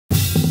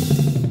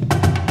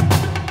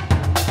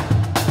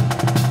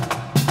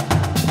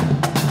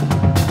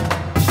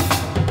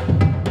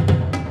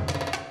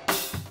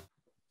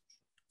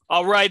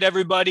All right,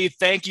 everybody.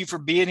 Thank you for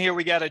being here.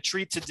 We got a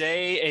treat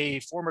today. A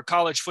former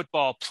college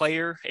football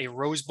player, a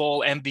Rose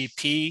Bowl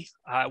MVP,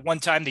 one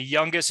time the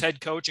youngest head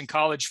coach in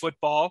college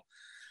football,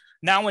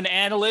 now an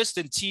analyst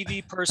and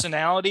TV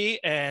personality.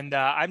 And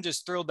I'm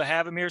just thrilled to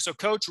have him here. So,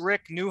 Coach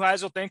Rick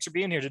Neuheisel, thanks for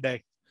being here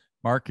today.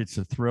 Mark, it's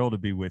a thrill to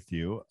be with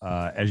you.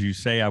 As you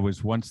say, I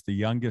was once the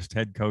youngest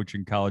head coach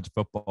in college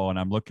football, and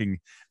I'm looking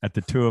at the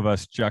two of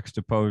us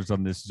juxtaposed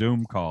on this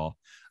Zoom call.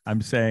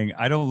 I'm saying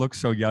I don't look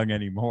so young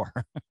anymore.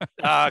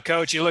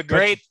 Coach, you look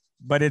great.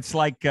 But it's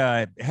like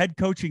head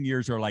coaching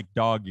years are like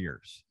dog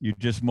years. You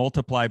just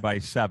multiply by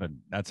 7.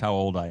 That's how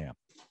old I am.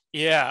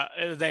 Yeah,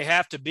 they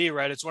have to be,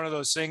 right? It's one of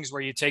those things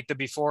where you take the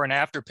before and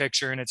after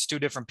picture and it's two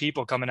different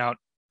people coming out.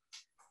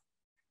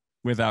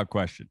 Without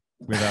question.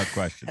 Without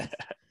question.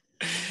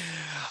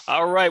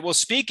 All right. Well,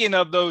 speaking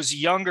of those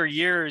younger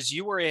years,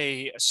 you were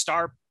a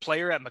star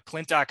player at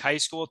McClintock High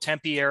School,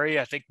 Tempe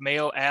area, I think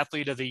male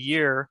athlete of the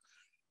year.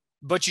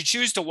 But you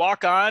choose to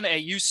walk on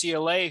at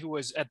UCLA, who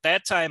was at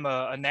that time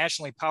a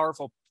nationally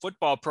powerful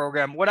football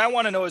program. What I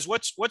want to know is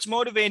what's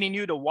motivating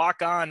you to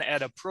walk on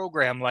at a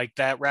program like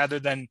that rather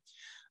than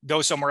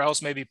go somewhere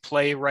else, maybe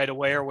play right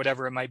away or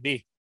whatever it might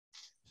be?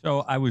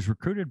 So I was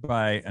recruited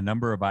by a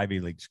number of Ivy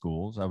League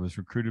schools. I was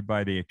recruited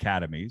by the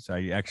academies.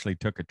 I actually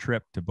took a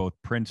trip to both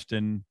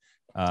Princeton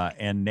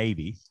and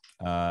Navy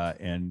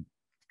and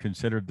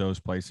considered those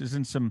places,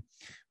 and some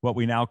what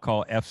we now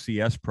call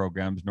FCS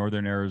programs.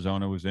 Northern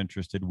Arizona was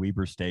interested.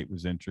 Weber State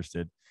was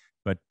interested.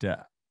 But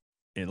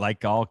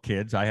like all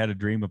kids, I had a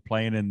dream of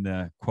playing in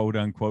the quote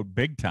unquote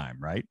big time,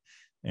 right?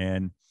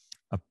 And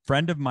a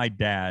friend of my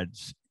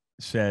dad's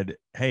said,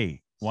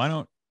 "Hey, why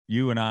don't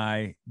you and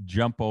I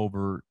jump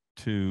over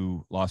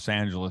to Los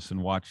Angeles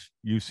and watch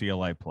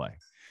UCLA play?"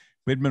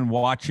 We'd been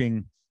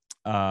watching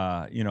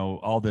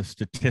all the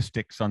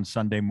statistics on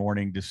Sunday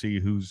morning to see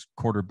whose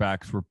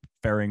quarterbacks were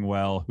faring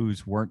well,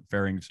 whose weren't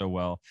faring so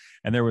well.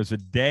 And there was a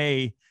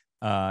day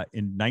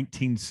in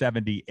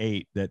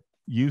 1978 that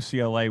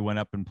UCLA went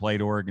up and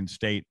played Oregon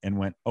State and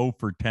went 0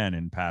 for 10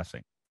 in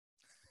passing.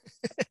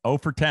 0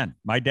 for 10.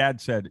 My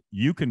dad said,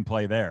 "You can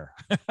play there."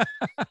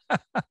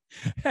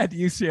 At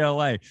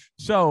UCLA.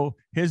 So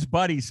his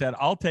buddy said,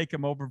 "I'll take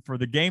him over for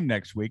the game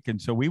next week."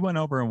 And so we went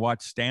over and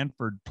watched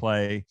Stanford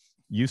play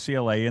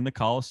UCLA in the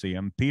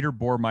Coliseum. Peter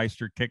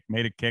Boermeister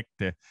made a kick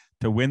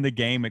to win the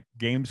game at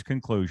game's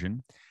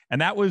conclusion.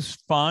 And that was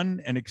fun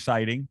and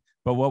exciting.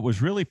 But what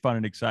was really fun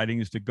and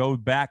exciting is to go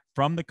back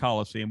from the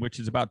Coliseum, which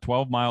is about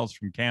 12 miles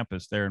from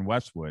campus there in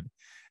Westwood,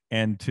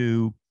 and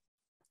to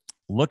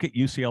look at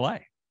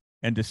UCLA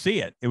and to see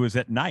it. It was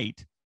at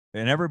night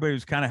and everybody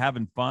was kind of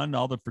having fun.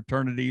 All the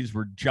fraternities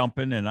were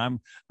jumping, and I'm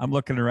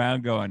looking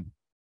around going,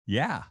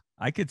 yeah,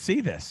 I could see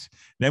this.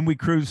 Then we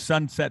cruised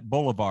Sunset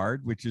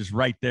Boulevard, which is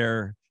right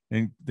there,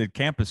 and the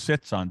campus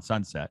sits on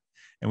Sunset.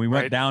 And we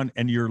went down,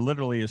 and you're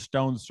literally a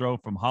stone's throw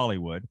from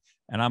Hollywood.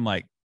 And I'm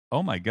like,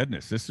 oh my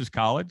goodness, this is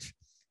college.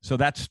 So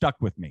that stuck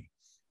with me.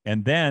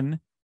 And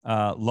then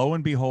lo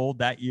and behold,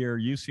 that year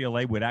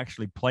UCLA would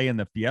actually play in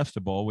the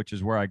Fiesta Bowl, which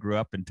is where I grew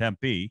up in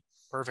Tempe.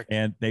 Perfect.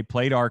 And they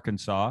played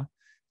Arkansas.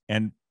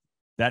 And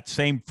that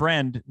same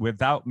friend,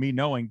 without me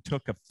knowing,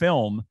 took a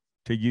film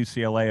to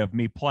UCLA of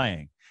me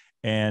playing.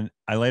 And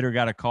I later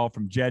got a call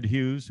from Jed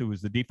Hughes, who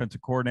was the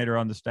defensive coordinator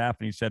on the staff.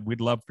 And he said, "We'd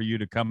love for you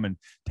to come and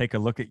take a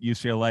look at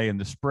UCLA in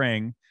the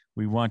spring.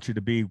 We want you to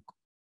be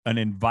an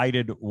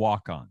invited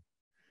walk-on."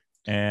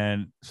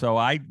 And so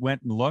I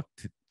went and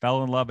looked,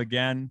 fell in love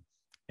again.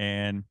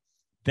 And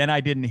then I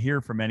didn't hear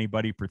from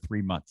anybody for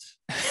 3 months.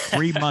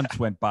 3 months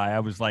went by. I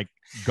was like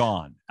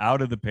gone,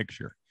 out of the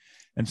picture.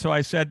 And so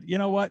I said, you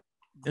know what?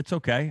 It's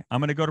okay. I'm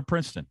going to go to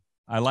Princeton.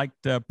 I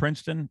liked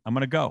Princeton. I'm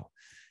going to go.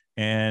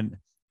 And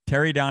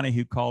Terry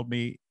Donahue called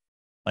me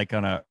like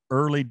on an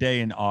early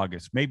day in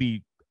August,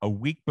 maybe a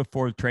week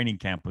before the training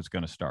camp was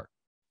going to start,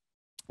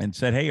 and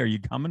said, "Hey, are you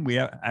coming? We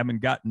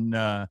haven't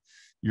gotten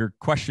your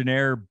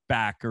questionnaire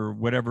back, or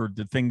whatever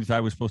the things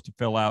I was supposed to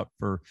fill out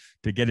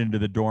to get into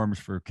the dorms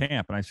for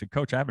camp." And I said,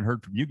 "Coach, I haven't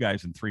heard from you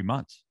guys in 3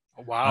 months.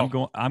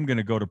 Wow. I'm going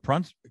to go to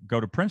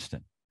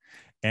Princeton."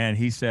 And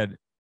he said,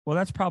 "Well,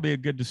 that's probably a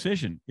good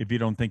decision if you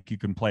don't think you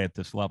can play at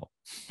this level."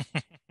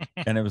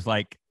 And it was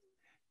like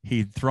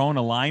he'd thrown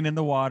a line in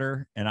the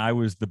water and I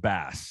was the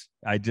bass.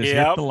 I just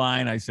hit the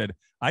line. I said,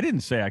 "I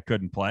didn't say I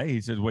couldn't play."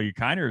 He said, "Well, you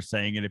kind of are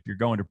saying it if you're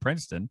going to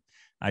Princeton."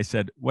 I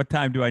said, "What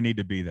time do I need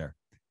to be there?"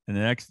 And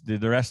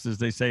the rest, as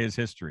they say, is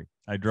history.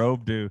 I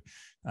drove to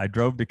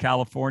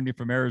California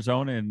from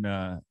Arizona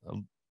in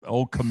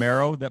old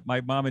Camaro that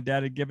my mom and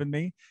dad had given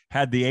me,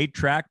 had the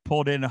 8-track,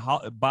 pulled in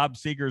Bob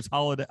Seger's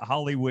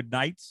Hollywood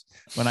Nights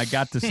when I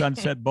got to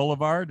Sunset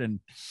Boulevard,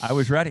 and I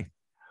was ready.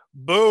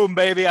 Boom,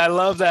 baby. I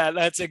love that.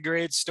 That's a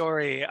great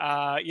story.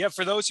 Yeah,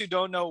 for those who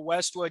don't know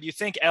Westwood, you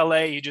think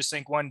LA, you just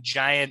think one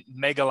giant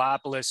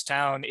megalopolis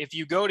town. If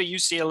you go to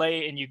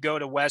UCLA and you go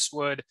to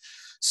Westwood,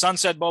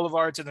 Sunset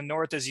Boulevard to the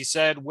north, as you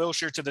said,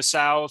 Wilshire to the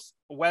south,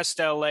 West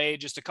LA,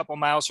 just a couple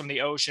miles from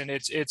the ocean,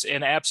 it's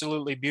an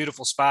absolutely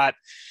beautiful spot.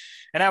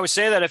 And I would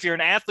say that if you're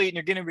an athlete and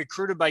you're getting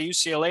recruited by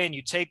UCLA and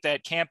you take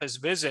that campus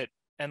visit,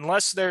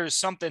 unless there's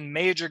something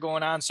major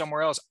going on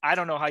somewhere else, I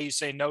don't know how you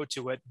say no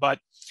to it. But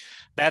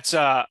that's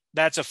a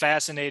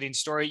fascinating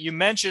story. You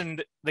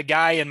mentioned the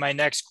guy in my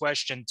next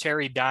question,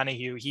 Terry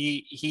Donahue.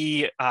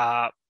 He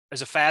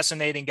is a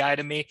fascinating guy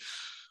to me.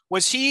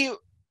 Was he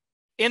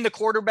in the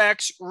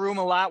quarterback's room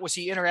a lot? Was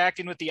he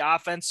interacting with the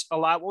offense a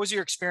lot? What was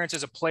your experience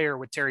as a player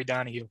with Terry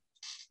Donahue?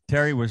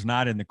 Terry was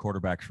not in the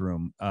quarterback's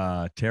room.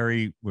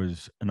 Terry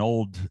was an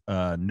old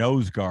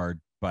nose guard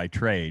by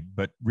trade,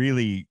 but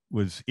really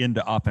was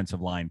into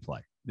offensive line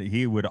play.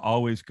 He would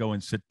always go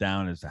and sit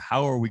down as to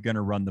how are we going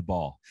to run the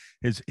ball.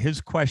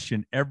 His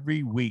question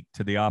every week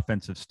to the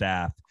offensive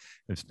staff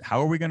is how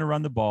are we going to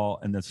run the ball,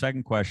 and the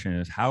second question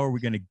is how are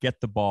we going to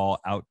get the ball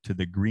out to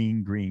the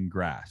green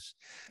grass.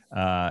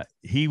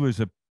 He was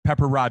a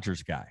Pepper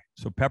Rogers guy,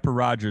 so Pepper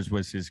Rogers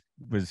was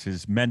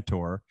his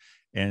mentor,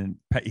 and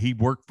he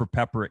worked for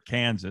Pepper at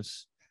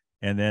Kansas,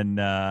 and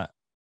then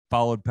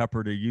followed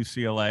Pepper to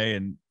UCLA,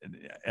 and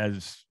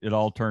as it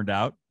all turned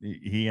out,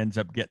 he ends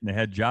up getting the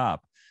head job.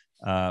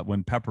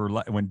 When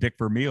Dick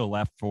Vermeil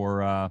left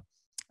for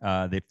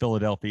the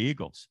Philadelphia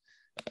Eagles,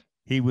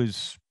 he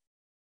was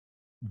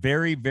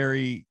very,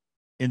 very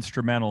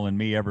instrumental in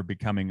me ever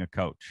becoming a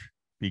coach,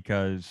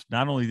 because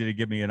not only did he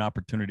give me an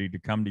opportunity to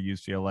come to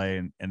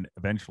UCLA and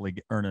eventually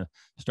earn a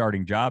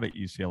starting job at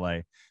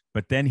UCLA,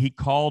 but then he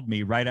called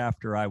me right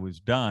after I was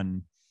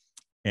done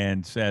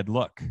and said,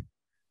 look,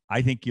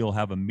 I think you'll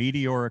have a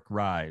meteoric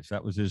rise.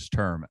 That was his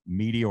term,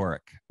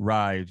 meteoric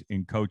rise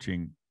in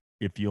coaching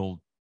if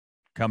you'll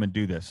come and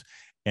do this.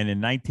 And in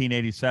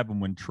 1987,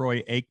 when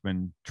Troy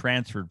Aikman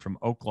transferred from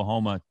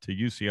Oklahoma to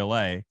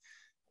UCLA,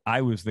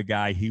 I was the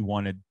guy he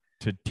wanted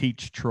to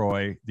teach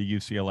Troy the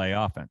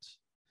UCLA offense.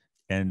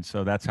 And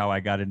so that's how I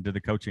got into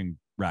the coaching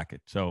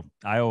racket. So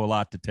I owe a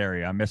lot to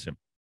Terry. I miss him.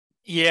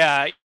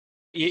 Yeah,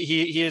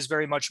 he is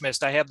very much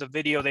missed. I have the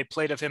video they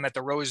played of him at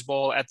the Rose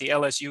Bowl at the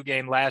LSU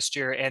game last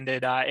year, and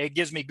it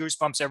gives me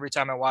goosebumps every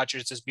time I watch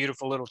it. It's this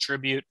beautiful little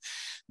tribute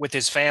with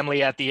his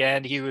family at the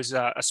end. He was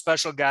a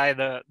special guy.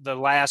 The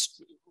last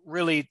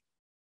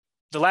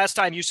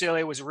time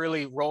UCLA was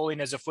really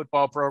rolling as a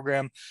football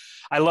program.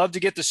 I love to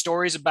get the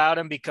stories about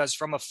him because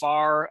from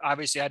afar,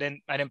 obviously I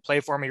didn't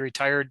play for him. He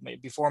retired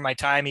before my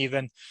time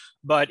even,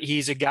 but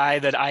he's a guy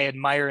that I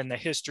admire in the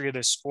history of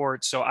the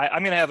sport. So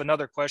I'm going to have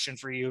another question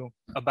for you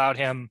about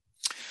him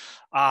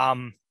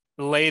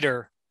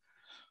later.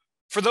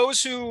 For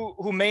those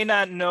who may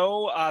not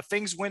know,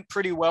 things went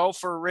pretty well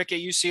for Rick at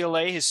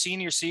UCLA. His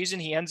senior season,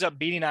 he ends up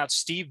beating out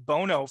Steve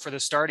Bono for the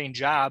starting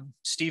job.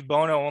 Steve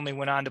Bono only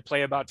went on to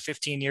play about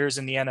 15 years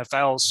in the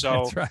NFL.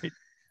 So that's right.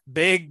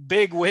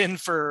 Big win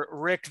for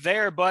Rick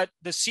there. But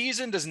the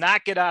season does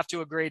not get off to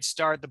a great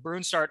start. The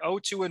Bruins start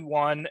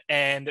 0-2-1,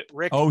 and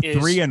Rick is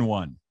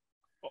 3-1.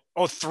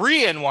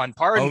 3-1.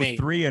 Pardon me.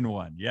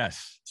 3-1.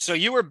 Yes. So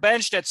you were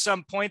benched at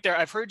some point there.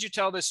 I've heard you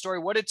tell this story.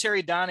 What did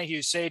Terry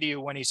Donahue say to you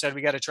when he said,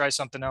 we got to try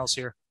something else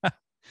here?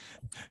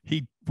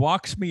 He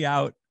walks me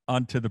out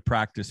onto the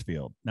practice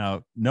field.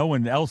 Now, no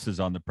one else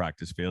is on the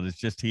practice field. It's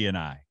just he and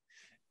I.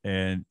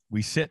 And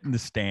we sit in the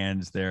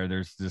stands there.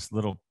 There's this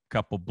little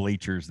couple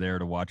bleachers there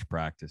to watch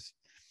practice.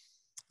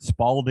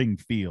 Spalding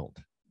Field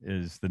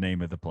is the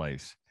name of the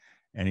place.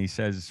 And he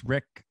says,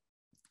 Rick,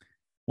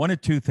 one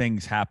of two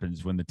things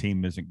happens when the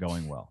team isn't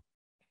going well.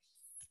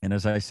 And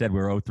as I said,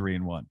 we're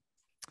 0-3-1.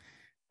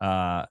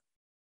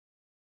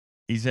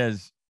 He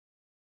says,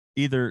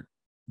 either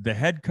the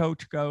head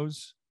coach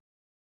goes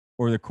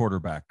or the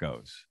quarterback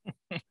goes.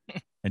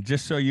 And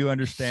just so you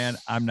understand,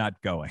 I'm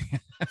not going.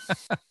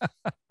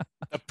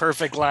 A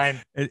perfect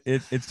line.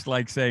 It's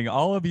like saying,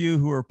 all of you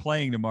who are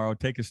playing tomorrow,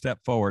 take a step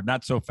forward.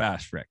 Not so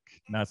fast, Rick.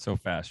 Not so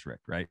fast, Rick.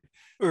 Right.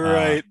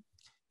 Right.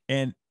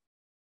 And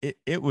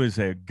it was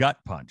a gut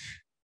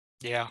punch.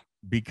 Yeah.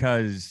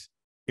 Because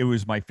it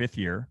was my fifth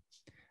year.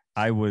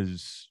 I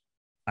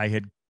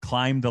had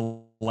climbed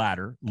the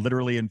ladder,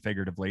 literally and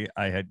figuratively.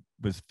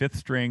 Was fifth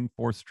string,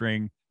 fourth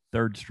string,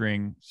 third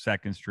string,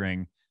 second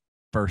string,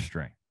 first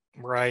string.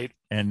 Right.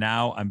 And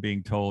now I'm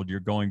being told you're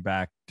going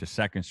back to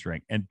second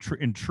string. And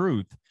in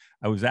truth,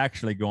 I was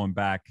actually going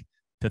back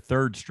to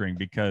third string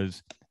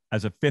because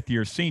as a fifth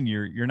year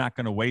senior, you're not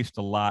going to waste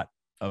a lot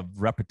of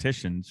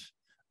repetitions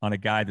on a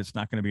guy that's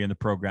not going to be in the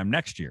program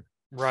next year.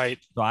 Right.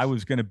 So I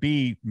was going to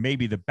be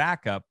maybe the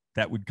backup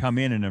that would come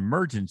in an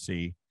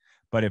emergency.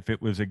 But if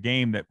it was a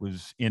game that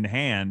was in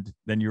hand,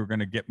 then you were going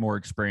to get more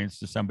experience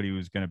to somebody who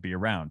was going to be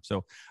around.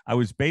 So I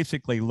was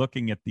basically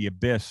looking at the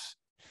abyss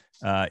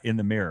in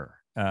the mirror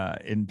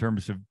in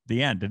terms of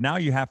the end. And now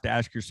you have to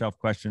ask yourself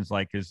questions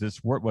like, was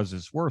this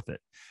worth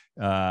it?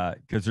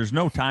 Because there's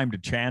no time to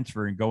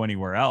transfer and go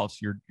anywhere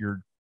else.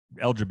 Your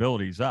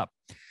eligibility is up.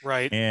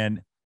 Right.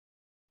 And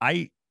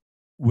I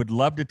would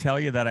love to tell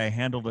you that I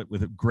handled it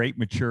with a great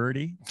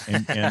maturity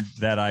and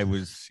that I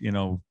was,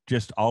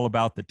 just all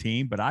about the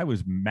team, but I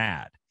was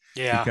mad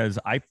because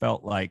I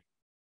felt like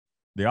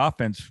the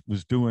offense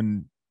was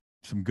doing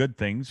some good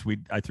things.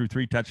 I threw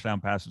 3 touchdown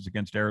passes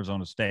against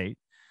Arizona State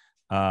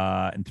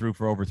and threw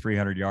for over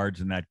 300 yards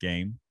in that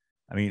game.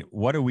 I mean,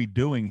 what are we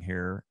doing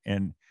here?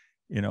 And,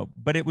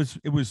 but it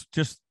was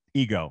just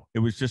ego. It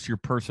was just your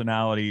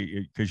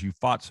personality because you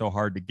fought so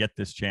hard to get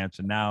this chance.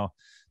 And now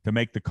to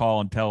make the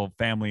call and tell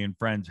family and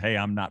friends, hey,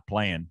 I'm not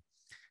playing.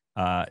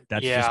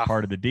 That's just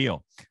part of the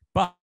deal.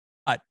 But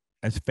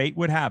as fate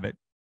would have it,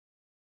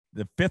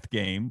 the fifth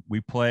game,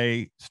 we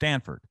play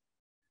Stanford,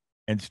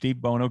 and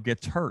Steve Bono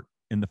gets hurt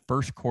in the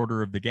first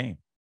quarter of the game.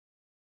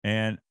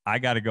 And I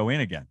got to go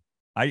in again.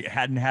 I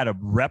hadn't had a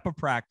rep of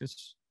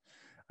practice.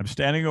 I'm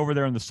standing over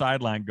there on the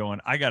sideline going,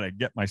 I got to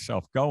get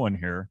myself going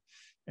here.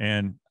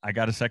 And I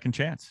got a second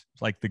chance.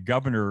 It's like the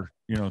governor,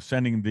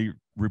 sending the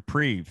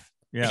reprieve.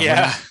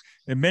 Yeah.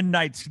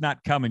 Midnight's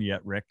not coming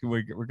yet, Rick.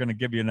 We're going to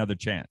give you another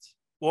chance.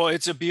 Well,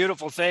 it's a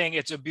beautiful thing.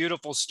 It's a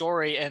beautiful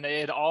story, and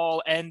it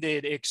all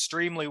ended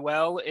extremely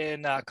well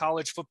in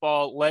college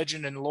football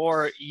legend and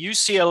lore.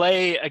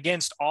 UCLA,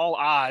 against all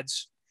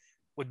odds,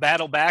 would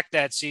battle back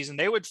that season.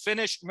 They would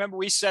finish. Remember,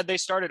 we said they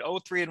started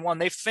 0-3-1.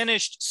 They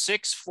finished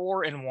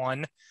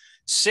 6-4-1,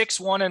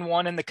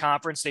 6-1-1 in the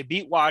conference. They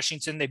beat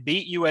Washington. They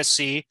beat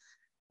USC.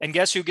 And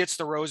guess who gets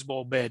the Rose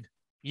Bowl bid?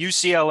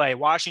 UCLA.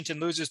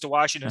 Washington loses to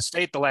Washington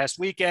State the last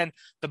weekend.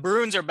 The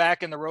Bruins are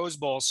back in the Rose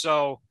Bowl.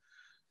 So,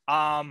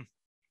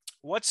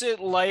 what's it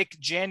like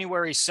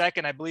January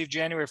 2nd? I believe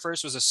January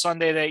 1st was a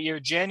Sunday that year.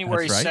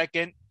 January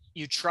 2nd,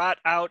 you trot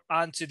out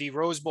onto the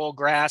Rose Bowl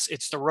grass.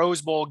 It's the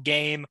Rose Bowl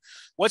game.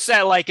 What's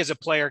that like as a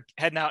player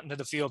heading out into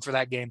the field for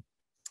that game?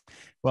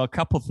 Well, a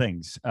couple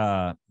things.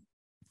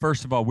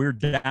 First of all, we're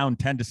down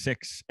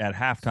 10-6 at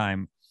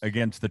halftime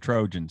against the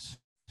Trojans.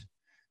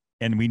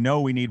 And we know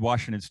we need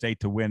Washington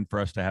State to win for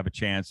us to have a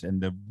chance. And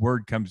the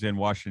word comes in,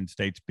 Washington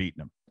State's beating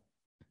them.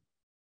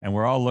 And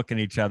we're all looking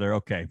at each other.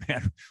 Okay,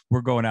 man,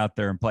 we're going out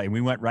there and playing.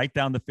 We went right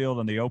down the field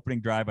on the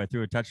opening drive. I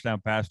threw a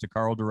touchdown pass to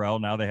Carl Durrell,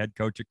 now the head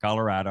coach at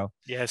Colorado.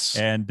 Yes.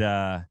 And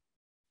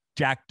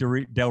Jack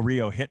Del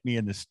Rio hit me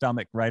in the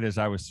stomach right as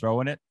I was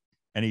throwing it.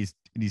 And he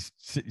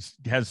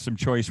has some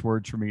choice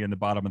words for me in the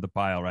bottom of the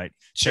pile, right?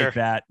 Sure. Take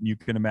that. You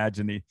can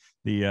imagine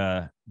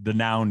the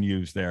noun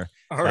used there.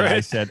 All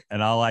right.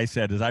 All I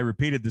said is I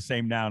repeated the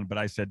same noun, but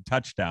I said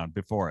touchdown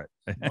before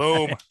it.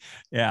 Boom.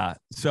 Yeah.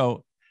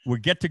 So we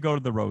get to go to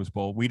the Rose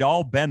Bowl. We'd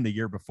all been the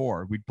year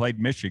before. We'd played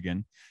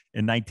Michigan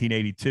in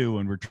 1982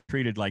 and were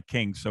treated like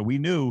kings. So we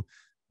knew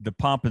the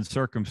pomp and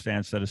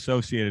circumstance that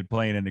associated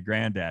playing in the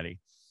Granddaddy.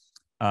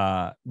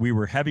 We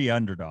were heavy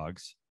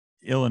underdogs.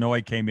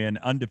 Illinois came in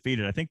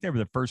undefeated. I think they were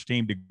the first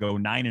team to go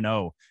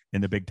 9-0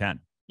 in the Big Ten.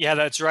 Yeah,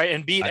 that's right.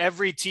 And beat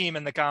every team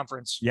in the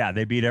conference. Yeah,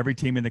 they beat every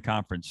team in the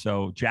conference.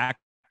 So Jack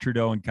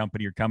Trudeau and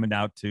company are coming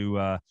out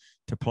to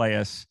play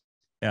us.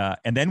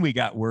 And then we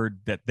got word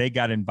that they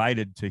got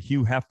invited to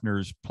Hugh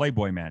Hefner's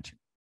Playboy Mansion.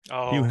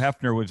 Oh. Hugh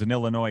Hefner was an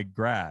Illinois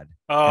grad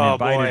and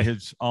invited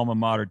his alma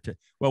mater to.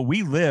 Well,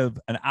 we live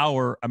a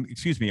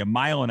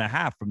mile and a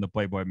half from the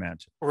Playboy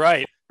Mansion.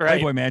 Right.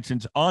 Playboy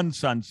Mansion's on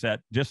Sunset,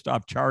 just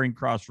off Charing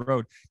Cross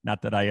Road.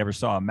 Not that I ever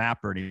saw a map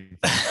or anything,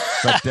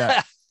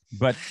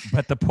 but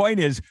the point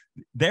is,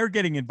 they're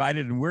getting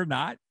invited and we're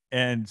not,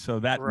 and so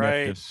that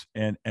met us,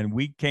 and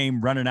we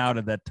came running out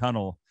of that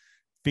tunnel,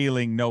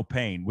 feeling no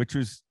pain, which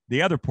was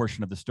the other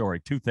portion of the story.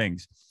 Two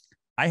things: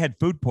 I had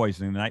food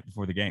poisoning the night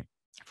before the game.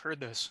 I've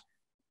heard this.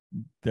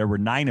 There were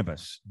 9 of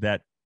us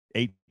that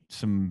ate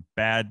some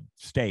bad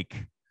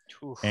steak.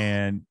 Oof.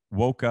 And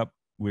woke up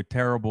with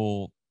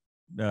terrible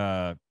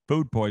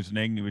food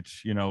poisoning,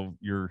 which,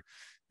 you're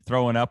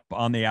throwing up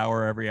on the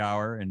hour every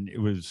hour. And it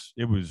was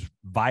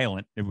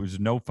violent. It was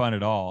no fun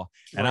at all.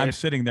 And I'm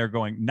sitting there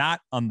going,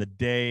 not on the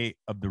day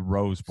of the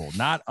Rose Bowl,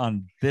 not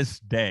on this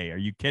day. Are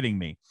you kidding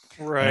me?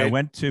 Right. And I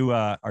went to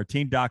our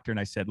team doctor and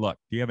I said, look,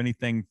 do you have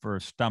anything for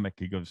a stomach?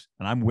 He goes,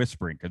 and I'm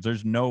whispering because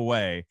there's no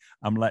way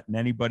I'm letting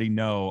anybody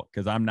know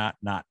because I'm not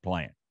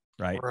playing.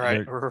 Right.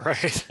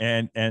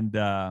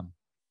 And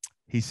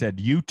he said,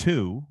 you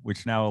too,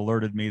 which now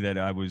alerted me that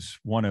I was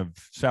one of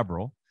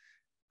several.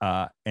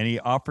 And he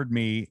offered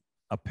me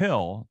a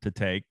pill to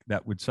take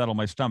that would settle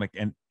my stomach.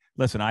 And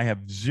listen, I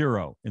have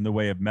zero in the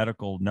way of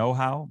medical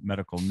know-how,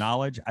 medical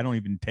knowledge. I don't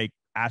even take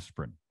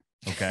aspirin.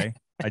 Okay.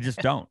 I just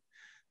don't.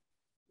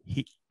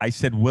 I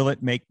said, will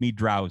it make me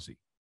drowsy?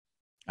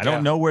 I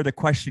don't know where the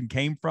question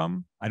came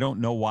from. I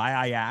don't know why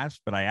I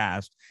asked, but I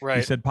asked. Right.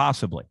 He said,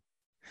 possibly.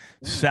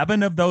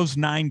 7 of those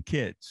 9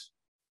 kids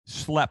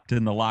slept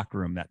in the locker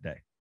room that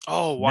day.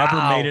 Oh, wow.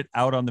 Never made it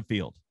out on the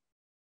field.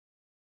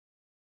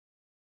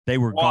 They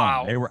were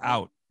gone. They were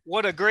out.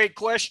 What a great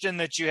question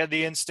that you had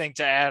the instinct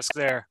to ask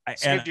there.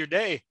 Saved your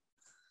day.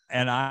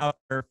 And I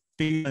was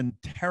feeling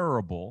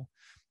terrible.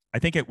 I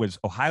think it was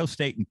Ohio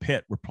State and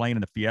Pitt were playing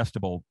in the Fiesta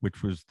Bowl,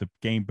 which was the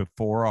game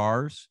before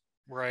ours.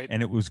 Right.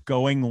 And it was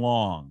going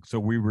long. So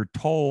we were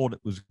told it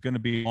was going to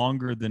be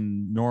longer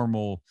than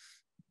normal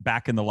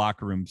back in the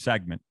locker room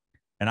segment.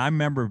 And I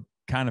remember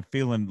kind of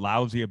feeling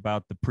lousy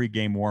about the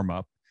pregame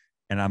warm-up.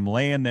 And I'm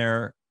laying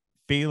there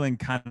feeling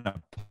kind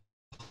of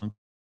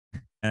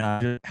and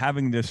I'm just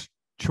having this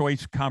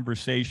choice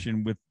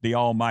conversation with the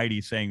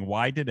Almighty saying,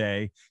 why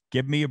today?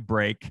 Give me a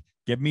break.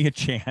 Give me a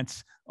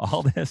chance.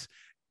 All this.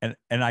 And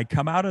I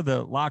come out of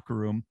the locker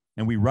room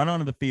and we run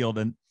onto the field.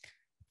 And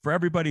for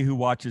everybody who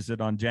watches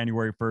it on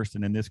January 1st,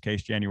 and in this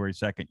case, January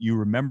 2nd, you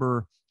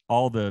remember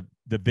all the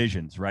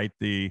visions, right?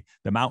 The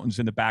mountains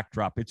in the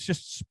backdrop.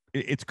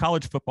 It's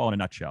college football in a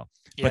nutshell.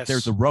 Yes. But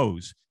there's a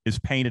rose is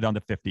painted on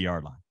the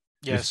 50-yard line.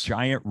 Yes. This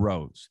giant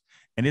rose.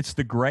 And it's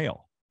the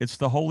grail. It's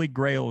the holy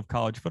grail of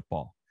college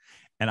football.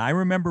 And I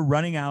remember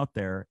running out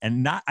there,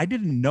 and I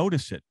didn't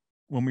notice it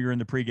when we were in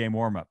the pregame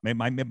warmup.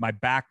 My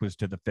back was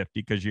to the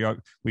 50 because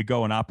we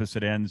go on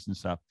opposite ends and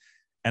stuff.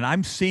 And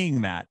I'm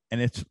seeing that,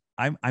 and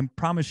I'm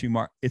promise you,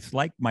 Mark, it's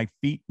like my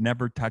feet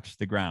never touched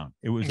the ground.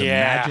 It was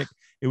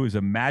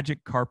a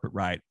magic carpet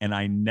ride, and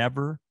I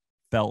never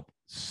felt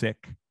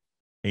sick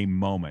a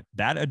moment.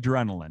 That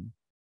adrenaline,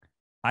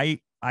 I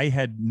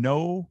had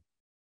no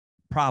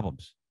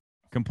problems.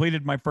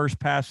 Completed my first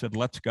pass, said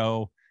let's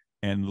go,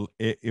 and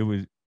it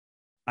was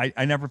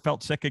I never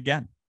felt sick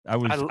again.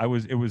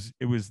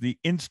 It was the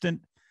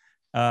instant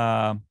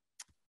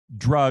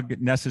drug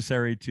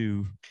necessary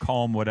to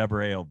calm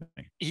whatever ailed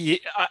me. Yeah,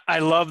 I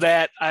love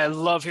that. I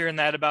love hearing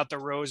that about the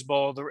Rose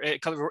Bowl.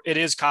 It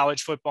is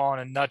college football in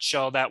a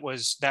nutshell. That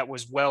was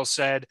well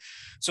said.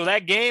 So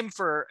that game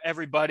for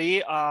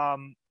everybody,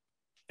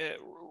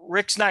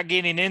 Rick's not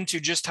getting into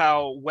just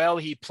how well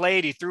he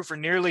played. He threw for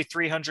nearly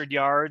 300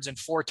 yards and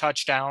 4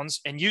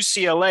 touchdowns, and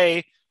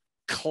UCLA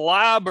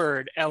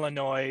clobbered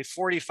Illinois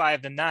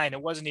 45-9.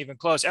 It wasn't even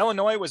close.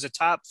 Illinois was a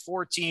top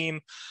 4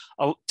 team,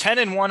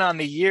 10-1 on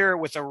the year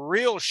with a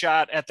real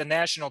shot at the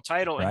national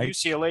title, and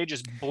UCLA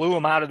just blew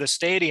them out of the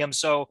stadium.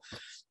 So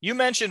you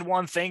mentioned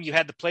one thing, you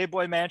had the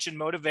Playboy Mansion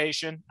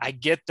motivation. I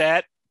get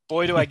that.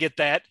 Boy, do I get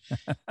that.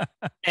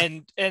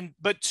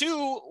 But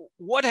 2,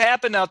 what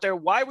happened out there?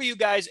 Why were you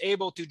guys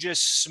able to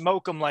just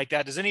smoke them like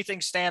that? Does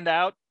anything stand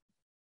out?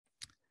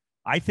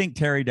 I think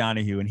Terry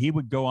Donahue, and he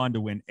would go on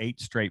to win 8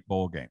 straight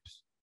bowl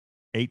games,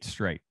 8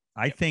 straight.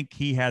 I think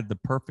he had the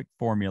perfect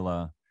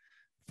formula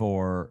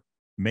for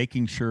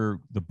making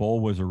sure the bowl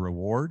was a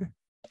reward,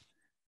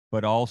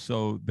 but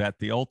also that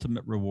the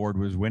ultimate reward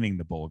was winning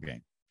the bowl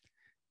game.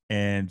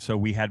 And so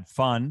we had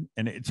fun,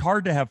 and it's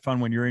hard to have fun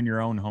when you're in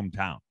your own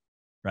hometown,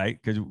 right?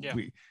 Because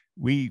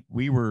we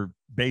were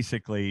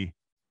basically,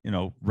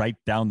 right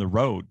down the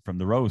road from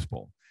the Rose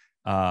Bowl.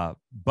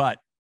 But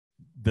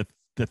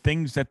the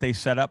things that they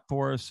set up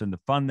for us and the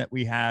fun that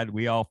we had,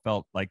 we all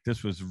felt like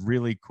this was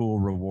really cool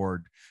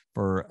reward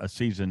for a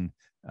season,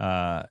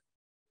 for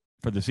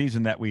the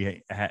season that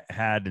we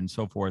had and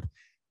so forth.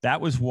 That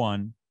was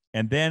one.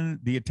 And then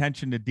the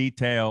attention to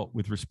detail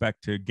with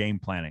respect to game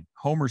planning.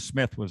 Homer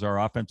Smith was our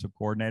offensive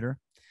coordinator,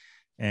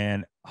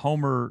 and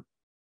Homer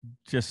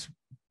just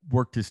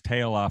worked his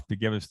tail off to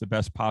give us the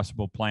best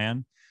possible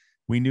plan.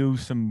 We knew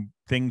some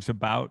things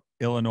about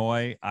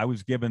Illinois. I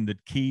was given the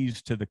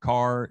keys to the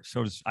car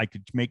so I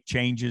could make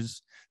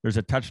changes. There's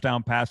a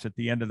touchdown pass at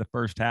the end of the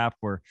first half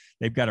where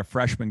they've got a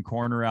freshman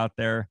corner out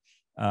there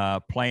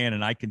playing,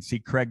 and I can see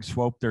Craig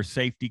Swope, their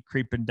safety,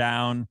 creeping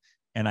down,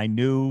 and I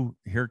knew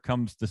here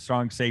comes the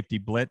strong safety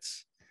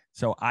blitz.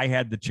 So I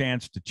had the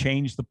chance to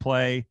change the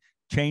play,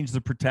 change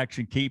the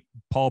protection, keep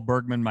Paul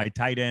Bergman, my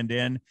tight end,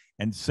 in,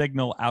 and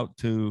signal out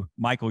to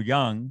Michael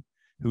Young,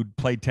 who'd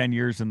played 10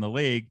 years in the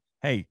league,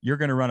 hey, you're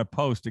going to run a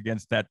post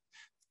against that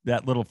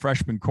little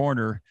freshman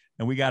corner,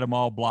 and we got them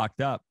all blocked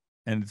up,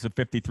 and it's a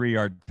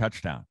 53-yard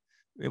touchdown.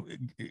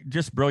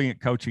 Just brilliant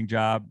coaching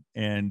job,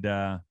 and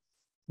it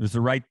was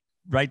the right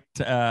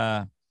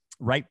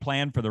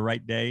plan for the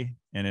right day,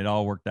 and it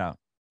all worked out.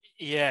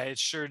 Yeah, it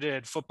sure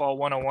did. Football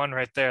 101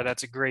 right there.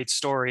 That's a great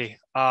story.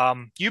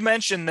 You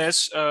mentioned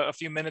this a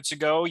few minutes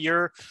ago.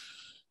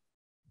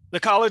 The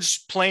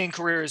college playing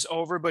career is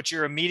over, but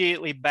you're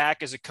immediately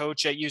back as a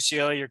coach at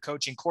UCLA. You're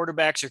coaching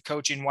quarterbacks, you're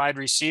coaching wide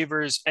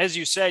receivers. As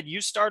you said,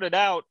 you started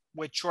out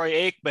with Troy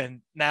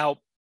Aikman. Now,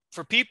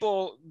 for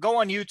people, go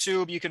on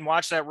YouTube. You can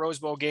watch that Rose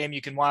Bowl game.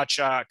 You can watch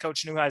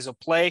Coach Neuheisel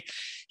play.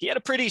 He had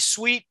a pretty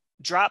sweet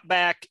drop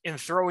back and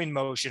throwing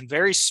motion,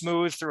 very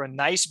smooth, through a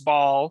nice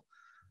ball.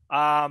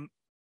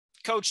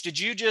 Coach, did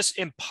you just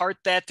impart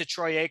that to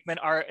Troy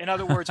Aikman? In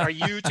other words, are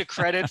you to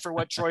credit for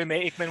what Troy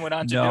Aikman went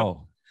on to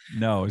do?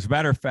 No, as a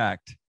matter of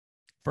fact,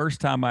 first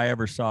time I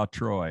ever saw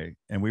Troy,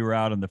 and we were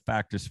out on the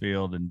practice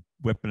field and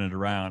whipping it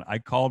around, I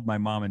called my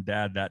mom and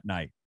dad that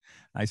night.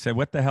 I said,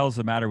 what the hell's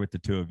the matter with the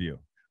two of you?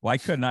 Why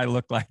couldn't I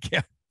look like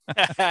him?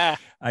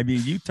 I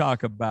mean, you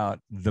talk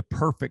about the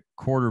perfect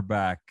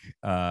quarterback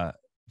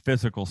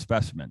physical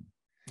specimen.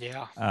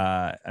 Yeah.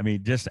 I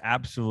mean, just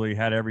absolutely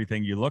had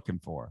everything you're looking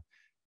for.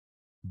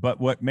 But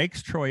what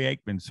makes Troy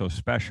Aikman so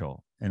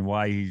special, and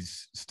why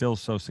he's still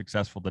so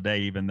successful today,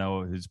 even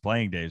though his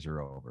playing days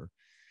are over,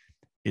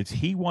 is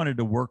he wanted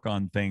to work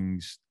on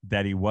things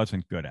that he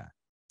wasn't good at.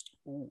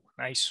 Ooh,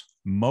 nice.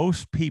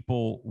 Most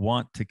people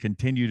want to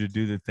continue to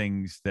do the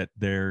things that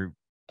they're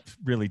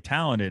really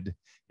talented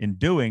in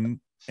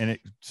doing, and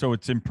so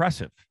it's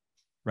impressive,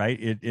 right?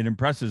 It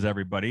impresses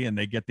everybody, and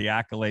they get the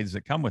accolades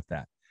that come with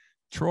that.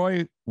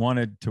 Troy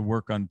wanted to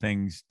work on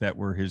things that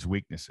were his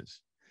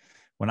weaknesses.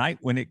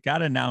 When it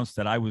got announced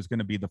that I was going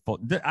to be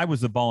I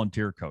was the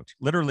volunteer coach.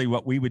 Literally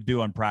what we would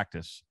do on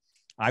practice,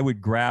 I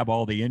would grab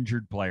all the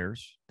injured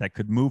players that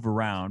could move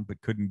around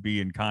but couldn't be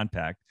in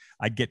contact.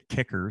 I'd get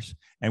kickers,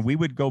 and we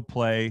would go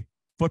play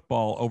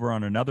football over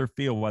on another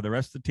field while the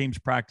rest of the team's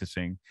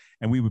practicing.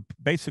 And we would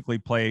basically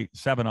play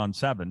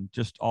 7-on-7,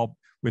 just all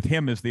with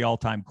him as the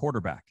all-time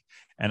quarterback.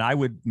 And I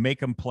would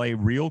make him play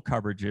real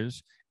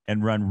coverages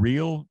and run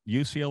real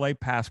UCLA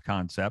pass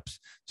concepts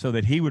so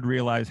that he would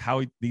realize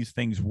how these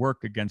things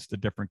work against the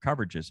different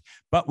coverages.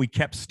 But we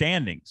kept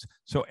standings.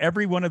 So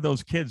every one of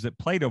those kids that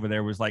played over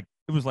there was like,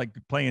 it was like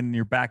playing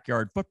your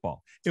backyard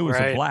football. It was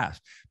a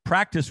blast.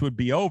 Practice would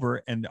be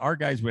over and our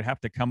guys would have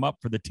to come up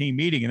for the team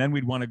meeting, and then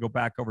we'd want to go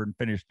back over and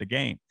finish the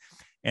game.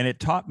 And it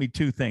taught me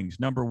two things.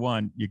 Number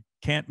one, you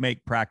can't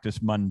make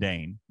practice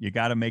mundane. You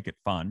got to make it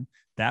fun.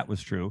 That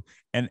was true.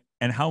 And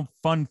how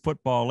fun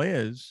football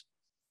is,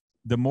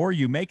 the more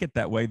you make it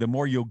that way, the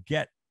more you'll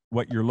get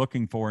what you're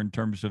looking for in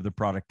terms of the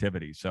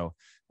productivity. So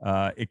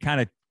it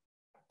kind of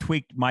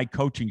tweaked my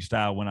coaching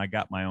style when I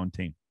got my own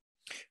team.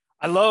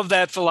 I love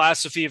that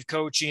philosophy of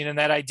coaching and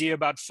that idea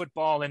about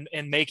football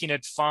and making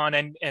it fun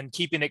and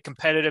keeping it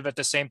competitive at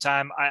the same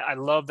time. I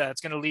love that.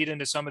 It's going to lead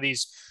into some of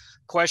these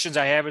questions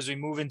I have as we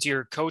move into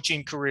your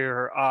coaching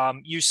career.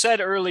 You said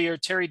earlier,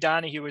 Terry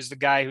Donahue was the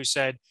guy who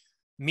said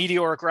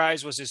meteoric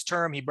rise was his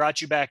term. He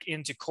brought you back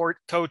into court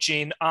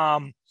coaching.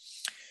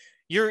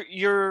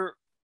 You're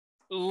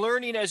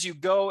learning as you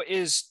go.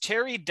 Is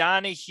Terry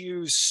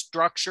Donahue's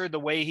structure, the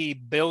way he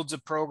builds a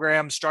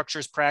program,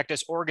 structures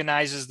practice,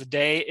 organizes the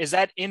day, is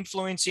that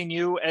influencing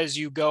you as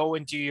you go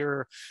into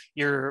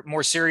your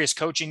more serious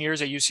coaching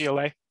years at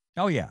UCLA?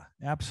 Oh yeah,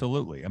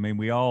 absolutely. I mean,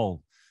 we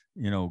all,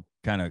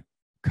 kind of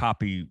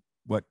copy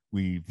what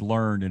we've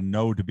learned and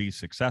know to be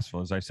successful.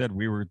 As I said,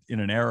 we were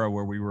in an era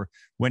where we were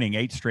winning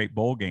 8 straight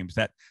bowl games.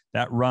 That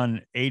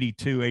run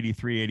 82,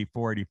 83,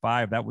 84,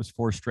 85, that was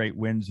 4 straight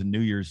wins in New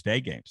Year's Day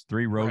games,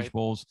 3 Rose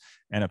Bowls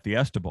and a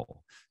Fiesta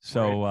Bowl.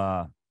 So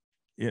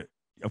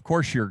of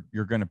course you're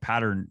going to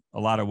pattern a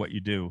lot of what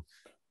you do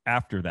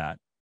after that.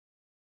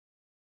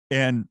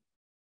 And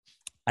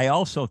I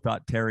also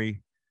thought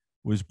Terry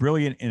was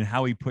brilliant in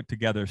how he put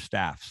together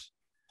staffs.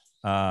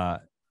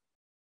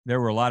 There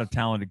were a lot of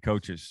talented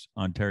coaches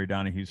on Terry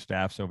Donahue's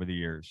staffs over the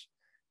years.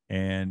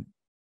 And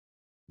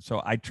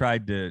so I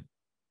tried to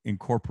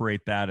incorporate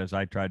that as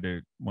I tried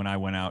to, when I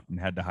went out and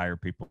had to hire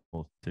people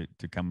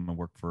to come and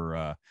work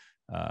for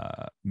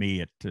me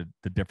at the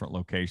different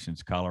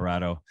locations,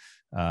 Colorado,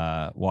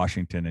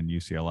 Washington, and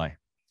UCLA.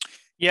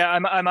 Yeah,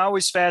 I'm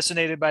always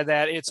fascinated by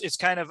that. It's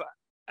kind of,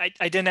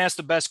 I didn't ask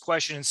the best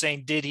question in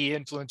saying, did he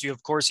influence you?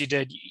 Of course he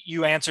did.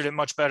 You answered it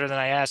much better than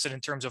I asked it in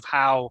terms of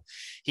how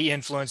he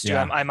influenced you.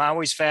 I'm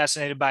always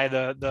fascinated by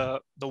the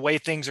way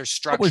things are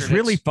structured. What was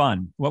really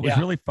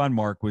fun,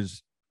 Mark,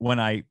 was when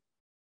I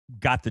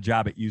got the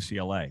job at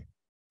UCLA,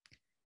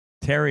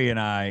 Terry and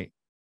I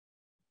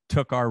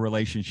took our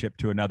relationship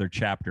to another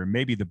chapter,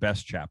 maybe the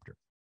best chapter,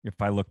 if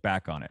I look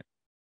back on it,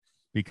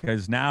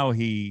 because now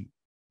he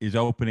is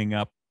opening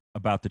up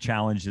about the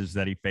challenges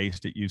that he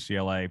faced at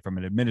UCLA from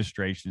an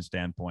administration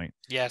standpoint.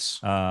 Yes.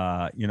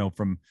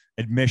 From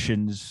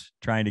admissions,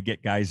 trying to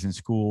get guys in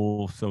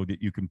school so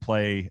that you can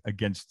play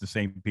against the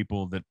same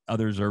people that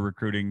others are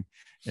recruiting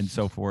and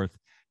so forth.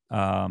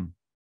 There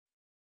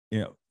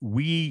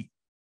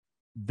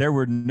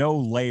were no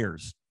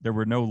layers. There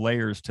were no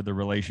layers to the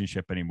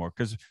relationship anymore,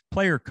 because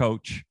player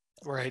coach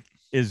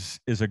is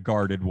a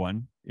guarded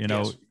one.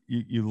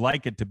 You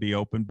like it to be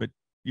open, but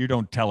you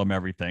don't tell them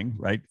everything,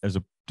 right? As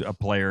a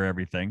player,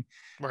 everything.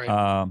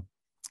 Right.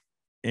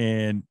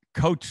 And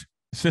coach,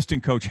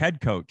 assistant coach,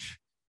 head coach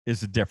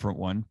is a different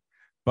one.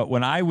 But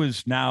when I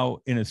was now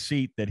in a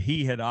seat that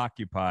he had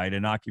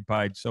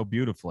occupied so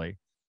beautifully,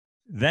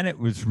 then it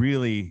was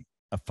really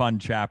a fun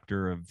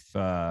chapter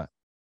of,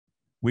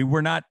 we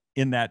were not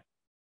in that,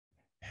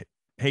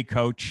 hey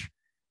coach,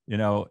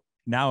 now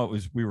it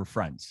was, we were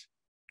friends.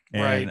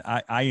 And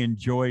I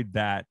enjoyed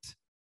that,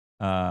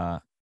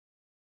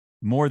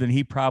 more than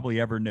he probably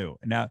ever knew.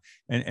 Now,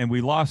 and we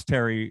lost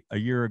Terry a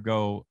year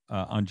ago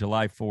on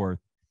July 4th,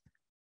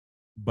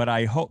 but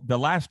I hope the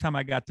last time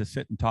I got to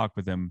sit and talk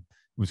with him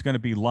was going to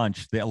be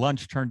lunch. The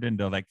lunch turned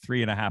into like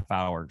 3.5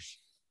 hours.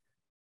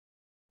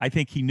 I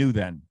think he knew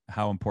then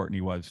how important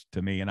he was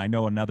to me. And I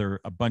know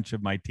a bunch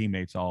of my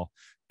teammates all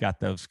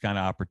got those kind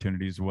of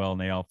opportunities as well. And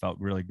they all felt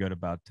really good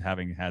about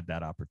having had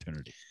that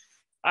opportunity.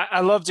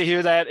 I love to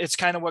hear that. It's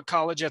kind of what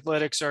college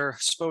athletics are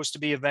supposed to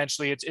be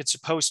eventually. It's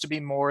supposed to be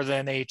more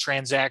than a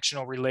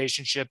transactional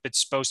relationship.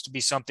 It's supposed to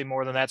be something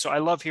more than that. So I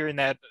love hearing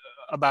that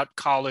about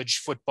college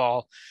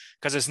football,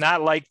 because it's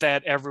not like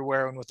that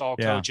everywhere and with all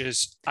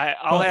coaches.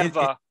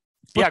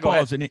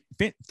 Football's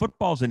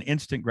an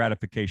instant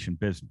gratification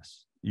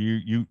business.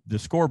 The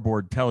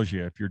scoreboard tells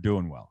you if you're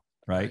doing well,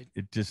 right?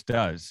 It just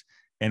does.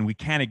 And we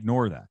can't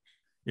ignore that.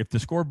 If the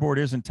scoreboard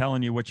isn't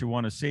telling you what you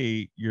want to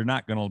see, you're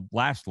not going to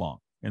last long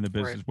in the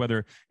business,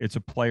 whether it's a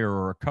player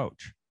or a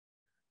coach.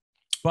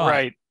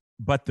 But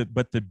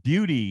the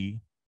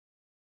beauty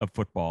of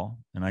football,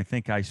 and I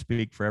think I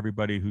speak for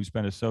everybody who's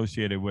been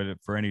associated with it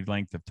for any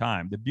length of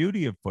time, the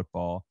beauty of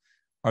football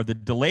are the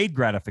delayed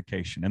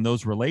gratification and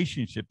those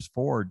relationships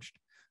forged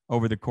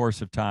over the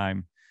course of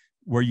time,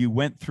 where you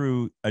went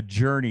through a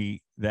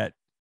journey that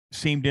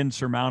seemed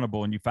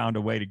insurmountable and you found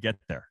a way to get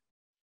there.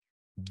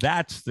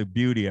 That's the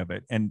beauty of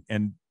it. And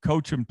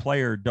coach and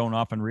player don't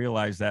often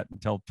realize that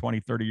until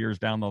 20, 30 years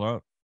down the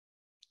road.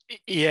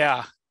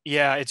 Yeah.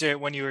 Yeah.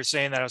 When you were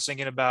saying that, I was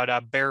thinking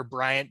about Bear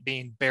Bryant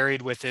being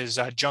buried with his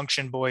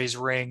Junction Boys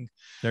ring.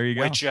 There you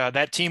go. Which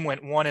that team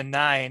went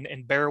 1-9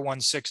 and Bear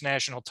won 6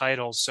 national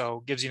titles.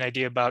 So gives you an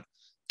idea about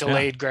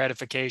delayed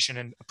gratification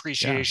and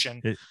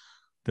appreciation. Yeah.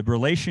 The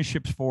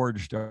relationships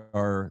forged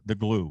are the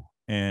glue.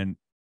 And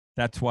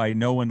that's why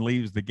no one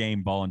leaves the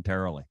game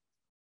voluntarily.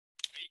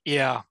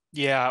 Yeah.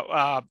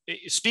 Yeah.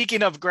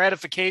 Speaking of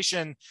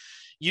gratification,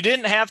 you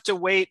didn't have to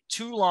wait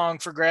too long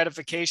for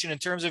gratification in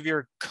terms of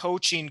your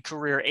coaching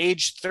career.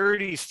 Age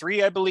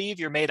 33, I believe,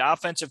 you're made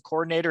offensive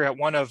coordinator at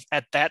one of,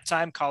 at that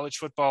time, college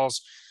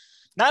football's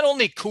not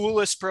only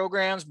coolest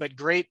programs, but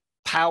great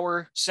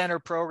power center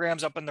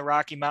programs up in the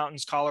Rocky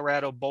Mountains,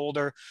 Colorado,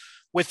 Boulder.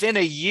 Within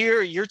a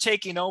year, you're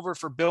taking over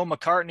for Bill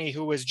McCartney,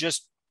 who was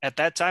just at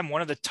that time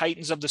one of the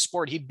titans of the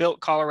sport. He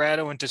built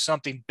Colorado into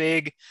something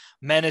big,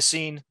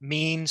 menacing,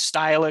 mean,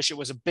 stylish. It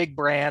was a big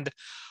brand.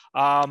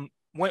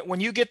 When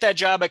you get that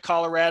job at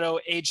Colorado,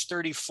 age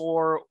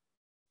 34,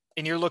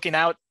 and you're looking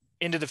out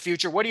into the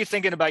future, what are you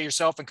thinking about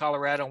yourself in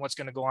Colorado and what's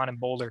going to go on in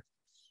Boulder?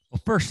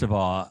 Well, first of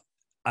all,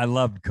 I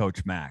loved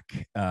Coach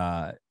Mack.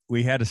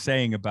 We had a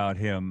saying about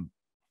him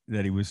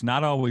that he was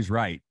not always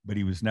right, but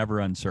he was never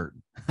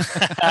uncertain.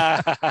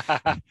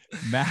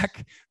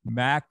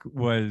 Mac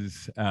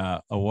was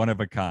a one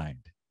of a kind.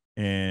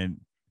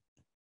 And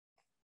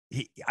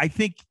I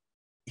think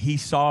he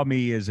saw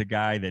me as a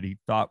guy that he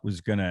thought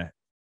was going to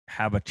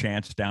have a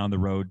chance down the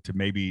road to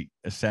maybe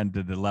ascend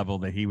to the level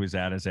that he was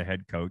at as a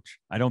head coach.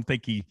 I don't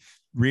think he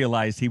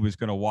realized he was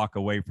going to walk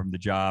away from the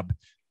job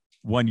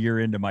 1 year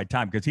into my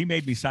time, because he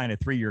made me sign a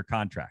 3-year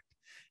contract.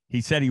 He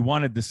said he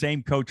wanted the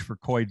same coach for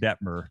Coy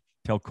Detmer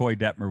till Coy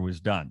Detmer was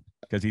done,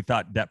 because he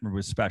thought Detmer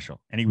was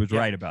special. And he was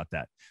right about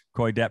that.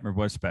 Coy Detmer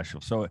was special.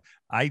 So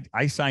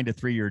I signed a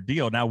 3-year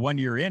deal. Now, 1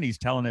 year in, he's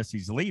telling us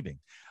he's leaving.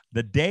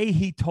 The day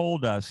he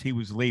told us he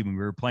was leaving,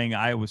 we were playing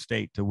Iowa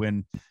State to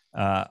win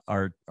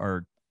our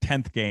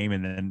 10th game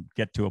and then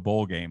get to a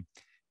bowl game.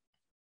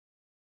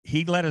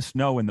 He let us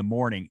know in the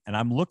morning, and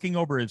I'm looking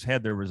over his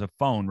head. There was a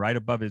phone right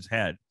above his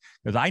head,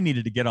 because I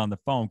needed to get on the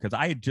phone because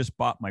I had just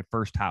bought my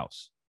first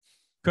house.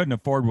 Couldn't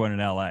afford one in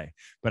LA,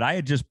 but I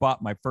had just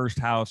bought my first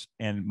house,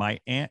 and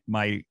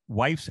my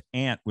wife's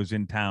aunt was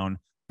in town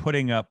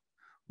putting up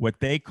what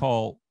they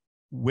call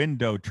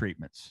window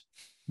treatments.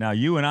 Now,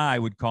 you and I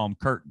would call them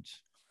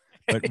curtains,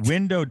 but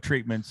window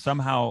treatments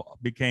somehow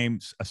became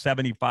a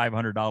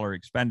 $7,500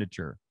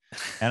 expenditure.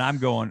 And I'm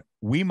going,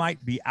 we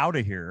might be out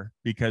of here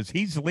because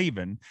he's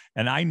leaving.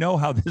 And I know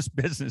how this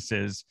business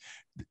is.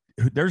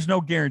 There's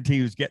no guarantee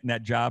who's getting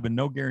that job, and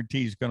no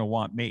guarantee he's going to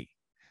want me.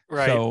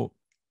 Right. So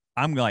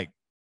I'm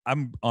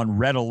on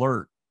red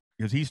alert,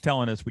 because he's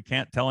telling us we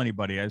can't tell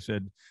anybody. I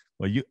said,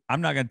 well,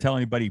 I'm not going to tell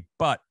anybody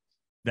but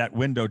that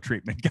window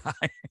treatment guy.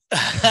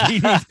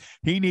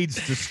 he needs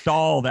to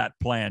stall that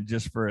plan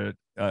just for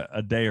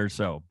a day or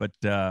so. But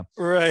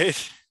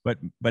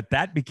But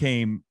that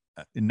became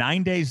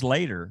 9 days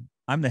later,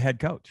 I'm the head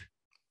coach.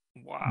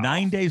 Wow.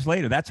 9 days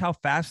later. That's how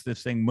fast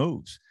this thing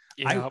moves.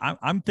 Yep.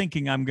 I'm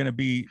thinking I'm going to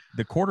be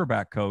the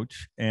quarterback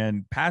coach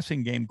and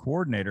passing game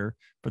coordinator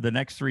for the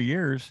next 3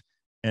 years.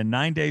 And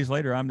 9 days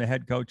later, I'm the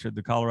head coach of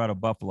the Colorado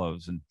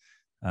Buffaloes. And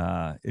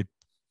it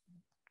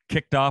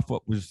kicked off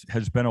what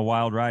has been a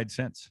wild ride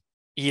since.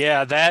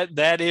 Yeah,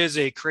 that is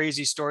a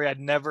crazy story. I'd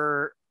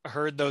never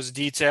heard those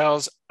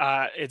details.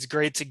 It's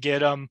great to get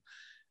them,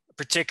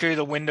 particularly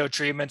the window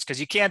treatments,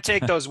 because you can't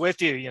take those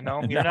with you. You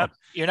know,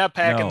 you're not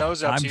packing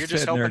those up. So you're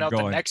just helping out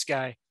the next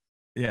guy.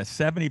 Yeah,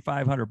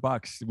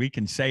 $7,500. We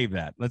can save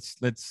that. Let's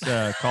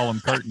call them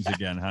curtains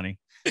again, honey.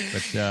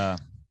 But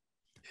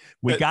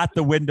we got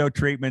the window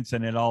treatments,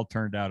 and it all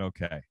turned out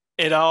okay.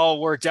 It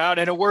all worked out,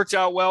 and it worked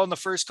out well in the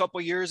first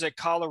couple of years at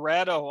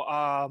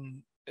Colorado.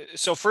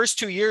 So first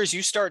 2 years,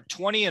 you start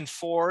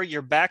 20-4.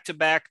 You're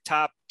back-to-back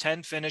top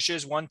 10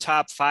 finishes, one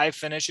top 5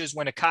 finishes,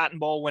 win a Cotton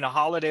Bowl, win a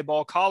Holiday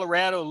Bowl.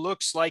 Colorado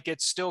looks like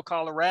it's still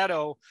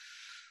Colorado.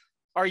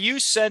 Are you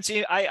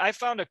sensing, I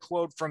found a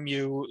quote from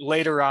you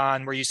later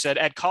on where you said,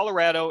 at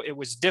Colorado, it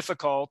was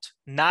difficult,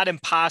 not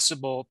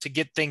impossible to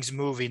get things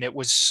moving. It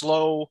was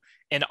slow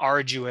and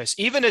arduous.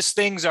 Even as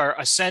things are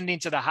ascending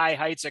to the high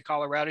heights at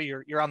Colorado,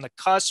 you're on the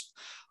cusp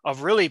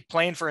of really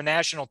playing for a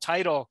national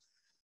title.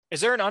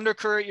 Is there an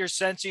undercurrent you're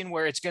sensing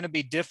where it's going to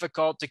be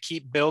difficult to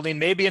keep building,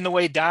 maybe in the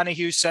way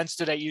Donahue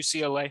sensed it at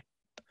UCLA?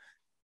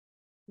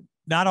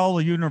 Not all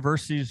the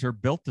universities are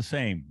built the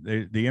same.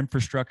 The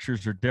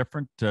infrastructures are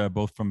different,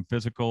 both from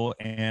physical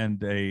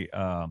and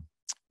a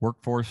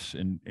workforce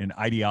and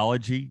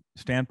ideology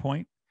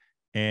standpoint.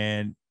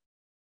 And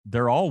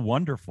they're all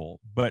wonderful.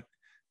 But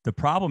the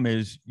problem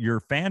is your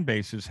fan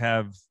bases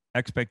have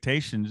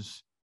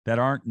expectations that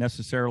aren't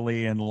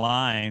necessarily in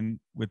line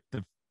with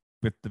the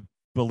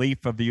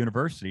belief of the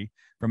university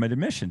from an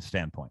admission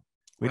standpoint.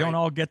 We don't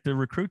all get to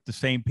recruit the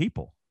same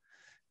people.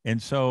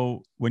 And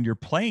so when you're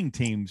playing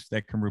teams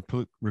that can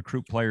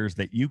recruit players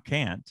that you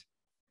can't,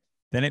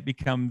 then it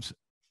becomes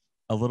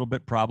a little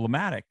bit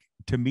problematic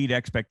to meet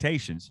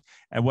expectations.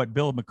 And what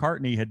Bill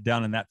McCartney had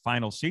done in that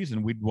final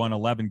season, we'd won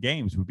 11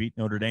 games. We beat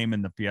Notre Dame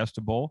in the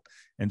Fiesta Bowl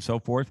and so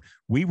forth.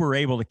 We were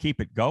able to keep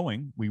it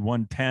going. We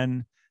won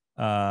 10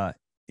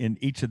 in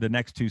each of the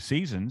next 2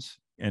 seasons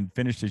and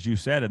finished, as you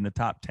said, in the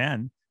top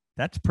 10.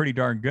 That's pretty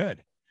darn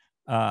good.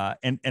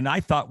 And I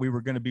thought we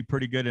were going to be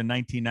pretty good in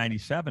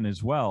 1997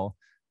 as well.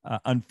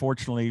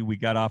 Unfortunately, we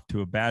got off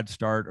to a bad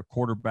start. A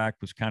quarterback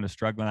was kind of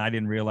struggling. I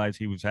didn't realize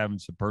he was having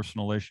some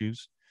personal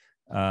issues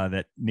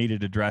that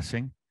needed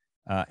addressing.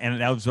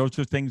 And those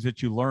are things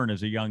that you learn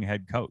as a young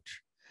head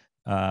coach.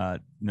 So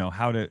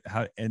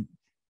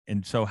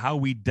how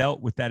we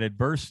dealt with that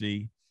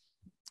adversity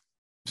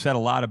said a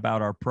lot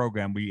about our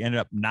program. We ended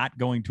up not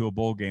going to a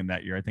bowl game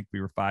that year. I think we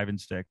were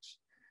 5-6.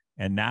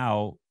 And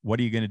now, what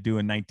are you going to do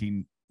in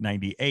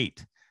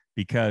 1998?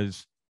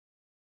 Because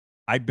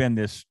I'd been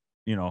this,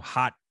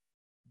 hot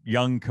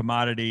young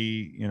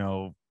commodity,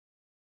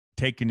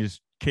 taking his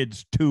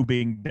kids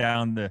tubing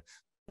down the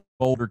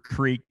Boulder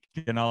Creek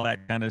and all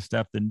that kind of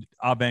stuff. The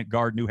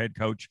avant-garde new head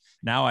coach.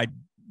 Now I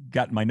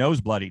got my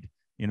nose bloodied,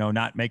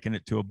 not making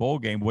it to a bowl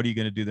game. What are you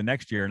going to do the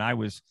next year? And I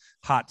was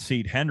hot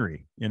seat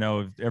Henry,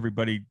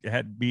 everybody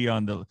had to be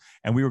and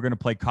we were going to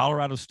play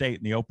Colorado State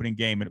in the opening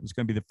game. And it was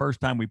going to be the first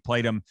time we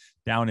played them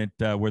down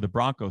at where the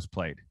Broncos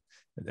played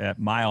at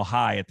Mile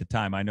High at the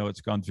time. I know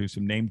it's gone through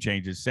some name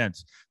changes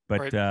since,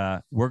 but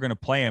we're going to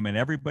play them, and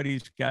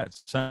everybody's got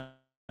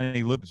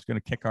Sonny Luke is going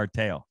to kick our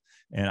tail.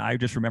 And I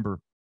just remember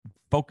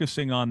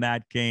focusing on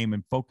that game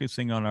and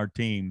focusing on our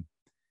team.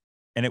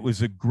 And it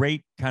was a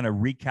great kind of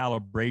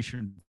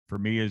recalibration for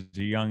me as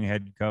a young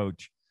head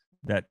coach,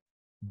 that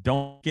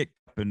don't get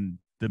up in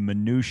the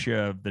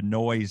minutia of the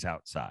noise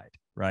outside,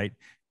 right?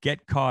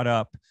 Get caught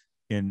up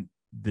in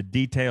the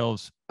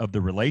details of the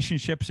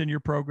relationships in your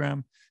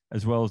program,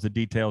 as well as the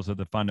details of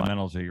the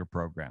fundamentals of your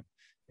program.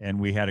 And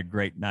we had a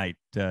great night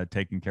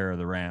taking care of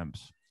the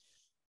Rams.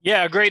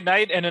 Yeah, a great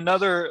night. And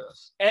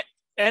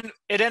and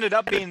it ended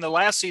up being the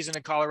last season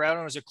in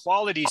Colorado. It was a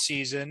quality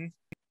season.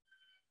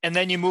 And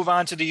then you move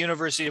on to the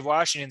University of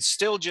Washington,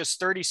 still just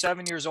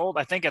 37 years old.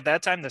 I think at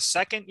that time, the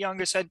second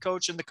youngest head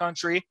coach in the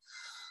country.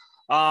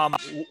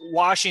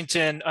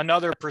 Washington,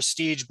 another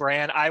prestige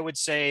brand. I would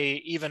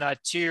say even a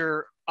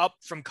tier up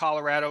from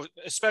Colorado,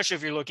 especially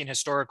if you're looking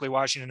historically.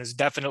 Washington is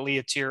definitely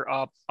a tier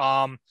up.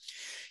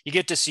 You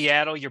get to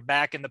Seattle, you're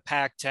back in the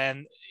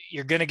Pac-10.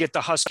 You're going to get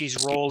the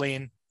Huskies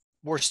rolling.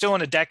 We're still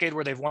in a decade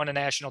where they've won a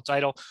national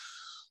title.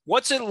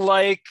 What's it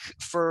like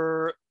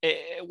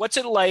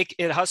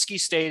at Husky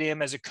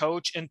Stadium as a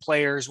coach and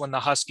players when the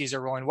Huskies are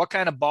rolling? What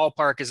kind of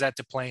ballpark is that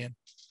to play in?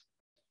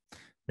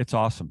 It's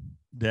awesome.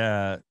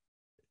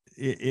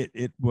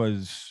 It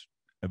was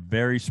a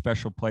very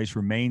special place,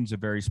 remains a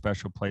very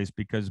special place,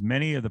 because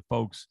many of the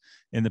folks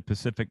in the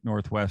Pacific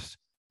Northwest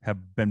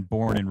have been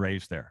born and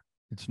raised there.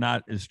 It's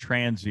not as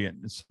transient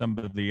as some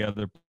of the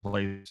other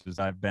places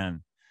I've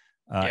been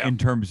in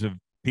terms of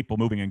people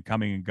moving and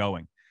coming and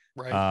going.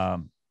 Right.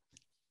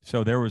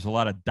 So there was a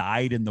lot of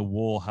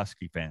dyed-in-the-wool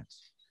Husky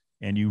fans.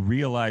 And you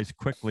realize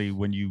quickly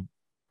when you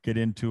get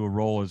into a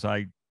role as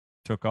I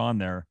took on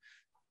there,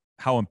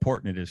 how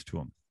important it is to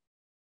them.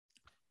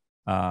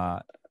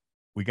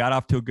 We got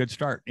off to a good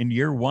start. In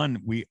year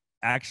one, we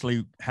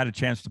actually had a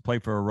chance to play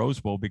for a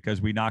Rose Bowl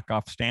because we knocked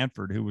off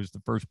Stanford, who was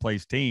the first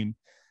place team,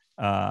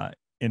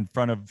 in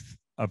front of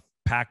a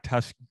packed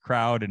Husky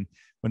crowd. And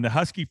when the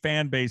Husky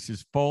fan base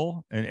is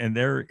full and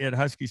they're at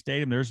Husky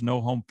Stadium, there's no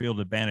home field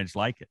advantage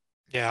like it.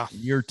 Yeah.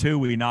 Year two,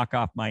 we knock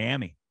off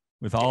Miami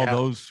with all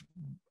those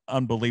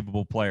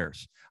unbelievable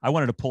players. I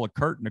wanted to pull a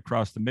curtain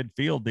across the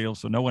midfield deal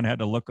so no one had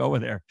to look over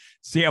there,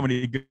 see how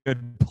many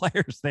good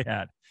players they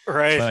had.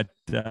 Right.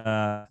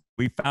 But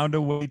we found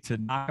a way to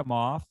knock them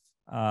off.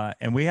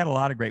 And we had a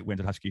lot of great wins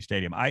at Husky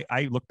Stadium.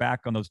 I look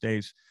back on those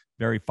days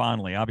very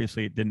fondly.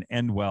 Obviously, it didn't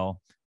end well,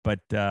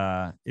 but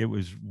it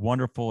was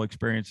wonderful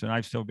experience. And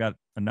I've still got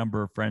a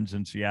number of friends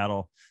in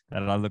Seattle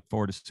that I look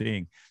forward to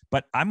seeing.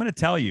 But I'm going to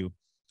tell you,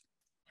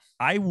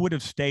 I would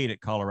have stayed at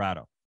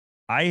Colorado.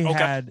 I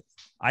had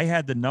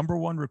the number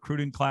one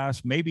recruiting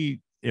class,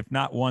 maybe if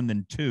not one,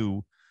 then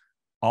two,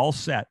 all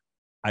set.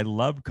 I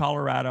loved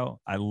Colorado.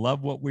 I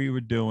love what we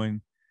were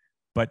doing.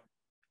 But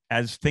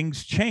as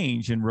things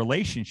change in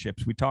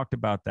relationships, we talked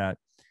about that.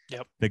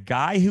 Yep. The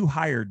guy who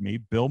hired me,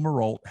 Bill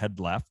Marolt, had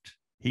left.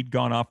 He'd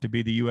gone off to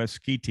be the U.S.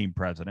 ski team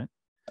president.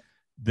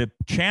 The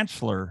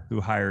chancellor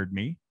who hired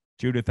me,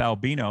 Judith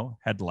Albino,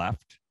 had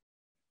left.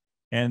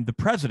 And the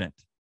president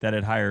that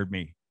had hired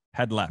me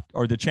had left,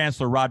 or the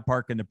chancellor, Rod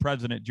Park, and the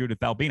president,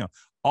 Judith Albino.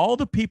 All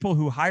the people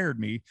who hired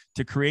me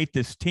to create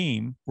this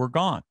team were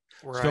gone.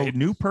 Right. So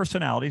new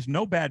personalities,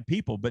 no bad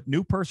people, but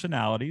new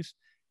personalities,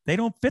 they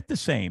don't fit the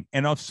same.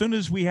 And as soon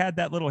as we had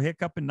that little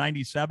hiccup in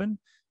 97,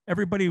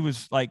 everybody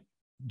was like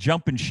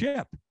jumping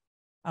ship.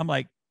 I'm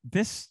like,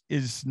 this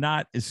is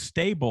not as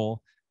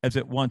stable as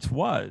it once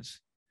was.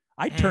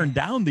 I turned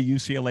down the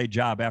UCLA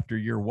job after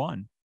year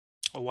one.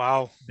 Oh,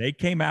 wow. They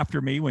came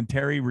after me when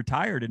Terry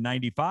retired in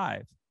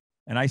 95.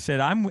 And I said,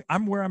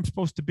 I'm where I'm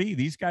supposed to be.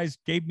 These guys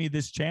gave me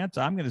this chance.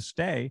 I'm going to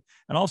stay.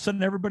 And all of a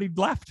sudden everybody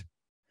left.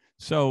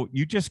 So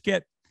you just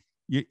get,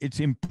 it's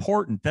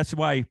important. That's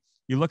why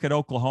you look at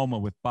Oklahoma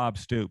with Bob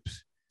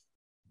Stoops.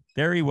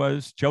 There he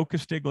was, Joe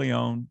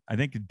Castiglione. I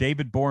think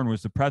David Bourne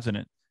was the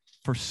president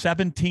for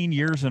 17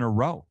 years in a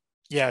row.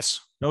 Yes.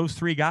 Those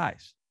three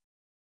guys.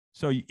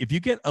 So if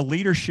you get a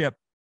leadership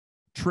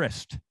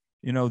tryst,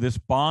 you know, this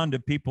bond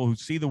of people who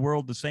see the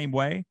world the same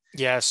way.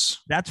 Yes.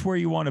 That's where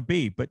you want to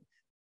be. But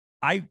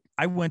I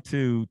went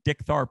to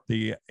Dick Tharp,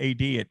 the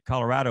AD at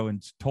Colorado,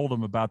 and told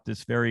him about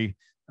this very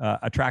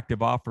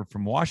attractive offer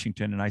from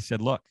Washington. And I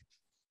said, look,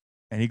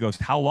 and he goes,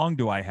 how long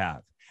do I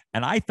have?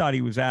 And I thought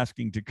he was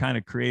asking to kind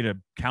of create a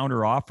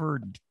counter offer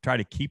and try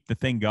to keep the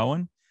thing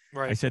going.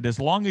 Right. I said, as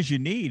long as you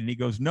need. And he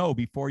goes, no,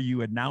 before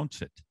you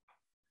announce it.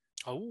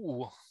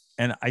 Oh.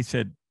 And I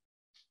said,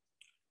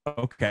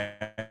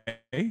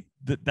 okay,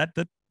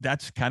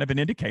 that's kind of an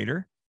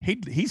indicator.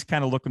 He's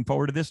kind of looking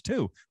forward to this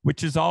too,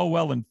 which is all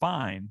well and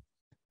fine.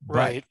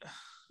 Right.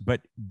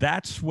 But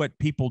that's what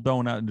people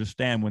don't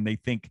understand when they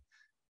think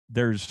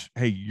there's,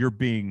 hey, you're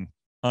being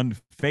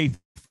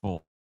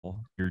unfaithful,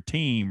 your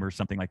team or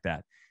something like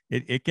that.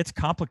 It gets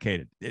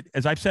complicated.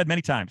 As I've said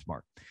many times,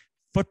 Mark,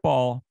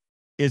 football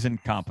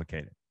isn't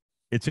complicated.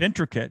 It's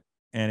intricate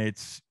and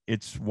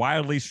it's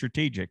wildly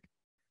strategic.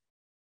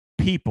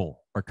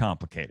 People are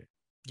complicated.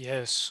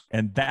 Yes.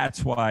 And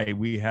that's why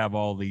we have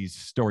all these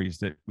stories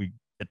that we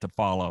get to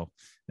follow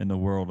in the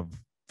world of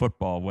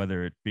football,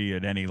 whether it be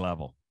at any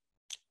level.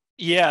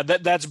 Yeah,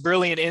 that's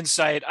brilliant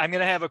insight. I'm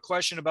going to have a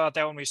question about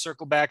that when we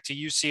circle back to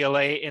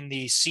UCLA in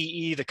the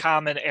CE, the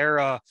Common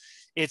Era.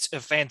 It's a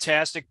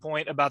fantastic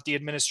point about the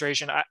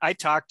administration. I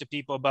talk to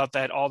people about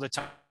that all the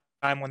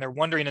time when they're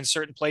wondering in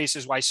certain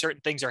places why certain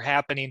things are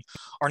happening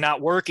or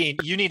not working.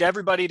 You need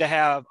everybody to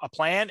have a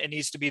plan. It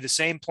needs to be the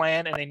same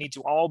plan, and they need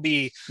to all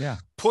be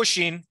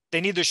pushing.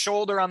 They need the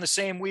shoulder on the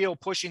same wheel,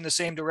 pushing the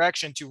same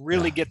direction to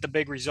really get the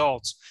big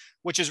results,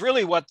 which is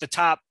really what the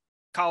top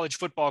college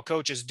football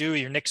coaches do.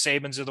 Your Nick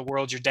Sabans of the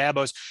world, your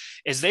Dabos,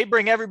 is they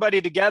bring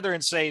everybody together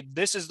and say,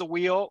 this is the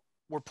wheel.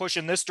 We're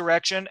pushing this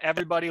direction.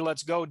 Everybody,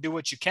 let's go do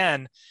what you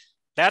can.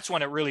 That's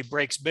when it really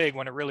breaks big,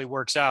 when it really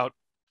works out,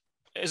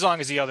 as long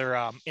as the other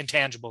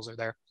intangibles are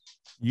there.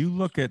 You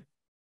look at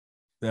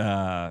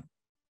Dan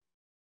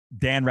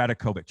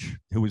Radakovich,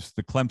 who was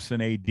the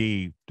Clemson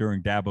AD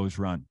during Dabo's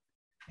run.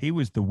 He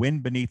was the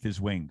wind beneath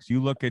his wings.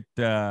 You look at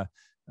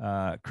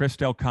Chris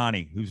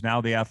Delcani, who's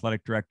now the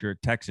athletic director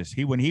at Texas.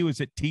 When he was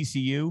at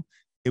TCU,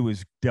 it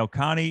was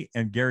Delcani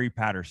and Gary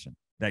Patterson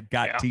that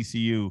got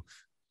TCU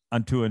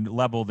onto a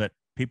level that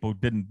people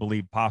didn't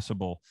believe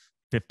possible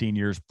 15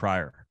 years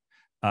prior.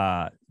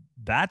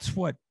 That's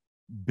what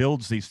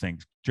builds these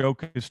things. Joe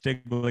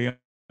Castiglione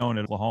at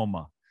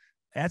Oklahoma.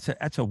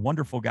 That's a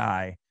wonderful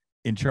guy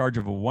in charge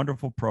of a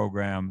wonderful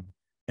program.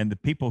 And the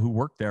people who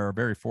work there are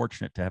very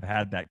fortunate to have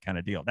had that kind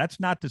of deal. That's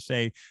not to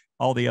say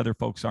all the other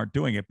folks aren't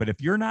doing it, but if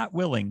you're not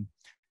willing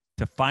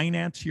to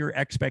finance your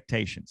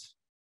expectations,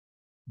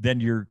 then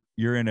you're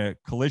in a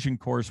collision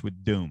course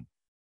with doom.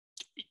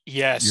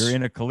 Yes. You're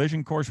in a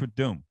collision course with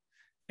doom.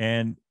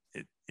 And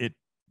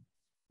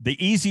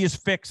the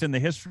easiest fix in the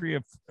history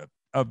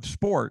of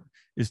sport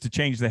is to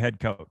change the head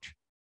coach.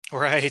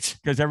 Right.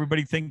 Because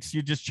everybody thinks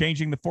you're just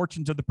changing the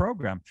fortunes of the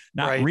program,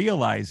 not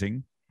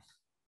realizing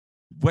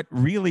what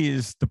really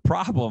is the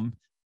problem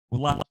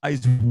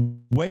lies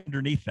way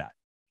underneath that.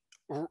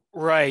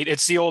 Right.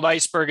 It's the old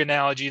iceberg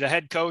analogy. The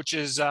head coach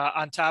is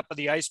on top of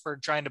the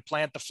iceberg trying to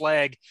plant the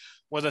flag,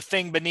 where the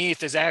thing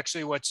beneath is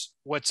actually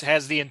what's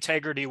has the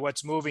integrity,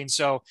 what's moving.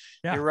 So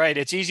you're right.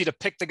 It's easy to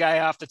pick the guy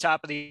off the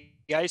top of the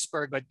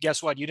iceberg, but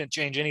guess what? You didn't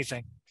change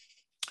anything,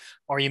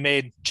 or you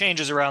made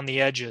changes around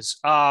the edges.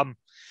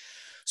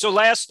 So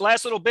last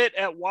little bit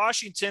at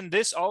Washington,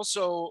 this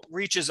also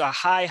reaches a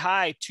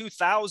high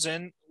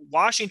 2000.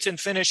 Washington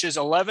finishes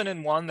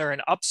 11-1. They're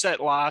an upset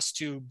loss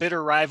to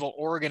bitter rival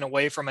Oregon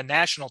away from a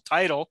national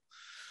title.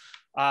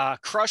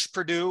 Crush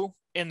Purdue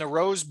in the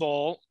Rose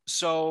Bowl.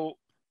 So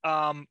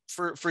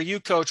for you,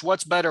 Coach,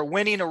 what's better,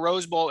 winning a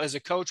Rose Bowl as a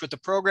coach with the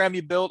program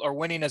you built, or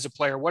winning as a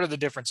player? What are the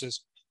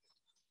differences?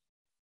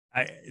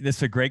 This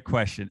is a great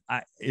question.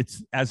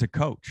 It's as a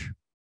coach,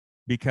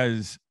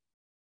 because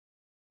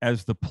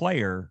as the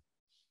player,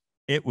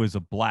 it was a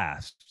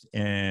blast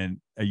and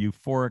a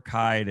euphoric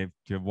high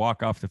to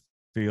walk off the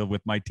field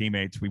with my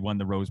teammates. We won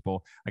the Rose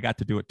Bowl. I got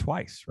to do it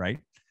twice, right?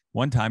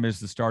 One time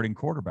as the starting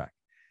quarterback.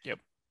 Yep.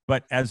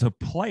 But as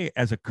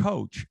a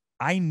coach,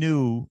 I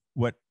knew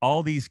what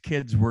all these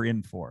kids were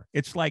in for.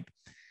 It's like,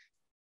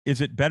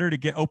 is it better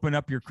to open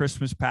up your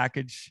Christmas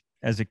package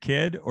as a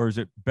kid, or is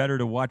it better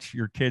to watch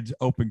your kids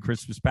open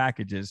Christmas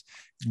packages,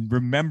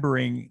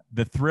 remembering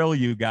the thrill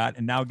you got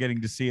and now getting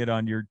to see it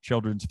on your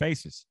children's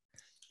faces?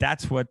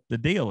 That's what the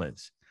deal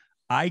is.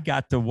 I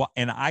got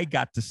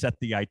to set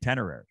the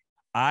itinerary.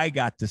 I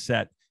got to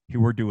set,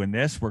 here, we're doing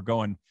this. We're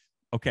going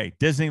Okay,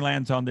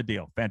 Disneyland's on the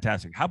deal.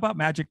 Fantastic. How about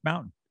Magic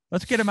Mountain?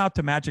 Let's get him out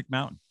to Magic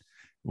Mountain.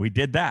 We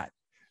did that.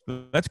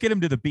 Let's get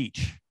him to the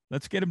beach.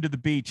 Let's get him to the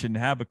beach and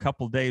have a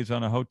couple days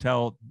on a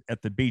hotel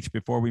at the beach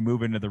before we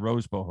move into the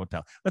Rose Bowl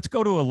Hotel. Let's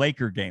go to a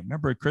Laker game.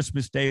 Remember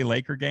Christmas Day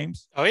Laker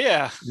games? Oh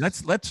yeah.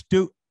 Let's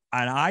do.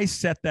 And I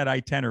set that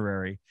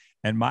itinerary,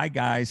 and my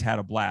guys had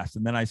a blast.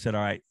 And then I said,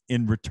 all right,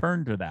 in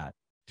return to that,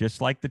 just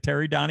like the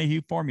Terry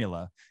Donahue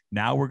formula,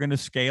 now we're going to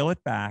scale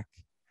it back,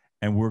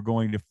 and we're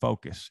going to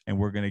focus, and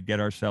we're going to get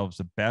ourselves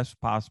the best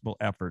possible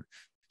effort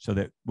so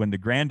that when the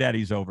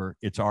granddaddy's over,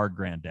 it's our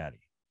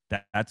granddaddy.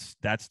 That's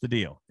the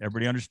deal.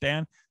 Everybody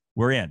understand?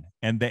 We're in.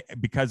 And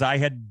because I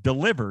had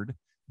delivered,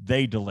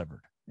 they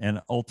delivered. And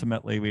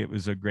ultimately, it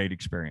was a great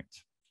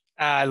experience.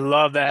 I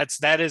love that.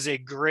 That is a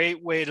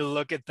great way to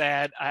look at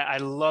that. I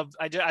love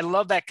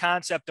that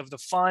concept of the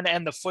fun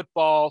and the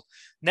football,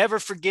 never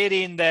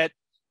forgetting that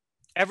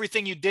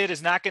everything you did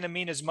is not going to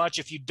mean as much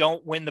if you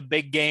don't win the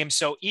big game.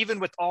 So even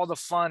with all the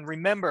fun,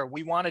 remember,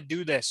 we want to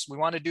do this. We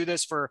want to do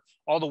this for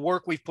all the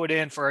work we've put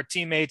in for our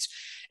teammates,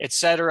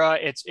 etc.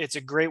 It's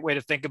a great way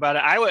to think about it.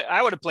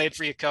 I would have played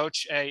for you,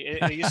 Coach.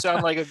 You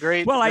sound like a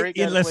great. Well, great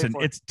guy listen,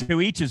 it's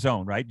to each his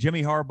own, right?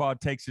 Jimmy Harbaugh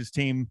takes his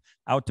team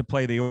out to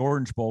play the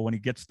Orange Bowl when he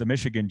gets the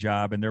Michigan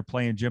job, and they're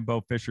playing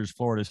Jimbo Fisher's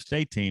Florida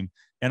State team,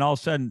 and all of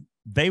a sudden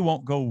they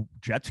won't go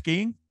jet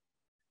skiing.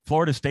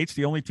 Florida State's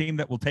the only team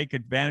that will take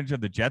advantage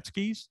of the jet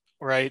skis.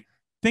 Right.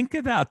 Think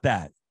about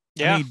that.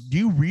 Yeah. I mean, do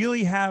you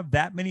really have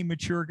that many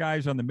mature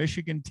guys on the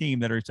Michigan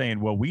team that are saying,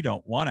 well, we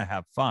don't want to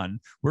have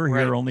fun. We're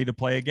here only to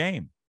play a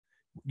game.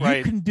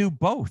 You can do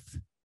both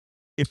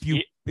if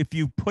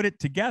you put it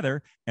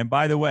together. And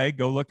by the way,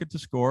 go look at the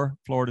score.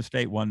 Florida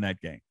State won that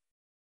game.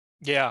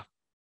 Yeah.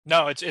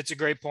 No, it's a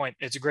great point.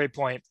 It's a great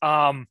point.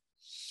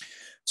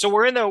 So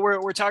we're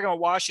talking about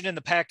Washington,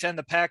 the Pac-10,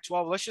 the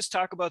Pac-12. Let's just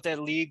talk about that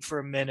league for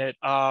a minute.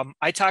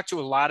 I talked to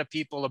a lot of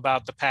people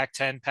about the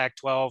Pac-10,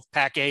 Pac-12,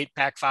 Pac-8,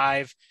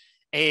 Pac-5,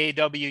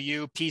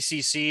 AAWU,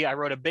 PCC. I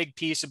wrote a big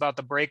piece about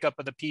the breakup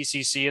of the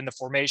PCC and the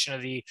formation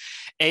of the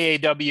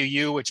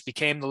AAWU, which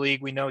became the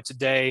league we know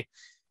today.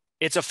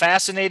 It's a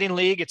fascinating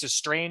league. It's a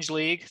strange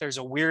league. There's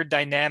a weird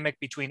dynamic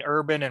between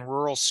urban and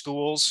rural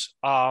schools.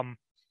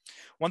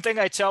 One thing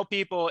I tell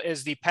people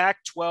is the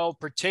Pac-12,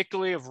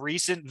 particularly of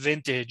recent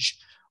vintage,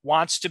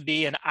 wants to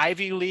be an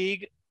Ivy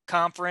League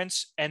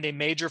conference and a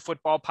major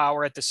football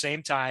power at the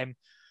same time,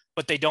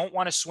 but they don't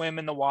want to swim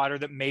in the water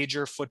that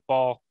major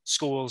football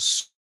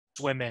schools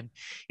swim in.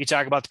 You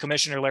talk about the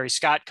commissioner, Larry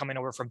Scott, coming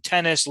over from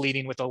tennis,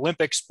 leading with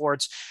Olympic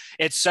sports,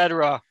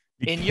 etc.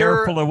 Be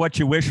careful of what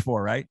you wish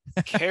for, right?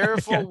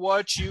 Careful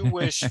what you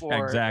wish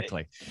for.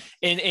 Exactly.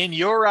 In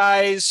your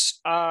eyes,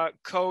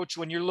 Coach,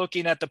 when you're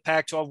looking at the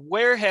Pac-12,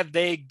 where have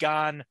they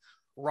gone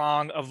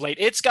wrong of late?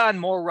 It's gone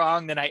more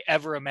wrong than I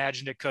ever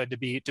imagined it could, to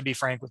be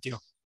frank with you.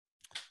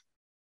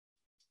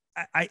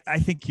 I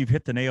think you've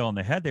hit the nail on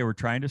the head. They were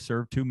trying to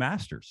serve two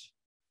masters.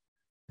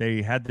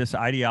 They had this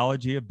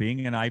ideology of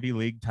being an Ivy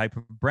League type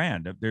of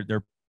brand.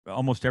 They're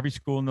almost every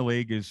school in the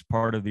league is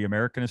part of the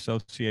American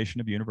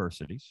Association of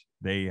Universities.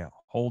 They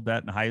hold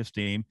that in high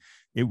esteem.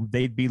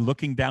 They'd be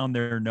looking down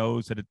their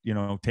nose at it,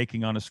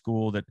 taking on a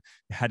school that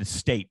had a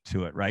state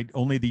to it, right?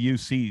 Only the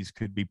UCs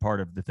could be part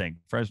of the thing.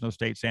 Fresno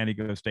State, San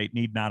Diego State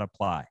need not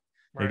apply.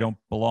 Right. They don't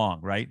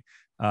belong, right?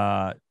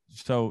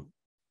 So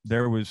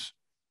there was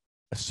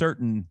a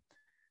certain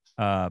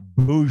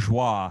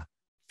bourgeois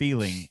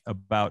feeling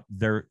about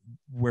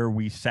where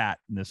we sat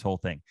in this whole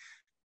thing.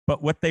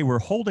 But what they were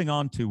holding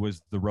on to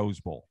was the Rose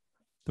Bowl.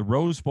 The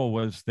Rose Bowl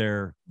was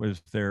their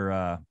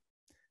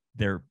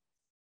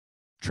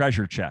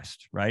treasure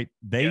chest, right?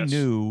 They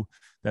knew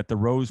that the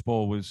Rose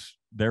Bowl was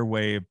their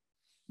way of,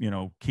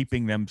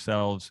 keeping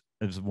themselves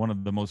as one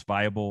of the most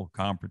viable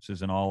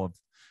conferences in all of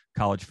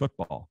college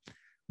football.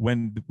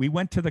 When we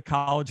went to the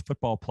college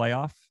football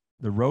playoff,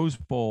 the Rose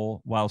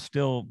Bowl, while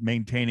still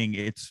maintaining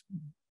its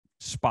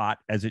spot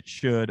as it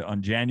should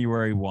on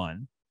January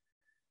 1,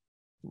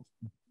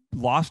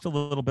 lost a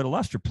little bit of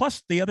luster.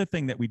 Plus the other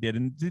thing that we did,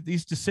 and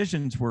these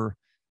decisions were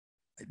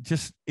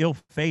just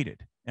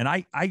ill-fated. And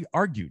I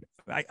argued,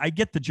 I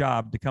get the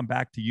job to come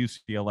back to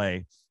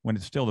UCLA when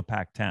it's still the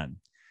Pac-10.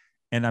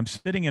 And I'm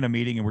sitting in a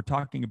meeting and we're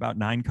talking about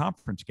 9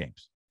 conference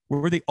games.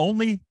 We're the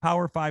only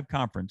Power 5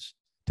 conference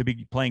to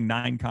be playing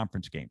 9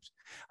 conference games.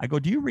 I go,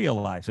 do you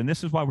realize, and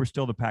this is why we're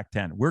still the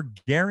Pac-10, we're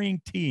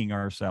guaranteeing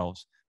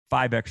ourselves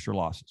 5 extra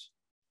losses.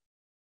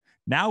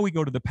 Now we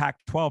go to the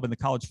Pac-12 and the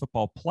college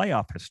football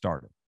playoff has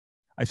started.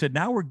 I said,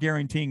 now we're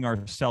guaranteeing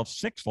ourselves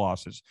 6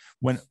 losses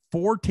when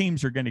 4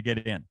 teams are going to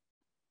get in.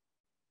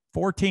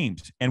 4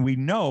 teams. And we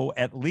know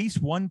at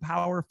least one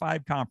Power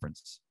 5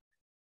 conference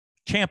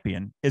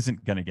champion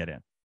isn't going to get in.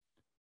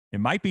 It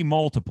might be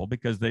multiple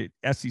because the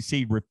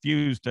SEC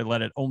refused to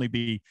let it only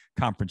be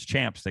conference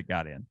champs that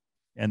got in.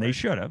 And they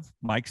should have.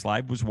 Mike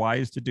Slive was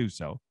wise to do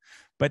so.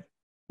 But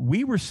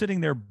we were sitting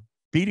there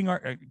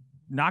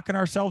knocking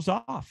ourselves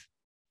off.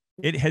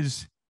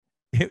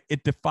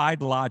 It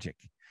defied logic.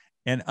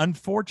 And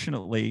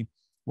unfortunately,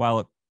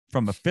 while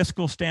from a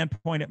fiscal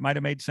standpoint, it might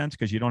have made sense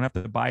because you don't have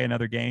to buy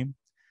another game.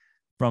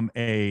 from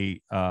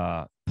a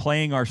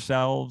playing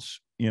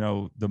ourselves,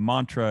 the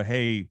mantra,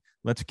 hey,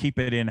 let's keep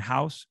it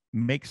in-house,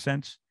 makes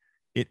sense.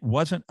 It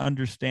wasn't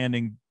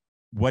understanding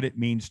what it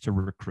means to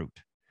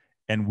recruit.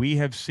 And we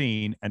have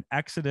seen an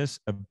exodus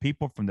of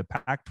people from the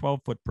Pac-12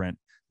 footprint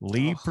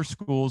leave for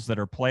schools that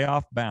are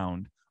playoff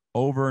bound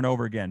over and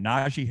over again.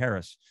 Najee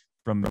Harris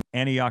from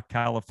Antioch,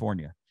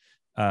 California.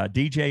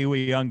 DJ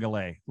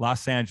Uyunglele,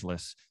 Los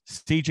Angeles.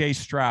 CJ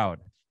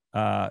Stroud,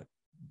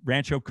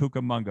 Rancho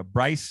Cucamonga.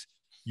 Bryce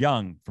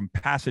Young from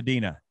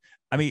Pasadena.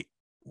 I mean,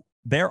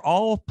 they're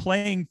all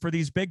playing for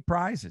these big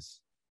prizes.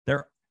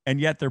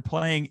 And yet they're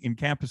playing in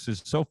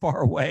campuses so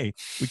far away,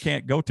 we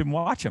can't go to and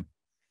watch them.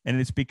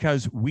 And it's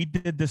because we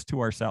did this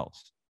to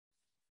ourselves.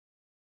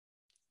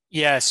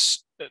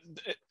 Yes,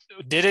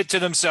 did it to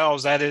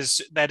themselves. That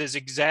is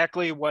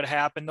exactly what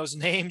happened. Those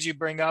names you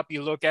bring up,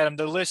 you look at them,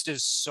 the list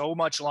is so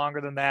much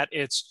longer than that.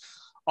 It's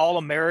all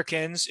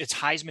Americans, it's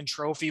Heisman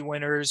Trophy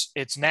winners,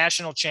 it's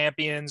national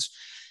champions.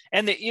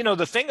 And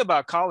the thing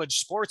about college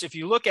sports, if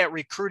you look at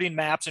recruiting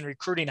maps and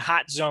recruiting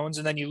hot zones,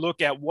 and then you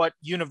look at what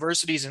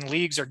universities and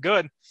leagues are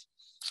good,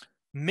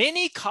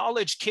 many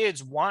college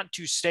kids want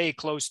to stay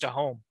close to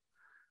home.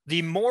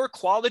 The more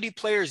quality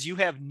players you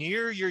have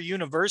near your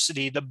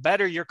university, the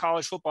better your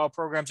college football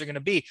programs are going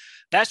to be.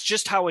 That's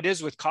just how it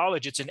is with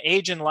college. It's an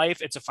age in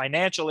life. It's a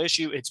financial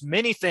issue. It's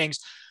many things.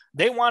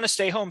 They want to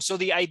stay home. So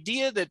the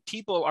idea that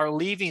people are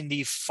leaving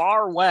the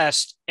far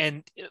west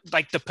and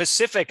like the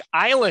Pacific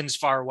Islands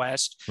far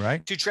west,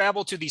 right, to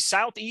travel to the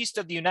southeast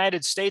of the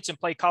United States and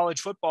play college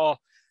football,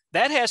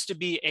 that has to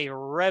be a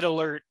red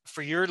alert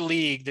for your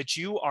league that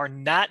you are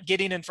not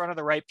getting in front of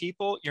the right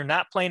people. You're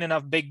not playing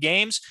enough big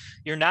games.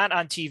 You're not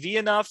on TV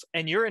enough,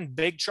 and you're in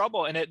big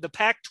trouble. And the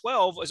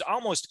Pac-12 was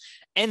almost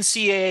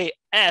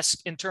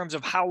NCAA-esque in terms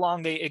of how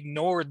long they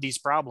ignored these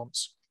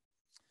problems.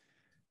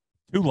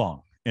 Too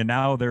long. And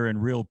now they're in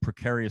real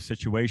precarious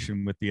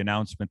situation with the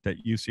announcement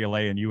that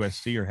UCLA and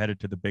USC are headed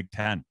to the Big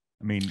Ten.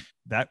 I mean,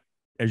 that,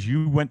 as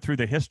you went through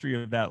the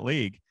history of that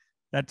league,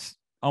 that's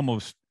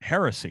almost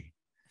heresy.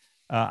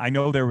 I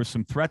know there was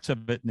some threats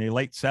of it in the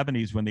late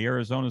 70s when the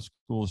Arizona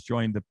schools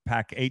joined the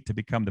Pac-8 to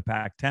become the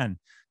Pac-10.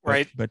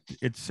 Right. But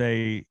it's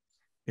a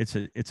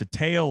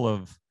tale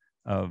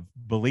of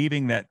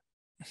believing that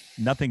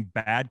nothing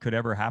bad could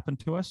ever happen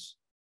to us,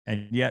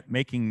 and yet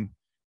making,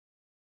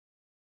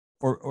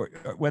 or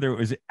whether it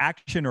was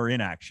action or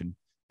inaction,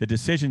 the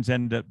decisions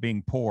end up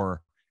being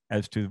poor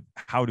as to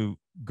how to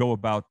go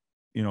about,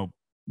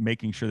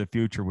 making sure the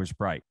future was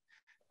bright.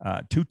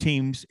 2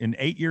 teams in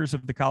 8 years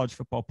of the college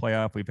football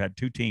playoff, we've had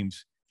 2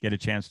 teams get a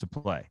chance to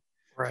play.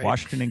 Right.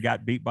 Washington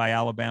got beat by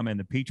Alabama in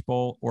the Peach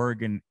Bowl.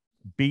 Oregon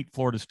beat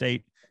Florida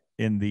State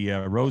in the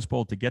Rose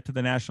Bowl to get to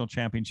the national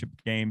championship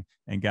game,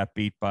 and got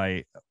beat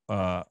by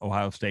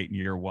Ohio State in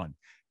year 1.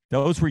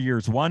 Those were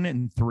years 1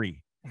 and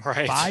 3.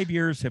 Right. 5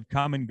 years have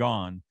come and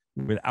gone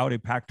without a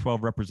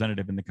Pac-12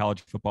 representative in the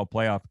college football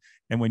playoff.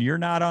 And when you're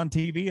not on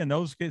TV in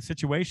those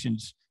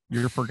situations,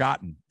 you're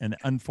forgotten. And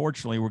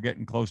unfortunately, we're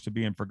getting close to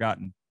being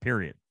forgotten,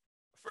 period.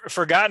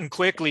 Forgotten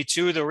quickly,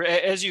 too.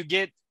 As you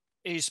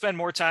spend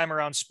more time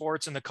around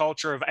sports and the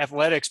culture of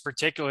athletics,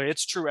 particularly,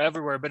 it's true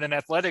everywhere. But in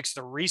athletics,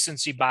 the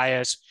recency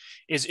bias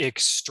is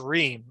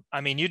extreme.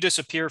 I mean, you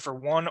disappear for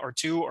 1 or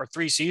 2 or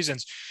 3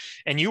 seasons,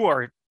 and you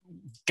are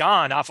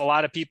gone off a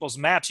lot of people's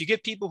maps. You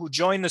get people who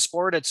join the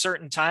sport at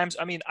certain times.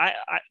 I mean,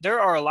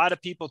 there are a lot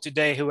of people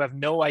today who have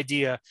no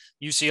idea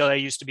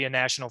UCLA used to be a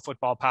national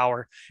football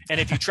power. And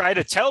if you try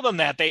to tell them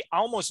that, they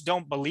almost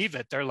don't believe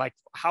it. They're like,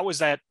 how is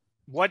that?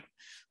 What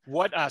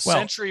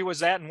century was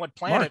that? And what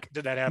planet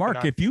did that happen Mark,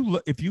 on?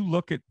 if you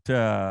look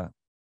at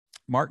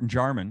Martin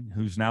Jarman,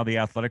 who's now the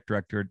athletic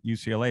director at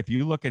UCLA, if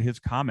you look at his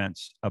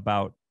comments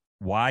about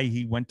why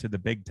he went to the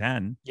Big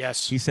Ten.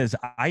 Yes. He says,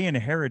 I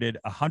inherited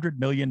 $100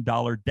 million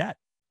debt.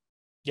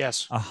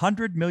 Yes.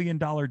 $100 million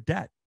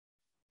debt.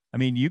 I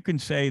mean, you can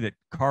say that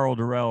Carl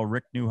Durrell,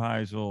 Rick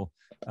Neuheisel,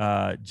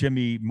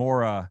 Jimmy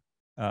Mora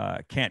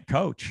can't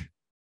coach.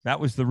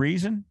 That was the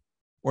reason.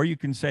 Or you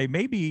can say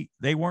maybe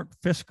they weren't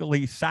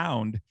fiscally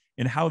sound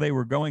in how they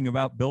were going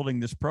about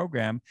building this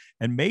program.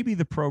 And maybe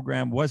the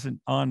program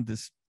wasn't on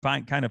this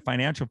kind of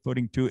financial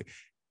footing to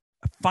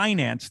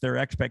finance their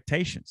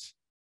expectations.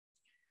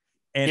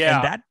 And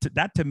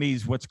that to me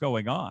is what's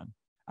going on.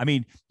 I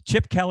mean,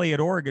 Chip Kelly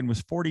at Oregon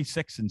was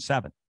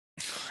 46-7.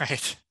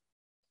 Right.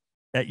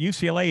 At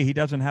UCLA, he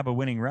doesn't have a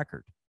winning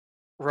record.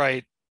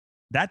 Right.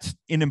 That's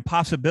an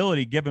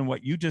impossibility given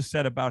what you just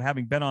said about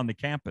having been on the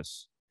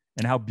campus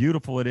and how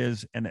beautiful it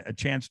is, and a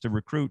chance to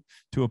recruit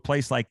to a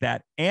place like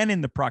that, and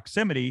in the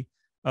proximity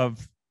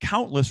of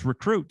countless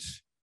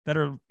recruits that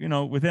are,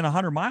 within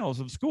 100 miles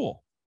of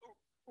school.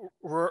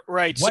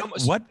 Right.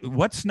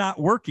 What's not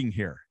working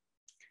here?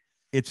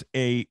 It's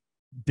a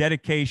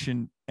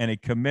dedication and a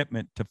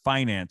commitment to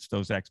finance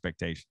those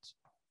expectations.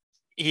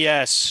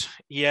 Yes.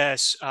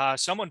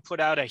 Someone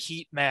put out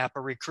a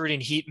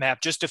recruiting heat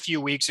map just a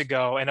few weeks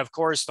ago. And of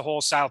course, the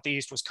whole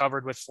Southeast was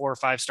covered with 4 or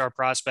 5-star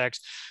prospects.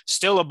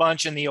 Still a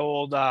bunch in the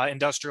old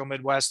industrial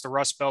Midwest, the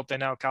Rust Belt, they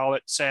now call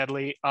it,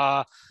 sadly.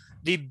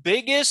 The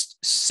biggest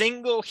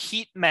single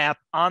heat map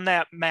on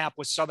that map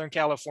was Southern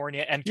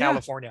California and Yeah.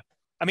 California.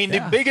 I mean, the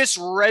Yeah. biggest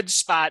red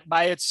spot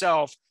by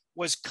itself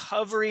was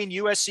covering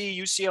USC,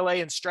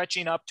 UCLA, and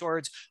stretching up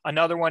towards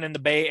another one in the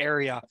Bay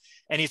Area.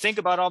 And you think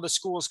about all the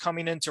schools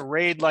coming into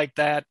raid like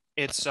that,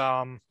 it's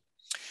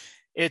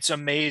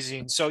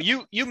amazing. So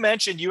you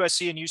mentioned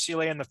USC and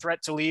UCLA and the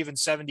threat to leave in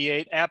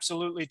 78.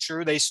 Absolutely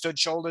true. They stood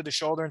shoulder to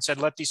shoulder and said,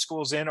 let these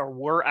schools in or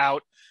we're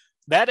out.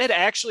 That had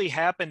actually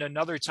happened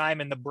another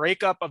time in the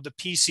breakup of the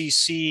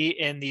PCC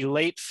in the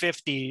late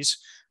 50s.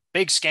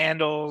 Big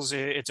scandals.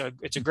 It's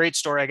a great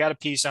story. I got a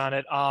piece on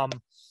it. I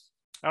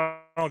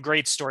don't know, a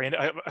great story,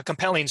 a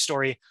compelling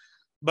story.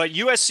 But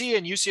USC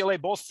and UCLA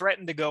both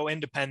threatened to go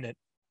independent.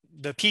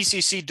 The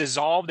PCC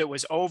dissolved. It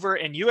was over.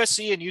 And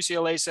USC and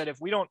UCLA said, if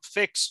we don't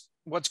fix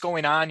what's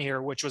going on here,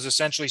 which was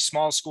essentially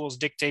small schools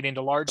dictating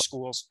to large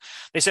schools,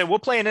 they said, we'll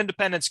play an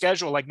independent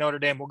schedule like Notre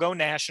Dame. We'll go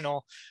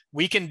national.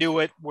 We can do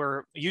it.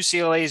 Where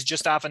UCLA is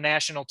just off a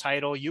national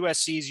title.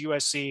 USC's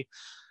USC.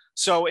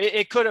 So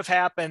it could have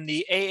happened.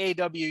 The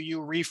AAWU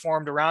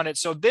reformed around it.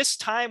 So this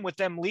time with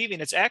them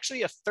leaving, it's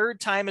actually a third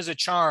time as a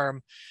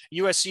charm,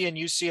 USC and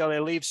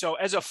UCLA leave. So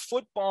as a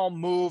football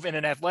move and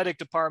an athletic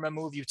department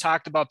move, you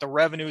talked about the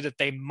revenue that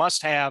they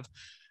must have.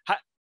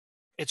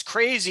 It's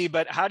crazy,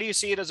 but how do you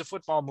see it as a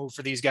football move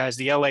for these guys,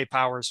 the LA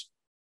Powers?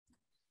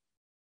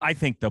 I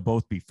think they'll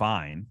both be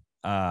fine.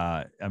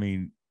 I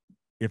mean,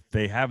 if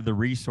they have the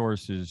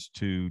resources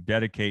to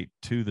dedicate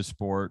to the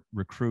sport,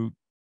 recruit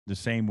the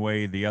same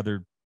way the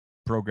other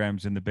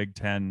programs in the Big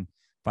Ten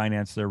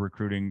finance their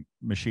recruiting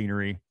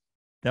machinery,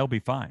 they'll be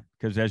fine.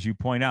 Because as you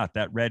point out,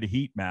 that red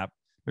heat map,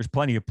 there's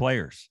plenty of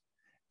players.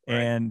 Right.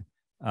 And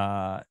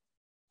I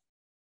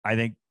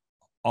think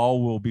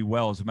all will be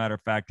well. As a matter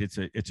of fact, it's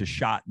a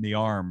shot in the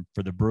arm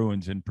for the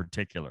Bruins in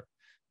particular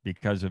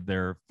because of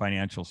their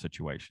financial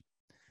situation.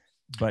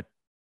 But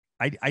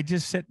I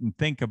just sit and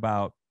think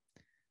about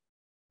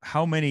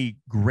how many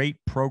great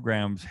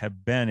programs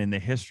have been in the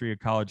history of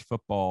college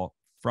football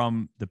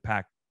from the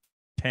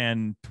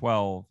Pac-10,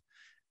 12.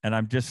 And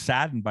I'm just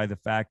saddened by the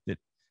fact that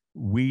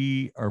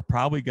we are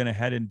probably going to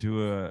head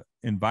into an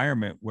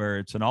environment where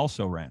it's an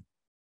also-ran.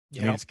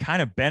 Yep. I mean, it's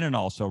kind of been an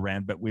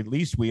also-ran, but at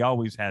least we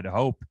always had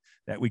hope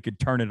that we could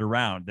turn it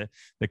around.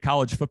 The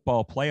college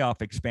football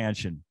playoff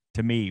expansion,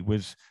 to me,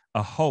 was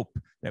a hope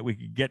that we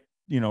could get,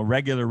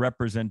 regular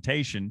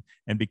representation.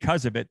 And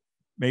because of it,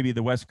 maybe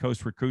the West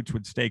Coast recruits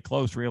would stay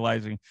close,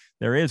 realizing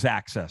there is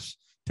access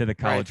to the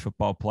college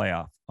football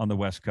playoff on the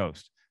West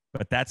Coast.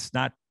 But that's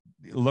not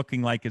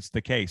looking like it's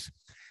the case.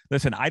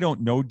 Listen, I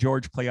don't know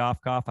George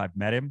Kliavkoff. I've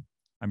met him.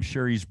 I'm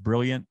sure he's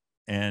brilliant,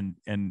 and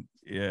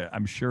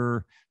I'm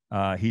sure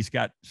he's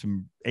got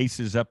some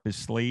aces up his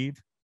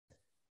sleeve.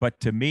 But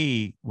to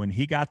me, when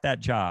he got that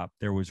job,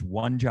 there was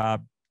one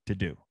job to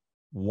do,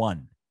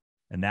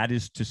 and that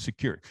is to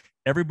secure.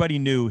 Everybody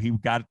knew he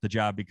got the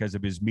job because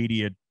of his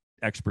media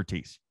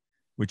expertise,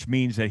 which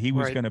means that he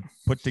was going to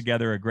put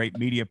together a great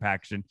media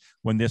package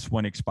when this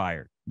one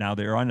expired. Now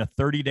they're on a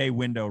 30-day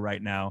window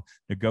right now,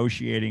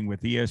 negotiating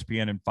with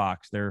ESPN and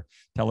Fox, their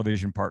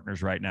television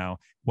partners right now.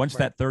 Once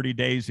that 30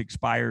 days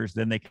expires,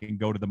 then they can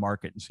go to the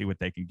market and see what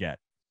they can get.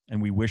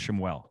 And we wish him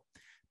well.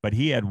 But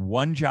he had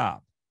one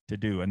job to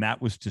do, and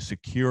that was to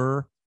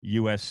secure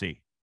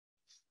USC.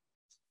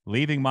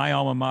 Leaving my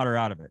alma mater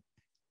out of it.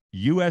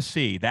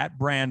 USC, that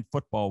brand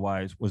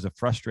football-wise, was a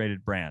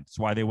frustrated brand. That's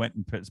why they went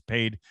and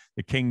paid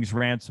the king's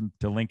ransom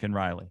to Lincoln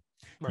Riley.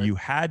 Right. You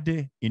had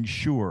to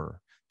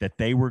ensure that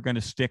they were going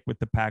to stick with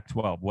the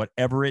Pac-12,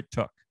 whatever it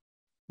took.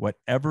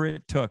 Whatever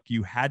it took,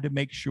 you had to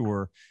make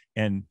sure.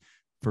 And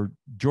for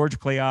George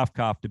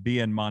Kliavkoff to be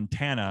in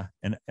Montana,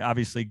 and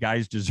obviously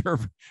guys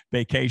deserve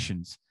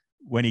vacations,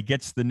 when he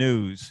gets the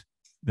news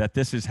that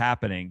this is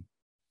happening,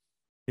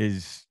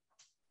 is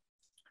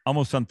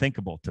almost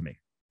unthinkable to me.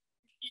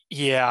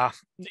 Yeah,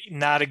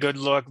 not a good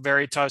look.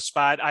 Very tough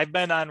spot. I've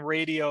been on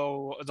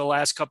radio the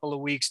last couple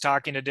of weeks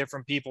talking to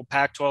different people,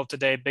 Pac-12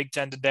 today, Big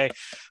Ten today.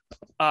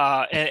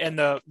 And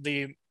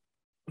the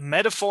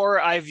metaphor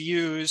I've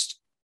used,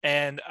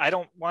 and I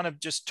don't want to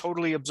just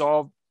totally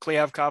absolve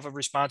Kliavkoff of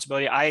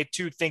responsibility. I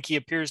too think he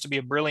appears to be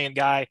a brilliant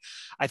guy.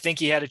 I think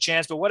he had a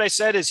chance. But what I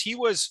said is he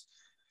was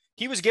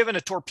given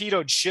a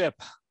torpedoed ship.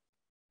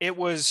 It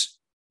was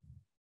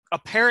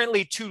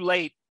apparently too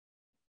late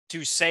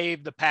to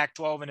save the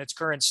Pac-12 in its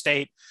current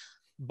state,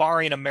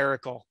 barring a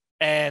miracle.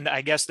 And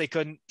I guess they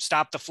couldn't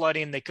stop the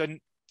flooding. They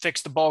couldn't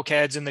fix the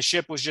bulkheads, and the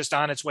ship was just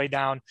on its way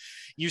down.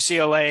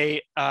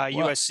 UCLA,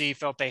 USC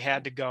felt they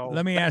had to go.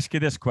 Let me ask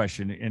you this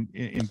question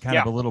in kind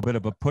of a little bit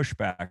of a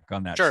pushback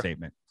on that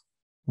statement.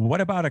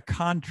 What about a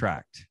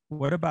contract?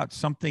 What about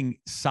something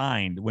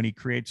signed when he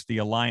creates the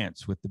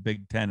alliance with the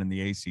Big Ten and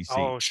the ACC?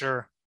 Oh,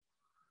 sure.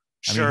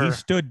 I mean, he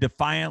stood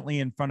defiantly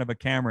in front of a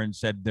camera and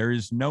said, there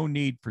is no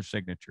need for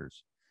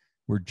signatures.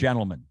 We're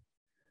gentlemen.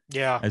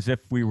 Yeah. As if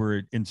we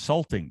were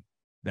insulting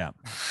them.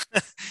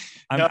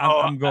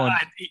 I'm going.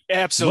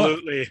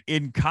 Absolutely. Look,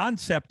 in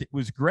concept, it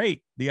was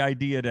great. The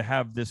idea to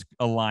have this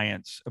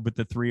alliance with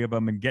the three of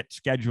them and get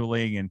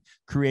scheduling and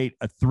create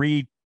a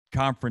 3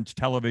 conference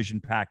television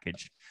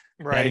package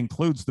Right. that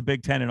includes the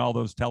Big Ten and all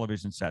those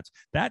television sets.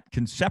 That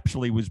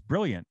conceptually was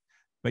brilliant,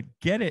 but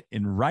get it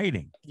in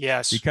writing.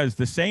 Yes. Because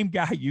the same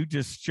guy you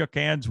just shook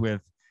hands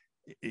with,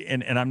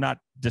 and I'm not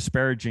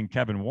disparaging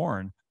Kevin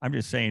Warren, I'm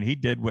just saying he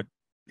did what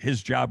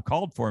his job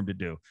called for him to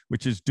do,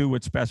 which is do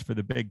what's best for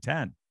the Big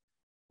Ten.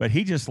 But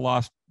he just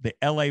lost the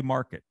LA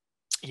market,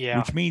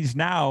 which means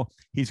now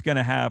he's going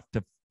to have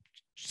to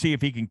see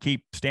if he can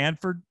keep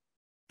Stanford,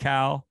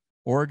 Cal,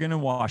 Oregon,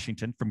 and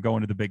Washington from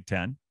going to the Big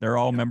Ten. They're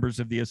all members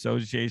of the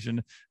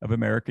Association of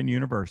American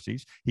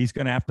Universities. He's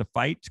going to have to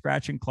fight,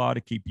 scratch, and claw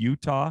to keep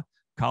Utah,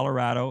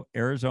 Colorado,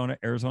 Arizona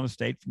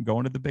State from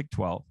going to the Big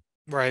 12.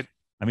 Right.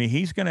 I mean,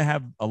 he's going to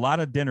have a lot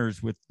of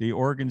dinners with the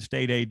Oregon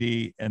State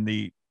AD and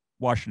the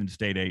Washington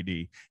State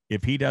AD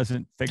if he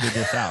doesn't figure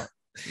this out.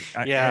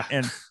 Yeah.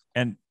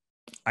 And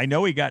I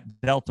know he got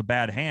dealt a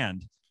bad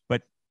hand,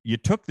 but you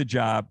took the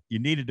job. You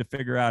needed to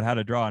figure out how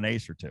to draw an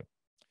ace or two.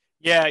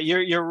 Yeah,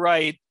 you're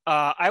right.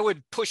 I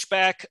would push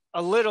back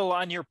a little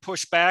on your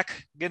pushback,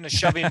 getting a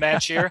shoving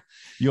match here.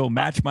 You'll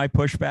match my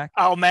pushback?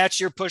 I'll match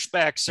your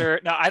pushback, sir.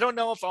 Now, I don't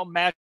know if I'll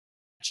match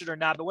it or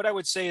not, but what I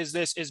would say is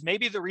this, is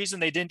maybe the reason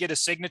they didn't get a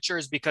signature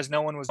is because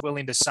no one was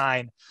willing to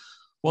sign.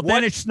 Well,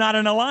 then it's not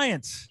an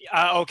alliance.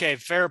 Okay,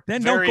 fair.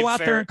 Then don't go out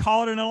there and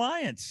call it an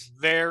alliance.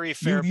 Very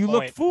fair. You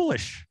look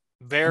foolish.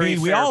 Very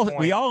fair point.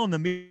 We all in the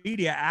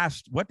media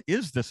asked, what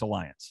is this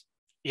alliance?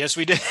 Yes,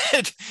 we did.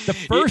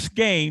 The first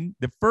game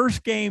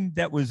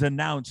that was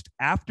announced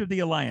after the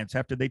alliance,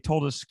 after they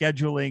told us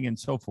scheduling and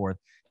so forth,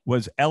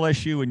 was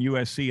LSU and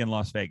USC in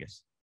Las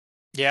Vegas.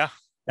 Yeah.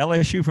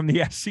 LSU from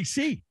the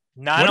SEC.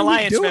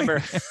 Non-alliance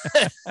member.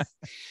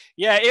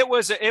 Yeah, it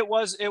was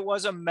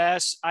a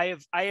mess. I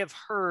have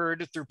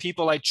heard through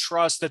people I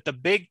trust that the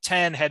Big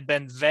Ten had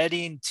been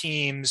vetting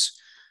teams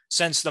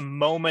since the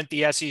moment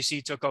the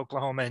SEC took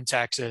Oklahoma and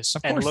Texas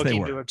and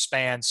looking to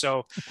expand.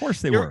 So of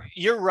course they were.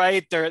 You're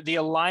right. The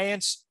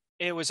alliance,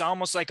 it was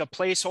almost like a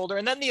placeholder.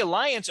 And then the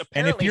alliance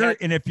apparently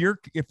if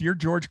you're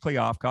George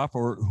Kliavkoff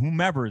or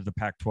whomever the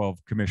Pac-12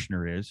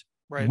 commissioner is,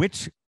 right,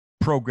 which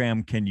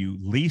program can you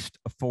least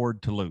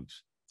afford to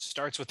lose?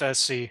 Starts with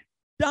SC.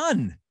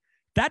 Done.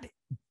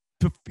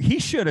 He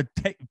should have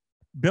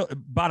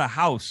bought a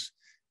house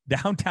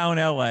downtown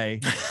LA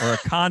or a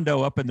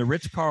condo up in the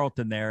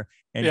Ritz-Carlton there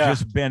and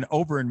just been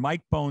over in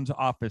Mike Bohn's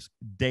office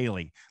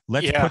daily.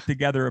 Let's put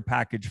together a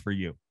package for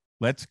you.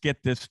 Let's get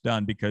this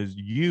done because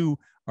you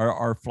are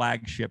our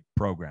flagship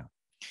program.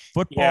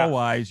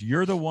 Football-wise,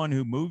 you're the one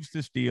who moves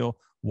this deal.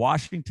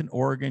 Washington,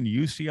 Oregon,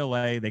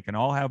 UCLA, they can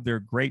all have their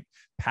great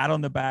pat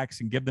on the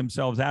backs and give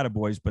themselves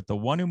attaboys, but the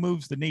one who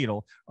moves the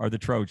needle are the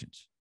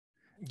Trojans.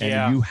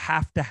 And you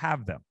have to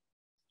have them.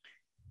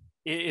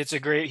 It's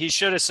he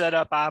should have set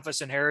up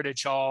office in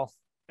Heritage Hall,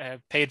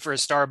 paid for a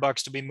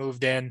Starbucks to be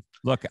moved in.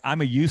 Look,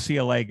 I'm a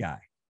UCLA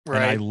guy,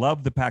 right? And I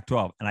love the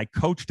Pac-12, and I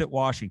coached at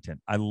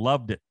Washington. I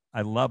loved it.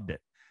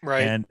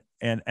 Right.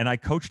 And I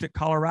coached at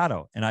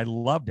Colorado, and I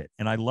loved it.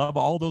 And I love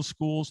all those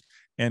schools,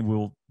 and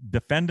will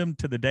defend them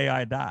to the day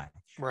I die.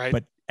 Right.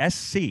 But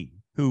SC,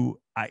 who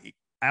I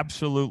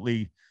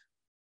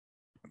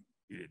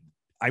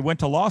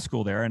went to law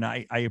school there, and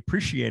I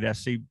appreciate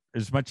SC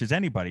as much as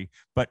anybody,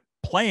 but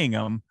playing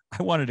them,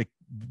 I wanted to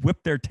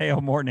whip their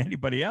tail more than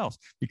anybody else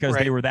because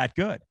they were that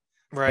good.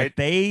 Right. But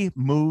they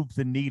move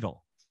the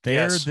needle.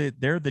 They're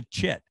the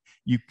chit.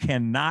 You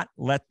cannot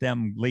let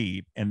them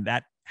leave, and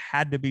that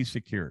had to be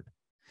secured.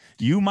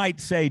 You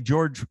might say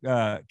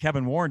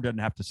Kevin Warren doesn't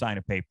have to sign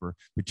a paper,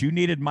 but you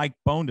needed Mike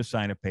Bohn to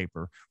sign a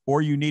paper,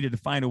 or you needed to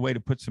find a way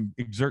to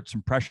exert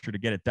some pressure to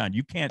get it done.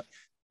 You can't.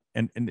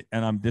 And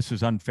this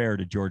is unfair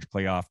to George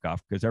Kliavkoff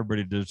because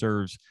everybody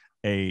deserves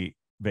a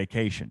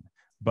vacation,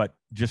 but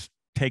just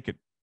take it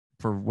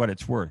for what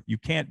it's worth. You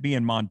can't be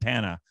in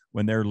Montana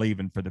when they're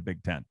leaving for the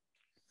Big Ten.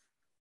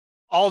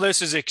 All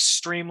this is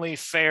extremely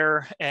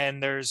fair,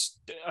 and there's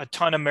a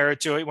ton of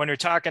merit to it. When you're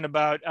talking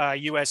about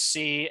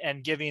USC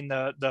and giving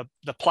the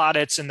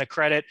plaudits and the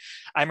credit,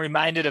 I'm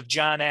reminded of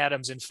John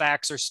Adams and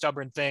facts are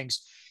stubborn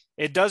things.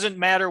 It doesn't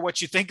matter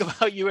what you think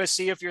about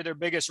USC if you're their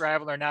biggest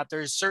rival or not.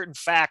 There's certain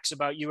facts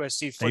about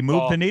USC football. They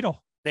move the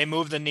needle. They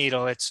move the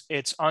needle.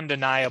 It's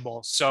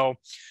undeniable. So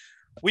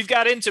we've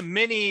got into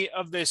many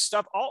of this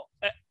stuff.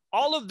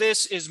 All of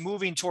this is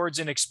moving towards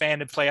an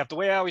expanded playoff. The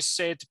way I always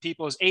say it to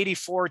people is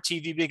 84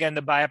 TV began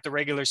to buy up the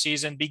regular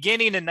season,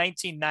 beginning in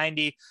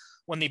 1990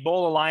 when the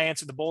Bowl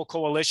Alliance and the Bowl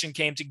Coalition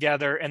came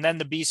together, and then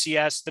the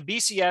BCS. The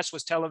BCS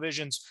was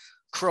television's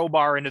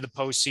crowbar into the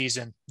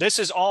postseason. This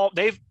is all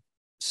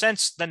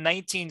since the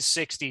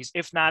 1960s,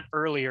 if not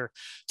earlier,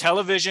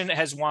 television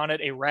has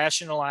wanted a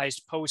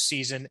rationalized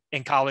postseason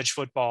in college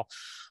football.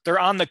 They're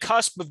on the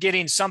cusp of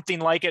getting something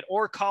like it,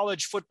 or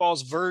college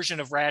football's version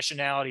of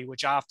rationality,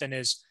 which often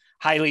is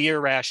highly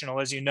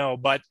irrational, as you know.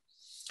 But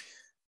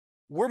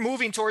we're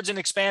moving towards an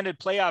expanded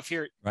playoff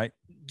here. Right.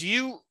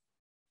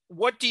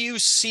 What do you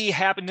see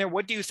happen there?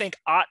 What do you think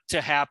ought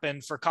to happen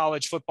for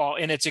college football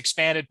in its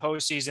expanded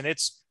postseason?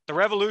 The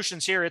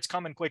revolution's here. It's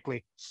coming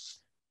quickly.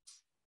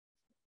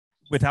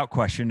 Without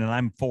question, and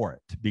I'm for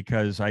it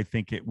because I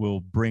think it will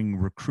bring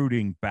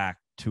recruiting back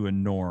to a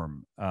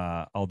norm.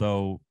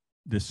 Although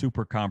the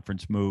super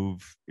conference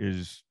move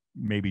is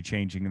maybe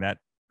changing that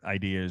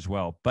idea as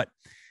well. But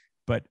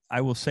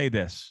I will say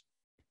this: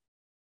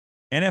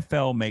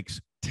 NFL makes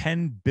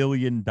 $10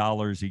 billion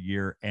a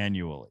year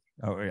annually.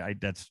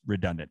 That's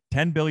redundant.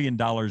 $10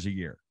 billion a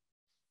year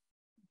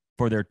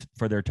for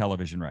their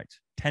television rights.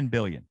 10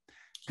 billion.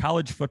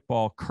 College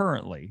football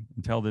currently,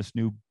 until this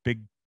new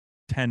Big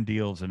 10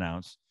 deals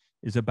announced,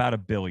 is about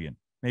 $1 billion,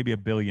 maybe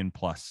 $1 billion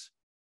plus.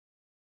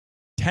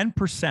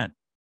 10%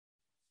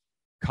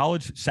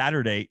 college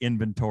Saturday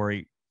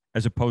inventory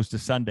as opposed to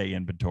Sunday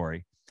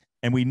inventory.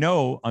 And we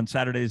know on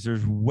Saturdays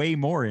there's way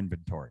more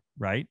inventory,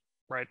 right?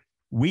 Right.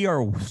 We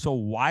are so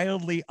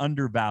wildly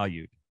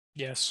undervalued.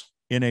 Yes.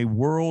 In a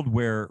world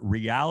where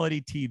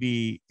reality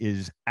TV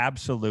is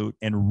absolute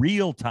and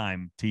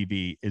real-time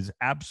TV is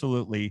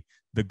absolutely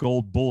the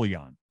gold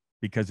bullion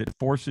because it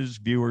forces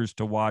viewers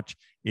to watch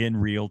in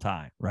real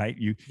time, right?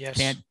 You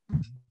can't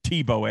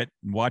TiVo it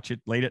and watch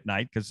it late at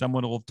night because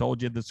someone will have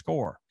told you the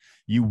score.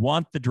 You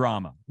want the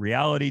drama,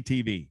 reality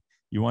TV.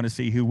 You want to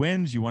see who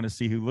wins. You want to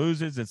see who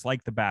loses. It's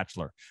like The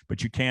Bachelor,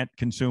 but you can't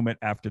consume it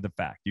after the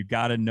fact. You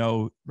got to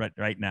know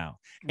right now.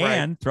 Right.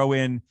 And throw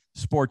in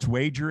sports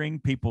wagering.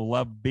 People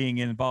love being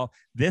involved.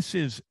 This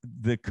is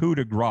the coup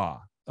de grace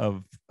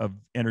of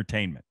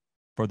entertainment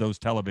for those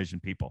television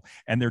people.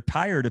 And they're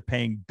tired of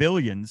paying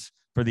billions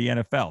for the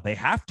NFL. They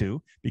have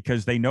to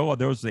because they know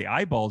the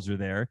eyeballs are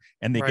there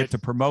and they get to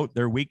promote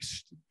their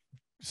week's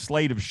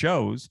slate of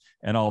shows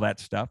and all that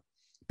stuff.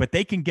 But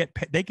they can get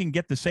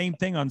the same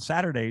thing on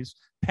Saturdays,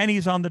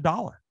 pennies on the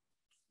dollar.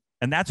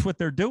 And that's what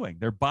they're doing.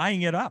 They're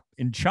buying it up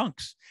in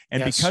chunks.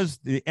 And because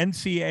the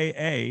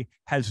NCAA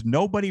has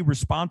nobody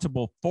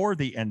responsible for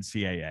the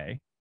NCAA,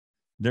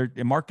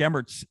 Mark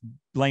Emmert's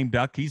lame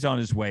duck, he's on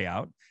his way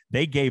out.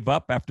 They gave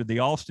up after the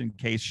Alston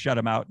case shut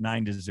him out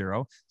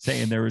 9-0,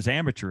 saying there was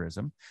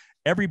amateurism.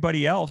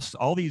 Everybody else,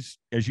 all these,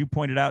 as you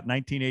pointed out,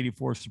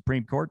 1984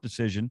 Supreme Court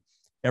decision,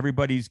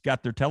 everybody's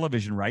got their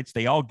television rights.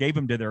 They all gave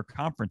them to their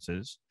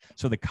conferences.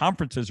 So the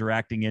conferences are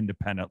acting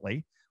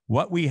independently.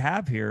 What we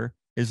have here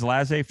is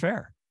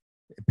laissez-faire.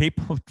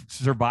 People,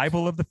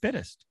 survival of the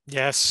fittest.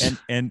 Yes.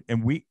 And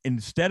we,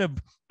 instead of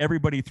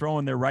everybody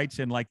throwing their rights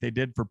in like they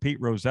did for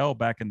Pete Rozelle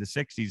back in the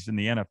 60s in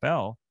the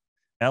NFL,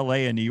 LA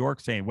and New York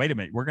saying, wait a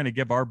minute, we're going to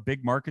give our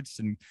big markets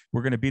and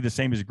we're going to be the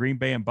same as Green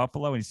Bay and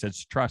Buffalo. And he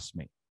says, trust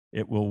me,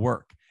 it will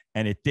work.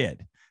 And it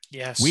did.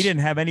 Yes. We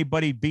didn't have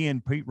anybody being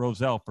Pete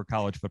Rozelle for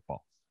college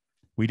football.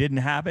 We didn't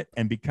have it.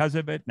 And because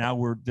of it, now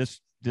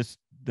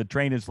the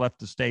train has left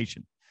the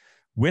station.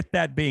 With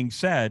that being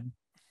said,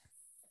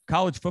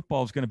 college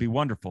football is going to be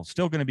wonderful,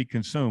 still going to be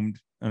consumed.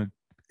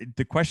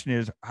 The question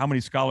is, how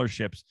many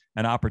scholarships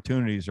and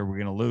opportunities are we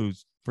going to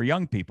lose for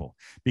young people?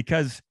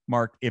 Because,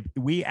 Mark, if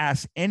we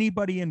ask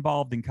anybody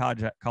involved in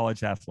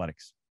college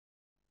athletics,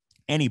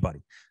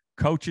 anybody,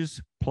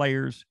 coaches,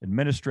 players,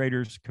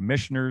 administrators,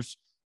 commissioners,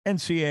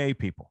 NCAA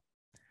people,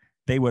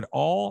 they would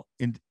all,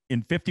 in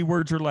 50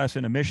 words or less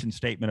in a mission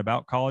statement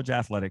about college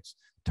athletics,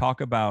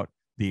 talk about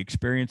the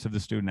experience of the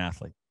student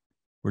athlete.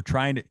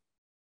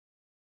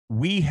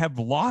 We have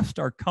lost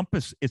our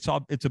compass. It's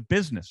a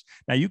business.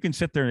 Now you can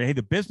sit there and, hey,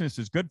 the business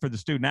is good for the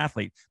student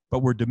athlete, but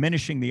we're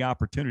diminishing the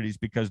opportunities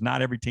because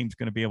not every team's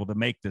going to be able to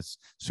make this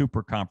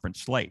super conference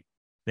slate.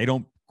 They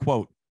don't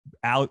quote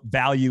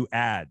value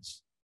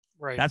adds.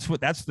 Right.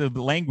 That's the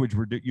language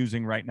we're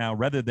using right now,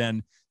 rather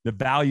than the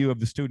value of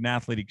the student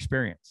athlete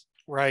experience.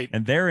 Right.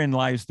 And therein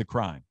lies the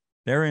crime.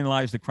 Therein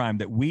lies the crime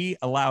that we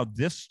allowed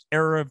this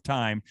era of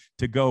time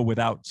to go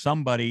without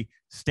somebody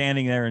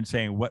standing there and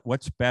saying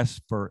what's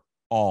best for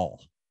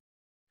all.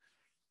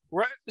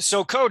 Right.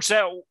 So, Coach,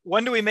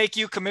 when do we make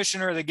you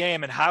commissioner of the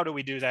game, and how do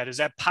we do that? Is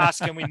that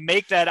possible? Can we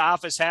make that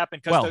office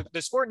happen? Because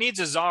the sport needs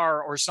a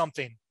czar or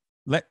something.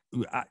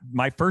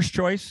 My first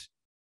choice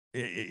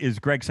is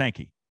Greg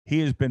Sankey. He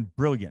has been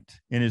brilliant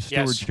in his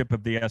stewardship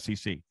of the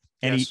SEC,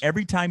 and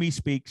every time he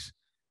speaks,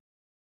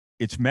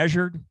 it's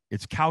measured,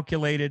 it's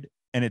calculated,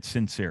 and it's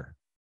sincere.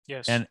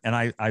 Yes. And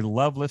I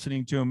love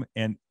listening to him,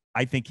 and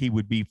I think he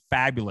would be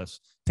fabulous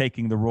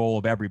taking the role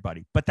of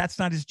everybody. But that's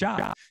not his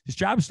job. His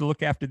job is to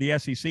look after the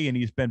SEC, and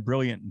he's been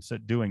brilliant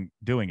in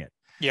doing it.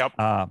 Yep.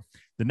 The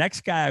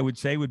next guy I would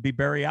say would be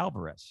Barry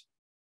Alvarez.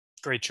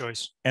 Great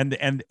choice. And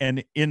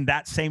in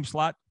that same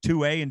slot,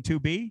 2A and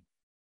 2B,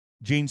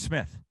 Gene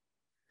Smith.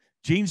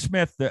 Gene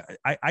Smith,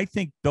 I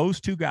think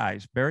those two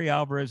guys, Barry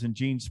Alvarez and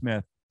Gene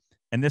Smith,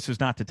 and this is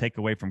not to take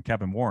away from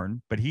Kevin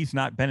Warren, but he's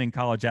not been in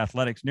college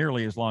athletics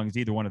nearly as long as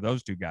either one of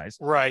those two guys.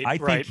 Right. I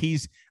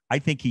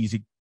think he's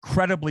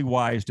incredibly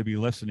wise to be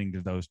listening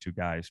to those two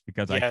guys,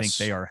 because I think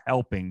they are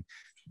helping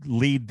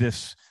lead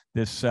this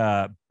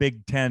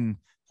Big Ten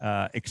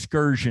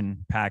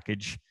excursion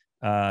package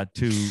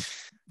to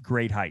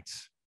great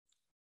heights.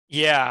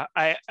 Yeah,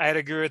 I'd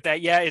agree with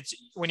that. Yeah, it's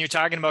when you're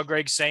talking about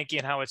Greg Sankey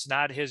and how it's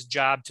not his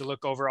job to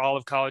look over all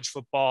of college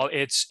football.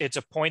 It's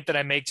a point that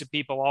I make to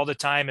people all the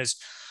time is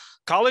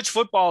College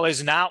football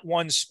is not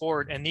one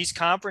sport, and these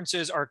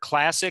conferences are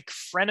classic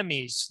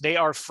frenemies. They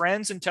are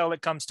friends until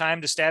it comes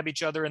time to stab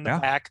each other in the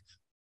back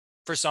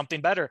for something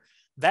better.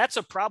 That's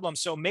a problem.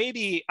 So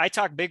maybe I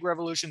talk big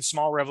revolution,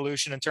 small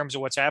revolution in terms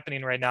of what's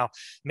happening right now.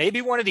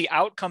 Maybe one of the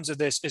outcomes of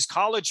this is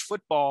college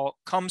football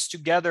comes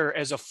together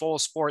as a full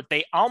sport.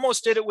 They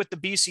almost did it with the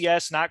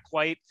BCS, not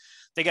quite.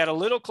 They got a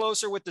little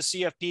closer with the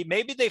CFP.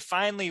 Maybe they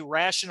finally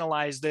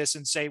rationalize this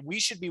and say we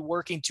should be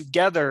working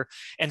together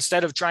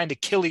instead of trying to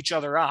kill each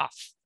other off.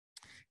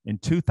 In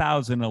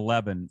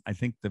 2011, I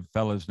think the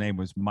fellow's name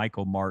was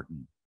Michael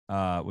Martin,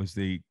 was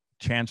the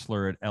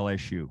chancellor at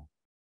LSU.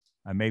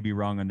 I may be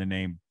wrong on the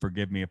name.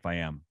 Forgive me if I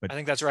am. But I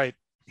think that's right.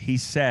 He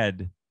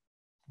said,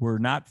 we're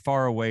not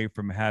far away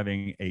from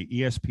having a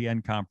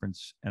ESPN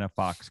conference and a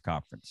Fox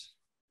conference.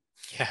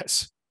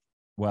 Yes.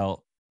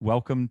 Well,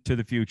 welcome to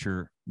the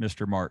future,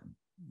 Mr. Martin,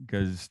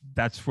 because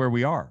that's where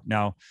we are.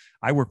 Now,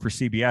 I work for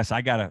CBS.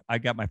 I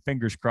got my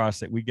fingers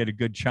crossed that we get a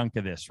good chunk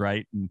of this,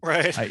 right? And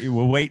right.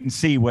 We'll wait and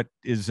see what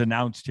is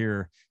announced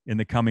here in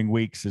the coming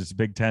weeks as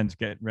Big Ten's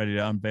getting ready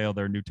to unveil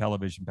their new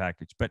television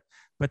package. But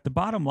the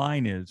bottom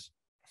line is,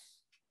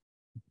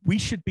 we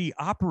should be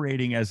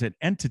operating as an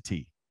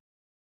entity,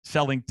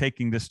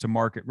 taking this to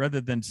market rather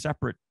than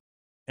separate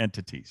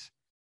entities.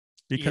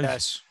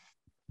 Because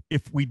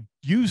if we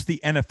use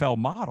the NFL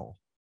model,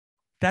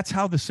 that's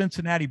how the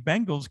Cincinnati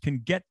Bengals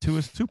can get to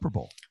a Super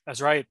Bowl. That's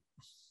right.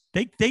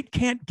 They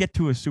can't get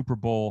to a Super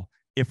Bowl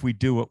if we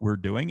do what we're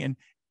doing.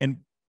 And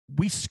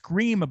we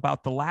scream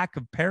about the lack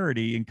of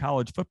parity in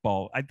college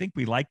football. I think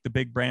we like the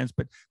big brands,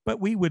 but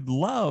we would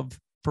love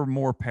for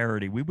more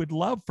parity. We would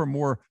love for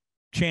more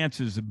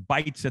chances and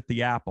bites at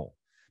the apple,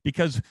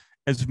 because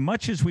as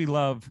much as we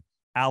love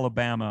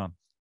Alabama,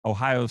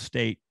 Ohio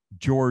State,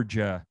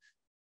 Georgia,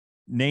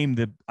 name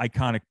the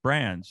iconic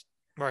brands,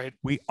 right?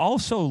 We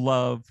also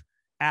love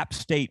App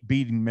State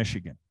beating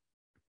Michigan.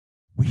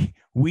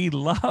 We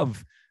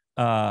love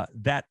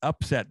that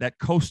upset, that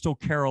Coastal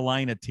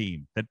Carolina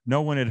team that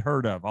no one had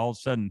heard of, all of a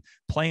sudden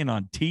playing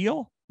on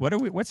teal.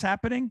 What's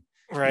happening?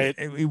 Right.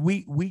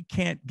 We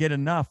can't get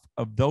enough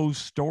of those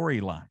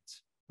storylines,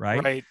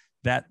 right? Right.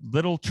 That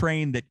little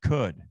train that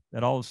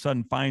all of a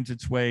sudden finds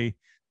its way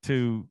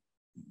to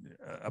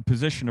a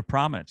position of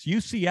prominence.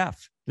 UCF,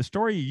 the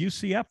story of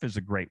UCF is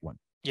a great one.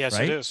 Yes,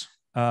 right? It is.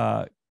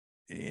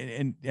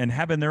 And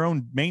having their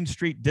own Main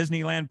Street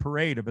Disneyland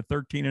parade of a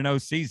 13-0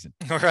 season.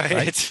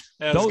 Right.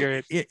 That was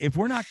great. If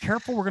we're not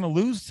careful, we're going to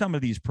lose some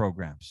of these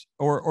programs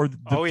or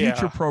the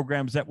future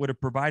programs that would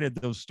have provided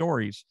those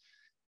stories,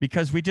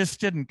 because we just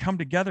didn't come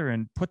together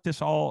and put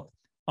this all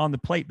on the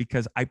plate.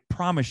 Because I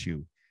promise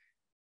you,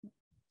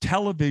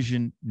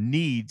 television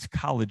needs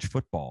college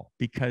football,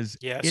 because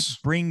it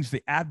brings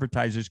the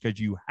advertisers, because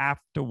you have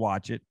to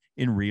watch it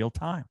in real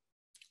time.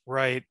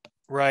 Right.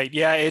 Right.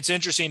 Yeah, it's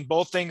interesting.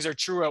 Both things are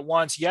true at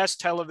once. Yes,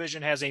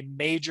 television has a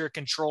major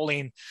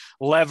controlling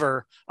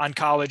lever on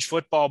college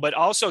football, but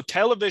also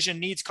television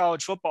needs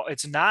college football.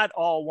 It's not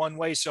all one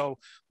way. So,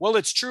 well,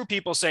 it's true.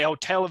 People say, oh,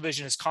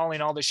 television is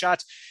calling all the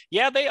shots.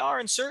 Yeah, they are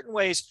in certain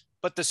ways,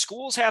 but the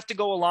schools have to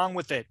go along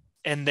with it.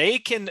 And they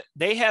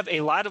have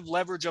a lot of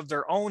leverage of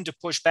their own to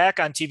push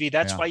back on TV.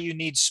 That's why you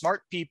need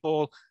smart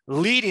people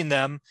leading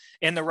them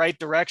in the right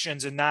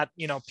directions, and not,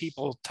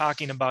 people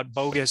talking about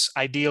bogus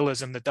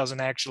idealism that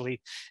doesn't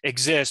actually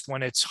exist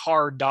when it's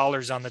hard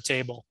dollars on the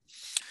table.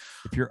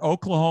 If you're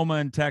Oklahoma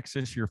and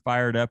Texas, you're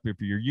fired up. If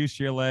you're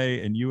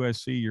UCLA and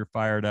USC, you're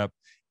fired up.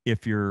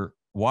 If you're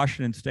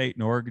Washington State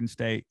and Oregon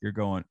State, you're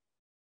going,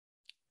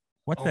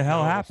 what the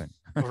hell happened?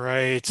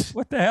 Right.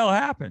 What the hell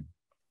happened?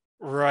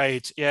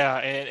 Right. Yeah.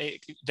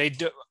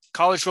 And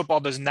college football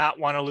does not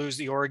want to lose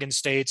the Oregon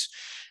States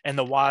and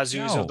the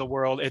Wazoos of the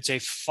world. It's a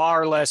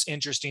far less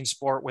interesting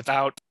sport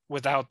without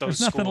those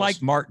There's nothing schools.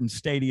 like Martin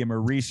Stadium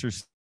or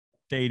Reser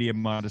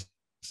Stadium on a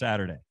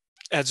Saturday.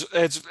 That's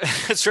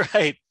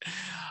right.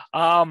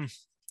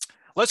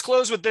 Let's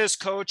close with this,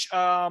 Coach.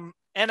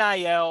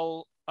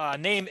 NIL,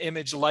 name,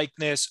 image,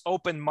 likeness,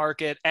 open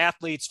market,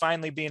 athletes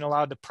finally being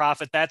allowed to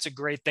profit. That's a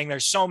great thing.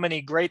 There's so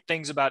many great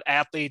things about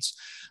athletes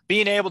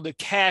being able to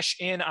cash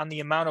in on the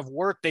amount of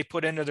work they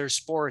put into their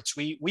sports.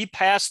 We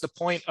passed the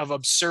point of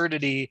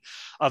absurdity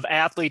of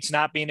athletes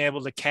not being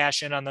able to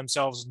cash in on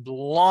themselves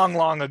long,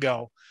 long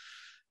ago.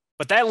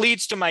 But that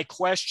leads to my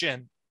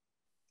question.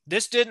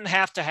 This didn't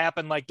have to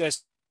happen like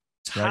this.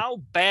 Right. How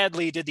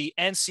badly did the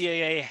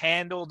NCAA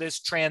handle this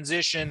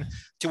transition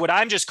to what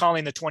I'm just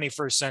calling the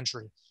 21st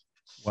century?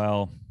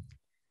 Well,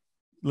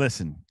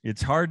 listen,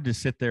 it's hard to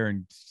sit there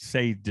and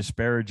say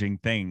disparaging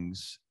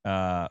things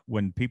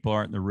when people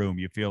aren't in the room.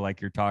 You feel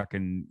like you're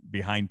talking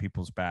behind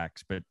people's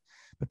backs, but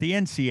the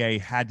NCAA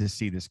had to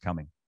see this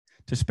coming.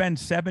 To spend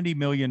 $70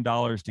 million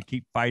to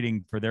keep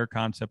fighting for their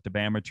concept of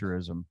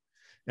amateurism,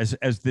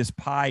 as this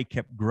pie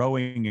kept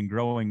growing and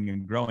growing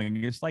and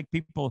growing, it's like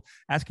people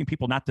asking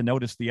people not to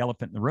notice the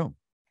elephant in the room.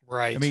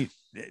 Right. I mean,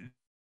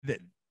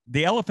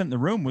 the elephant in the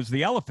room was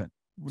the elephant.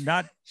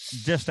 Not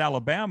just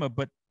Alabama,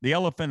 but the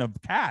elephant of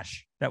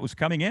cash that was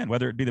coming in,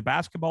 whether it be the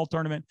basketball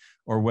tournament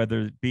or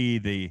whether it be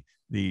the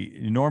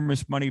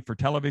enormous money for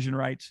television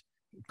rights,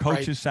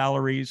 coaches'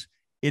 salaries.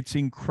 It's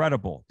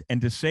incredible. And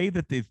to say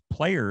that the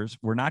players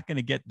were not going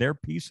to get their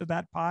piece of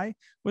that pie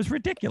was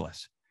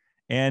ridiculous.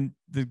 And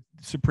the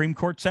Supreme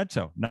Court said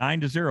so,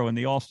 9-0 in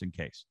the Alston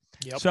case.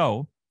 Yep.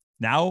 So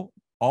now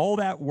all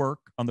that work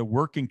on the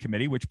working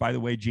committee, which, by the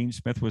way, Gene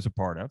Smith was a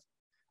part of,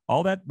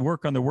 all that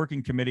work on the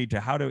working committee to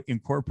how to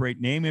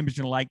incorporate name, image,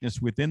 and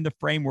likeness within the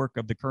framework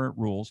of the current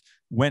rules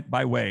went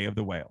by way of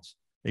the whales.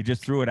 They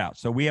just threw it out.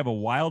 So we have a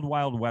wild,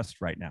 wild west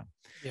right now.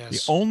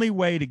 Yes. The only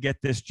way to get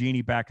this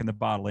genie back in the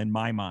bottle, in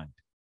my mind,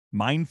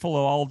 mindful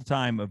of all the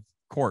time of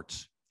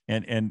courts,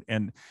 and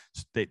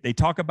they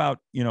talk about,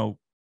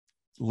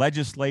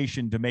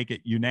 legislation to make it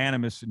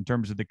unanimous in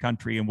terms of the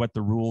country and what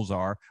the rules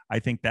are. I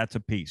think that's a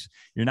piece.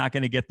 You're not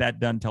going to get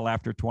that done till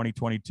after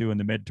 2022 in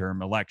the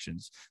midterm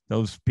elections.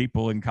 Those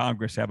people in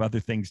Congress have other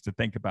things to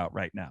think about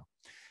right now.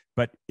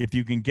 But if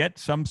you can get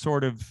some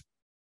sort of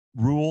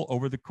rule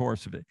over the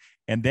course of it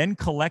and then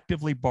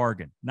collectively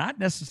bargain, not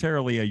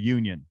necessarily a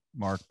union,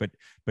 Mark, but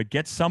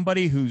get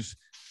somebody who's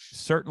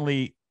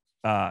certainly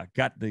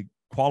got the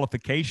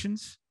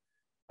qualifications,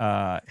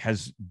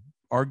 has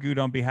argued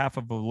on behalf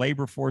of a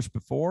labor force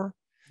before,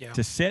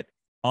 to sit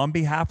on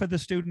behalf of the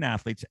student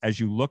athletes. As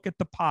you look at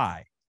the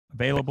pie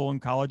available in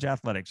college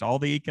athletics, all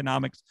the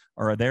economics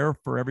are there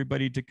for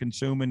everybody to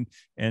consume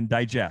and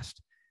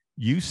digest.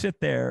 You sit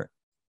there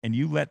and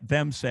you let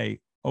them say,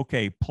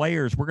 okay,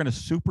 players, we're going to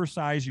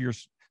supersize your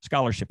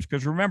scholarships.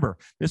 Because remember,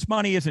 this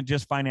money isn't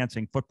just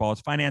financing football,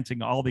 it's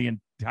financing all the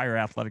entire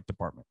athletic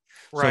department.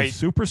 Right.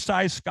 So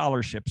supersize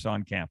scholarships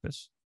on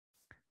campus.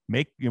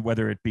 Make,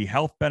 whether it be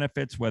health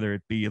benefits, whether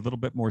it be a little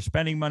bit more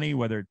spending money,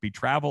 whether it be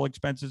travel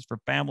expenses for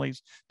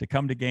families to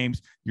come to games,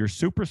 you're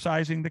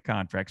supersizing the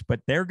contracts,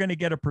 but they're going to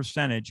get a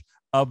percentage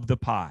of the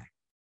pie.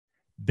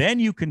 Then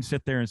you can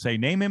sit there and say,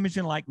 name, image,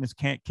 and likeness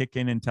can't kick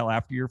in until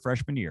after your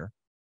freshman year.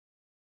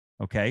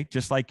 Okay.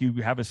 Just like you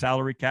have a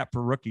salary cap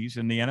for rookies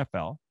in the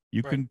NFL,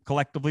 you can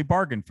collectively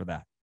bargain for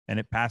that, and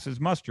it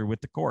passes muster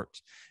with the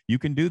courts. You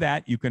can do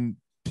that. You can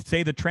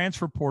say the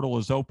transfer portal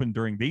is open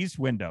during these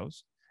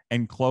windows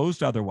and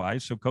closed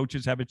otherwise, so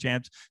coaches have a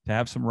chance to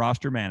have some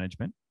roster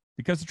management,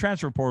 because the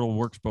transfer portal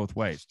works both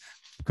ways.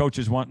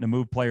 Coaches wanting to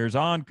move players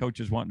on,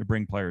 coaches wanting to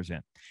bring players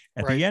in.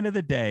 At the end of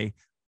the day,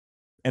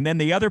 and then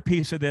the other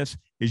piece of this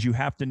is you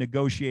have to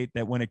negotiate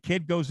that when a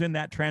kid goes in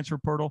that transfer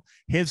portal,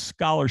 his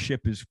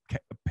scholarship is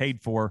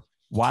paid for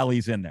while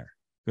he's in there.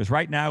 Because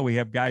right now we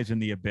have guys in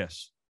the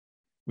abyss.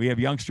 We have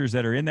youngsters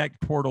that are in that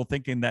portal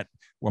thinking that,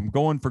 well, I'm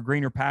going for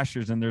greener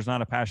pastures, and there's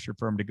not a pasture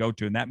for him to go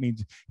to. And that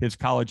means his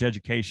college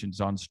education's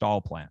on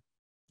stall plan.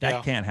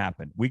 That can't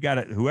happen. We got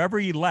it. Whoever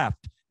he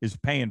left is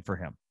paying for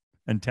him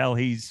until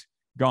he's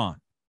gone,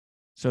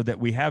 so that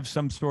we have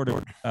some sort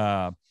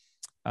of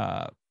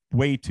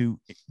way to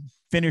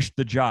finish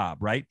the job,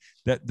 right?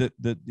 That the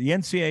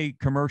NCAA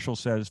commercial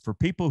says, for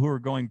people who are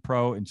going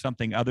pro in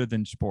something other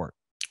than sport,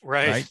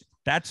 right?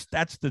 That's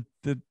the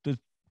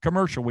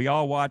commercial we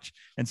all watch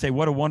and say,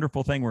 what a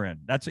wonderful thing we're in.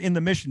 That's in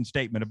the mission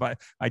statement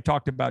I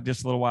talked about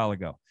just a little while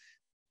ago.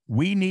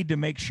 We need to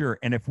make sure.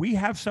 And if we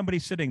have somebody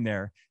sitting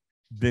there,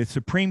 the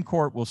Supreme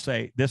Court will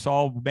say, this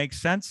all makes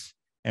sense,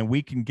 and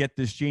we can get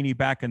this genie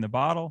back in the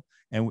bottle,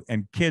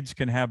 and kids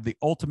can have the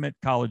ultimate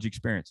college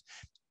experience.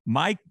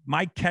 My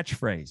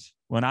catchphrase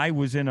when I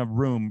was in a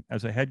room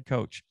as a head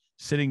coach,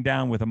 sitting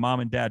down with a mom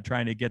and dad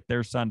trying to get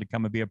their son to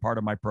come and be a part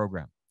of my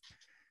program,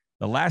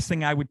 the last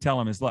thing I would tell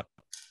them is, look,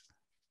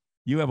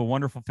 you have a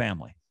wonderful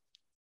family.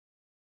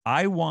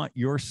 I want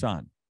your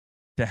son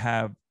to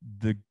have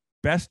the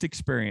best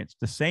experience,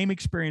 the same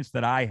experience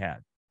that I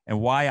had,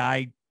 and why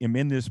I am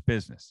in this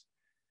business.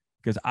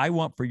 Because I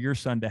want for your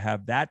son to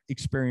have that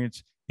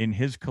experience in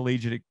his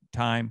collegiate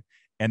time,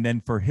 and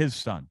then for his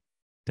son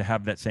to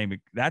have that same.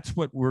 That's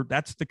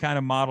the kind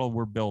of model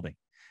we're building.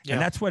 And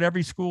that's what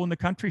every school in the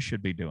country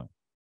should be doing.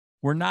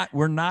 We're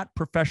not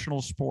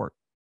professional sport.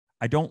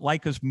 I don't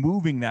like us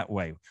moving that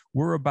way.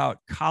 We're about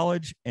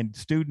college and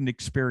student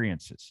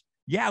experiences.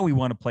 Yeah, we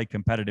want to play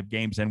competitive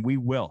games, and we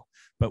will,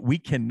 but we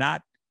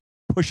cannot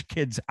push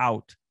kids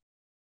out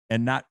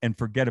and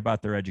forget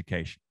about their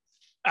education.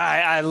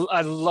 I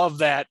love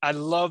that. I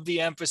love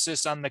the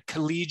emphasis on the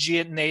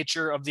collegiate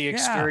nature of the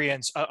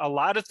experience. A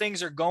lot of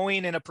things are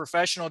going in a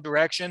professional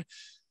direction,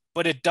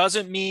 but it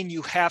doesn't mean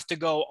you have to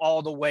go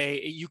all the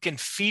way. You can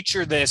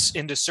feature this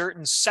into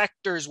certain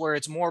sectors where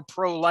it's more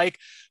pro-like,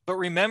 but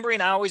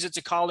remembering always it's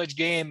a college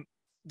game,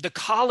 the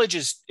college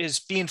is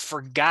being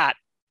forgot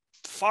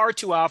far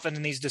too often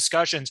in these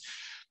discussions.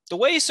 The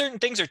way certain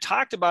things are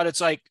talked about, it's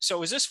like,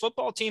 so is this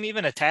football team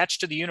even attached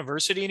to the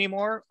university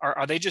anymore?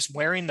 Are they just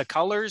wearing the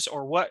colors,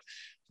 or what?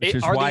 Which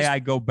is why I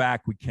go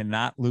back. We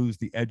cannot lose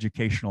the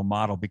educational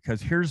model,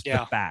 because here's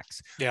the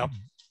facts.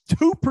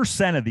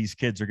 2% of these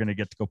kids are going to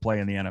get to go play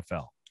in the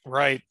NFL.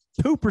 Right.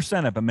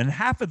 2% of them. And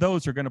half of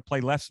those are going to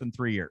play less than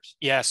 3 years.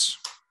 Yes.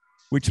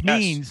 Which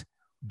means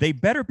they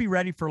better be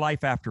ready for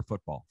life after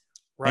football.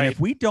 Right. And if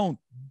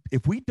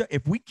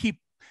we keep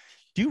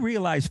Do you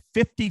realize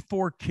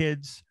 54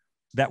 kids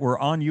that were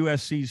on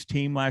USC's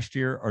team last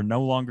year are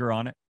no longer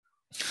on it?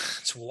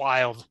 It's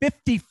wild.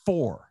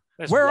 54.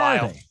 That's Where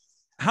wild. are they?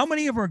 How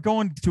many of them are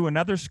going to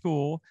another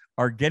school,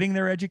 are getting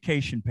their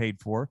education paid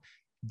for?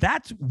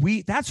 That's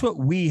what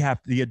we have,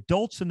 the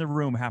adults in the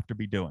room have to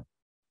be doing.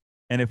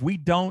 And if we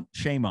don't,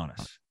 shame on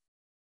us.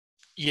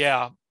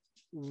 Yeah,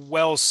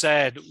 well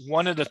said.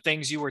 One of the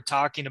things you were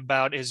talking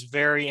about is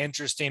very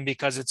interesting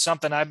because it's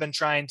something I've been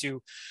trying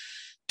to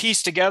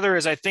piece together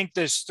as I think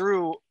this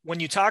through. When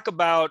you talk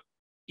about,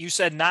 you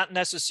said not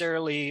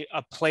necessarily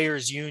a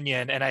players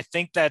union, and I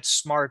think that's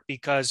smart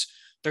because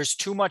there's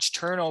too much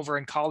turnover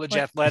in college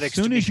athletics.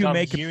 As soon as you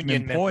make them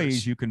union employees,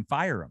 members. You can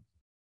fire them.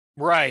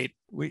 Right.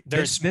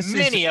 There's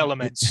many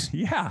elements.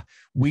 Yeah.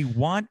 We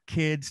want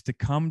kids to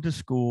come to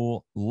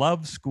school,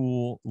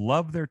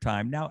 love their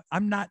time. Now,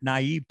 I'm not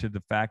naive to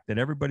the fact that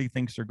everybody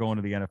thinks they're going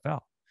to the NFL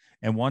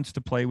and wants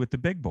to play with the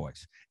big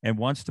boys and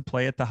wants to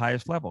play at the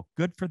highest level.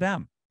 Good for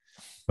them.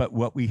 But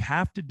what we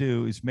have to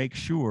do is make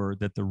sure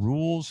that the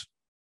rules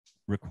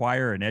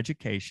require an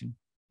education,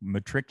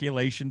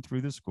 matriculation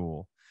through the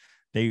school.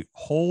 They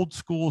hold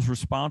schools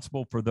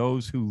responsible for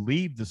those who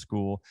leave the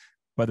school,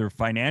 whether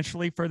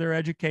financially for their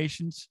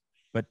educations,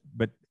 but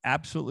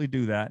absolutely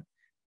do that.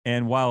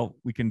 And while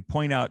we can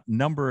point out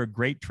number of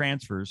great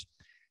transfers,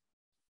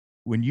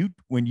 when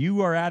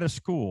you are at a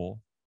school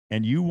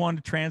and you want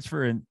to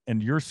transfer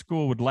and your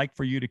school would like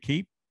for you to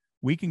keep,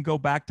 we can go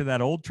back to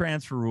that old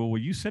transfer rule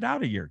where you sit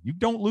out a year. You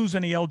don't lose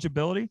any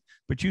eligibility,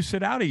 but you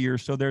sit out a year.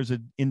 So there's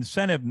an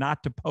incentive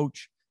not to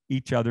poach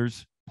each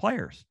other's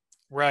players.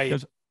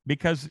 Right.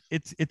 Because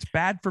it's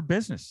bad for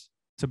business.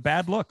 It's a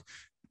bad look.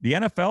 The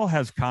NFL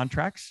has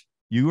contracts.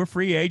 You a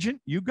free agent,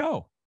 you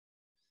go.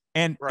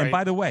 And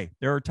by the way,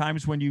 there are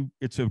times when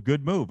it's a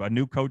good move. A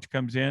new coach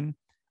comes in.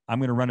 I'm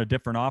going to run a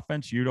different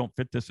offense. You don't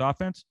fit this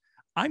offense.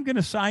 I'm going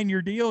to sign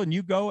your deal and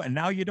you go. And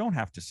now you don't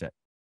have to sit.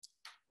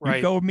 Right.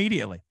 You go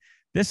immediately.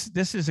 This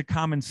is a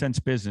common sense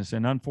business.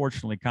 And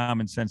unfortunately,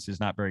 common sense is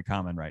not very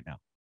common right now.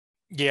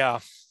 Yeah,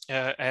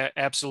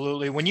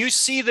 absolutely. When you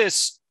see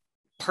this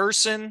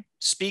person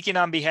speaking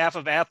on behalf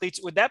of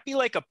athletes, would that be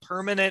like a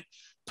permanent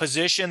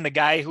position, the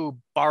guy who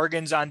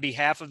bargains on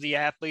behalf of the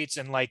athletes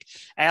and like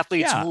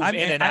athletes move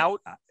in and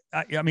out?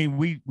 I mean,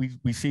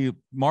 we see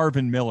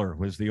Marvin Miller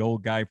was the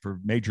old guy for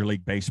Major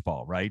League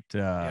Baseball, right?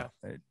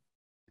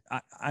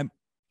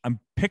 I'm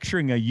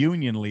picturing a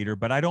union leader,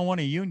 but I don't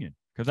want a union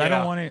because I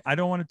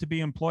don't want it to be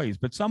employees,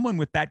 but someone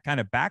with that kind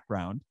of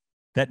background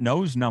that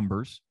knows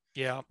numbers.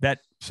 Yeah.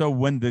 So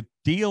when the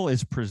deal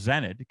is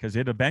presented, because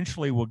it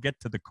eventually will get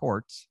to the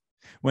courts,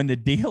 when the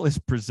deal is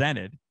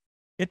presented,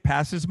 it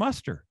passes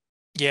muster.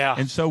 Yeah.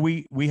 And so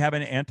we have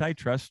an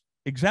antitrust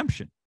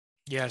exemption.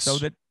 Yes. So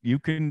that you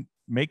can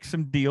make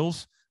some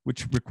deals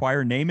which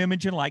require name,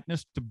 image, and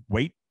likeness to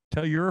wait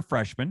till you're a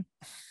freshman.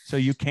 So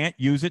you can't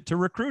use it to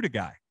recruit a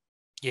guy.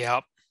 Yeah.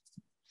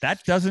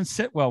 That doesn't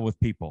sit well with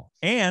people.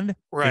 And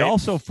it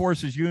also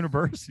forces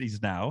universities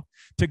now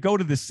to go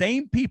to the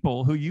same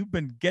people who you've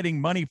been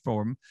getting money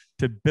from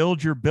to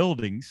build your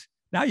buildings.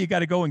 Now you got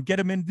to go and get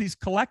them into these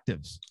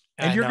collectives.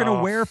 And you're going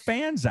to wear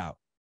fans out.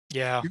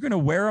 Yeah. You're going to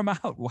wear them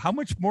out. Well, how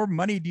much more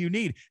money do you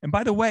need? And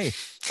by the way,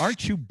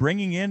 aren't you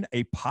bringing in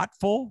a pot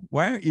full?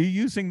 Why aren't you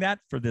using that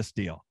for this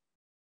deal?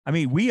 I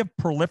mean, we have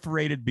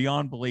proliferated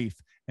beyond belief,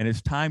 and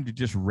it's time to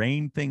just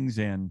rein things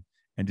in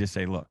and just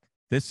say, look,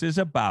 this is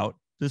about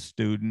the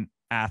student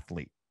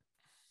athlete.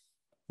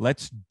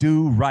 Let's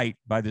do right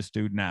by the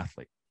student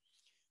athlete.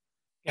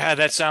 Yeah,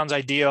 that sounds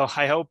ideal.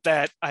 I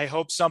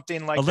hope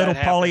something like a little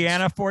that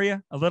Pollyanna for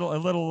you. A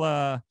little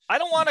I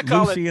don't want to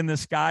call Lucy in the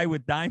sky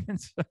with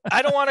diamonds.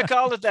 I don't want to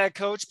call it that,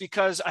 Coach,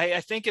 because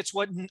I think it's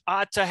what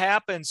ought to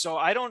happen. So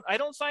I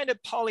don't find it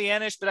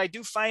Pollyannish, but I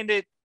do find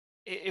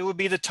it would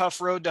be the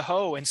tough road to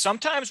hoe. And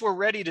sometimes we're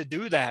ready to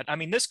do that. I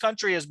mean, this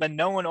country has been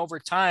known over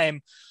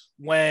time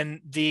when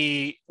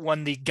the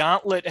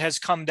gauntlet has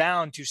come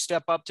down to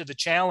step up to the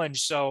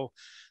challenge. So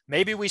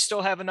maybe we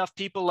still have enough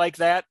people like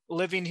that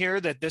living here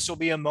that this will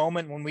be a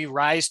moment when we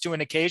rise to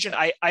an occasion.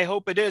 I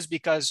hope it is,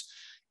 because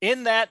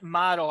in that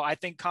model, I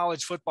think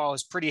college football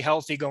is pretty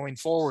healthy going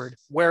forward.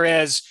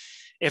 Whereas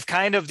if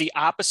kind of the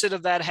opposite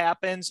of that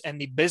happens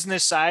and the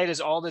business side is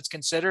all that's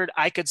considered,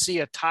 I could see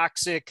a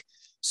toxic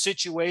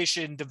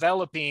situation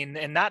developing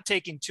and not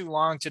taking too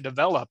long to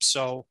develop.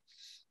 So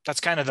that's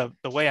kind of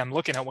the way I'm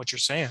looking at what you're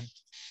saying.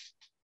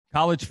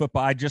 College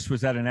football, I just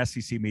was at an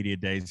SEC Media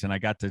Days and I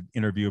got to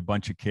interview a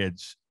bunch of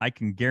kids. I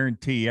can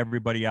guarantee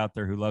everybody out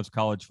there who loves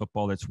college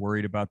football that's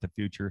worried about the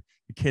future,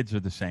 the kids are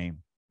the same.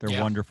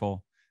 They're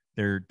wonderful.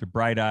 They're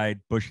bright-eyed,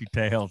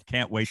 bushy-tailed,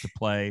 can't wait to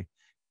play.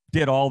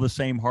 Did all the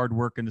same hard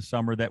work in the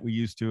summer that we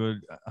used to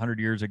 100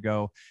 years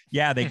ago.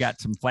 Yeah, they got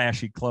some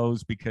flashy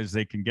clothes because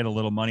they can get a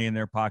little money in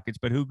their pockets,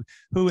 but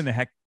who in the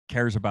heck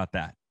cares about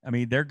that? I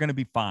mean, they're going to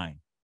be fine.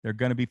 They're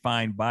going to be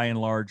fine by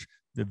and large,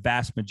 the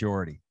vast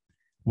majority.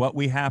 What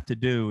we have to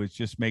do is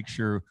just make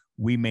sure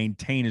we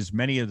maintain as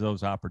many of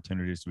those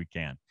opportunities as we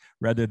can,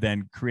 rather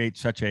than create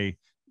such a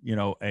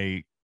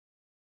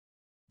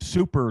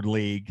super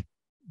league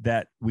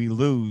that we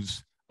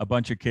lose a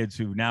bunch of kids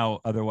who now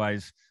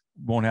otherwise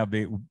won't have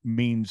the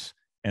means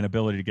and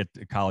ability to get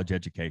a college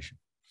education.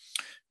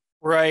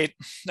 Right.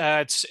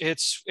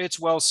 It's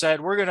well said.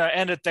 We're going to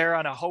end it there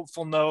on a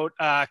hopeful note.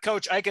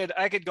 Coach, I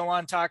could go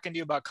on talking to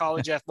you about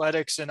college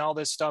athletics and all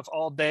this stuff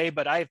all day,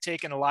 but I have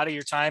taken a lot of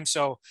your time.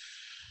 So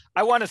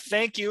I want to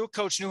thank you,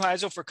 Coach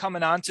Neuheisel, for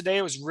coming on today.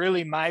 It was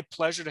really my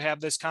pleasure to have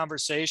this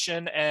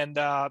conversation, and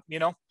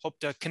hope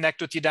to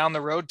connect with you down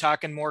the road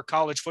talking more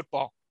college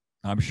football.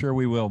 I'm sure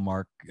we will,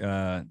 Mark.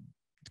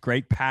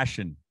 Great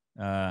passion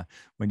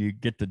when you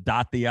get to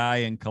dot the I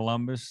in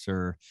Columbus,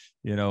 or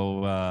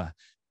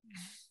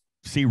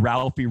see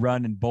Ralphie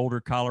run in Boulder,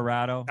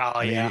 Colorado.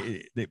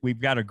 We've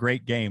got a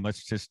great game.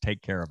 Let's just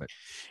take care of it.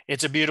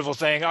 It's a beautiful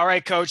thing. All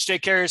right, Coach,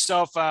 take care of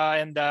yourself,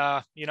 and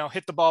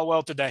hit the ball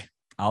well today.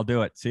 I'll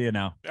do it. See you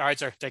now. All right,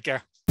 sir. Take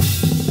care.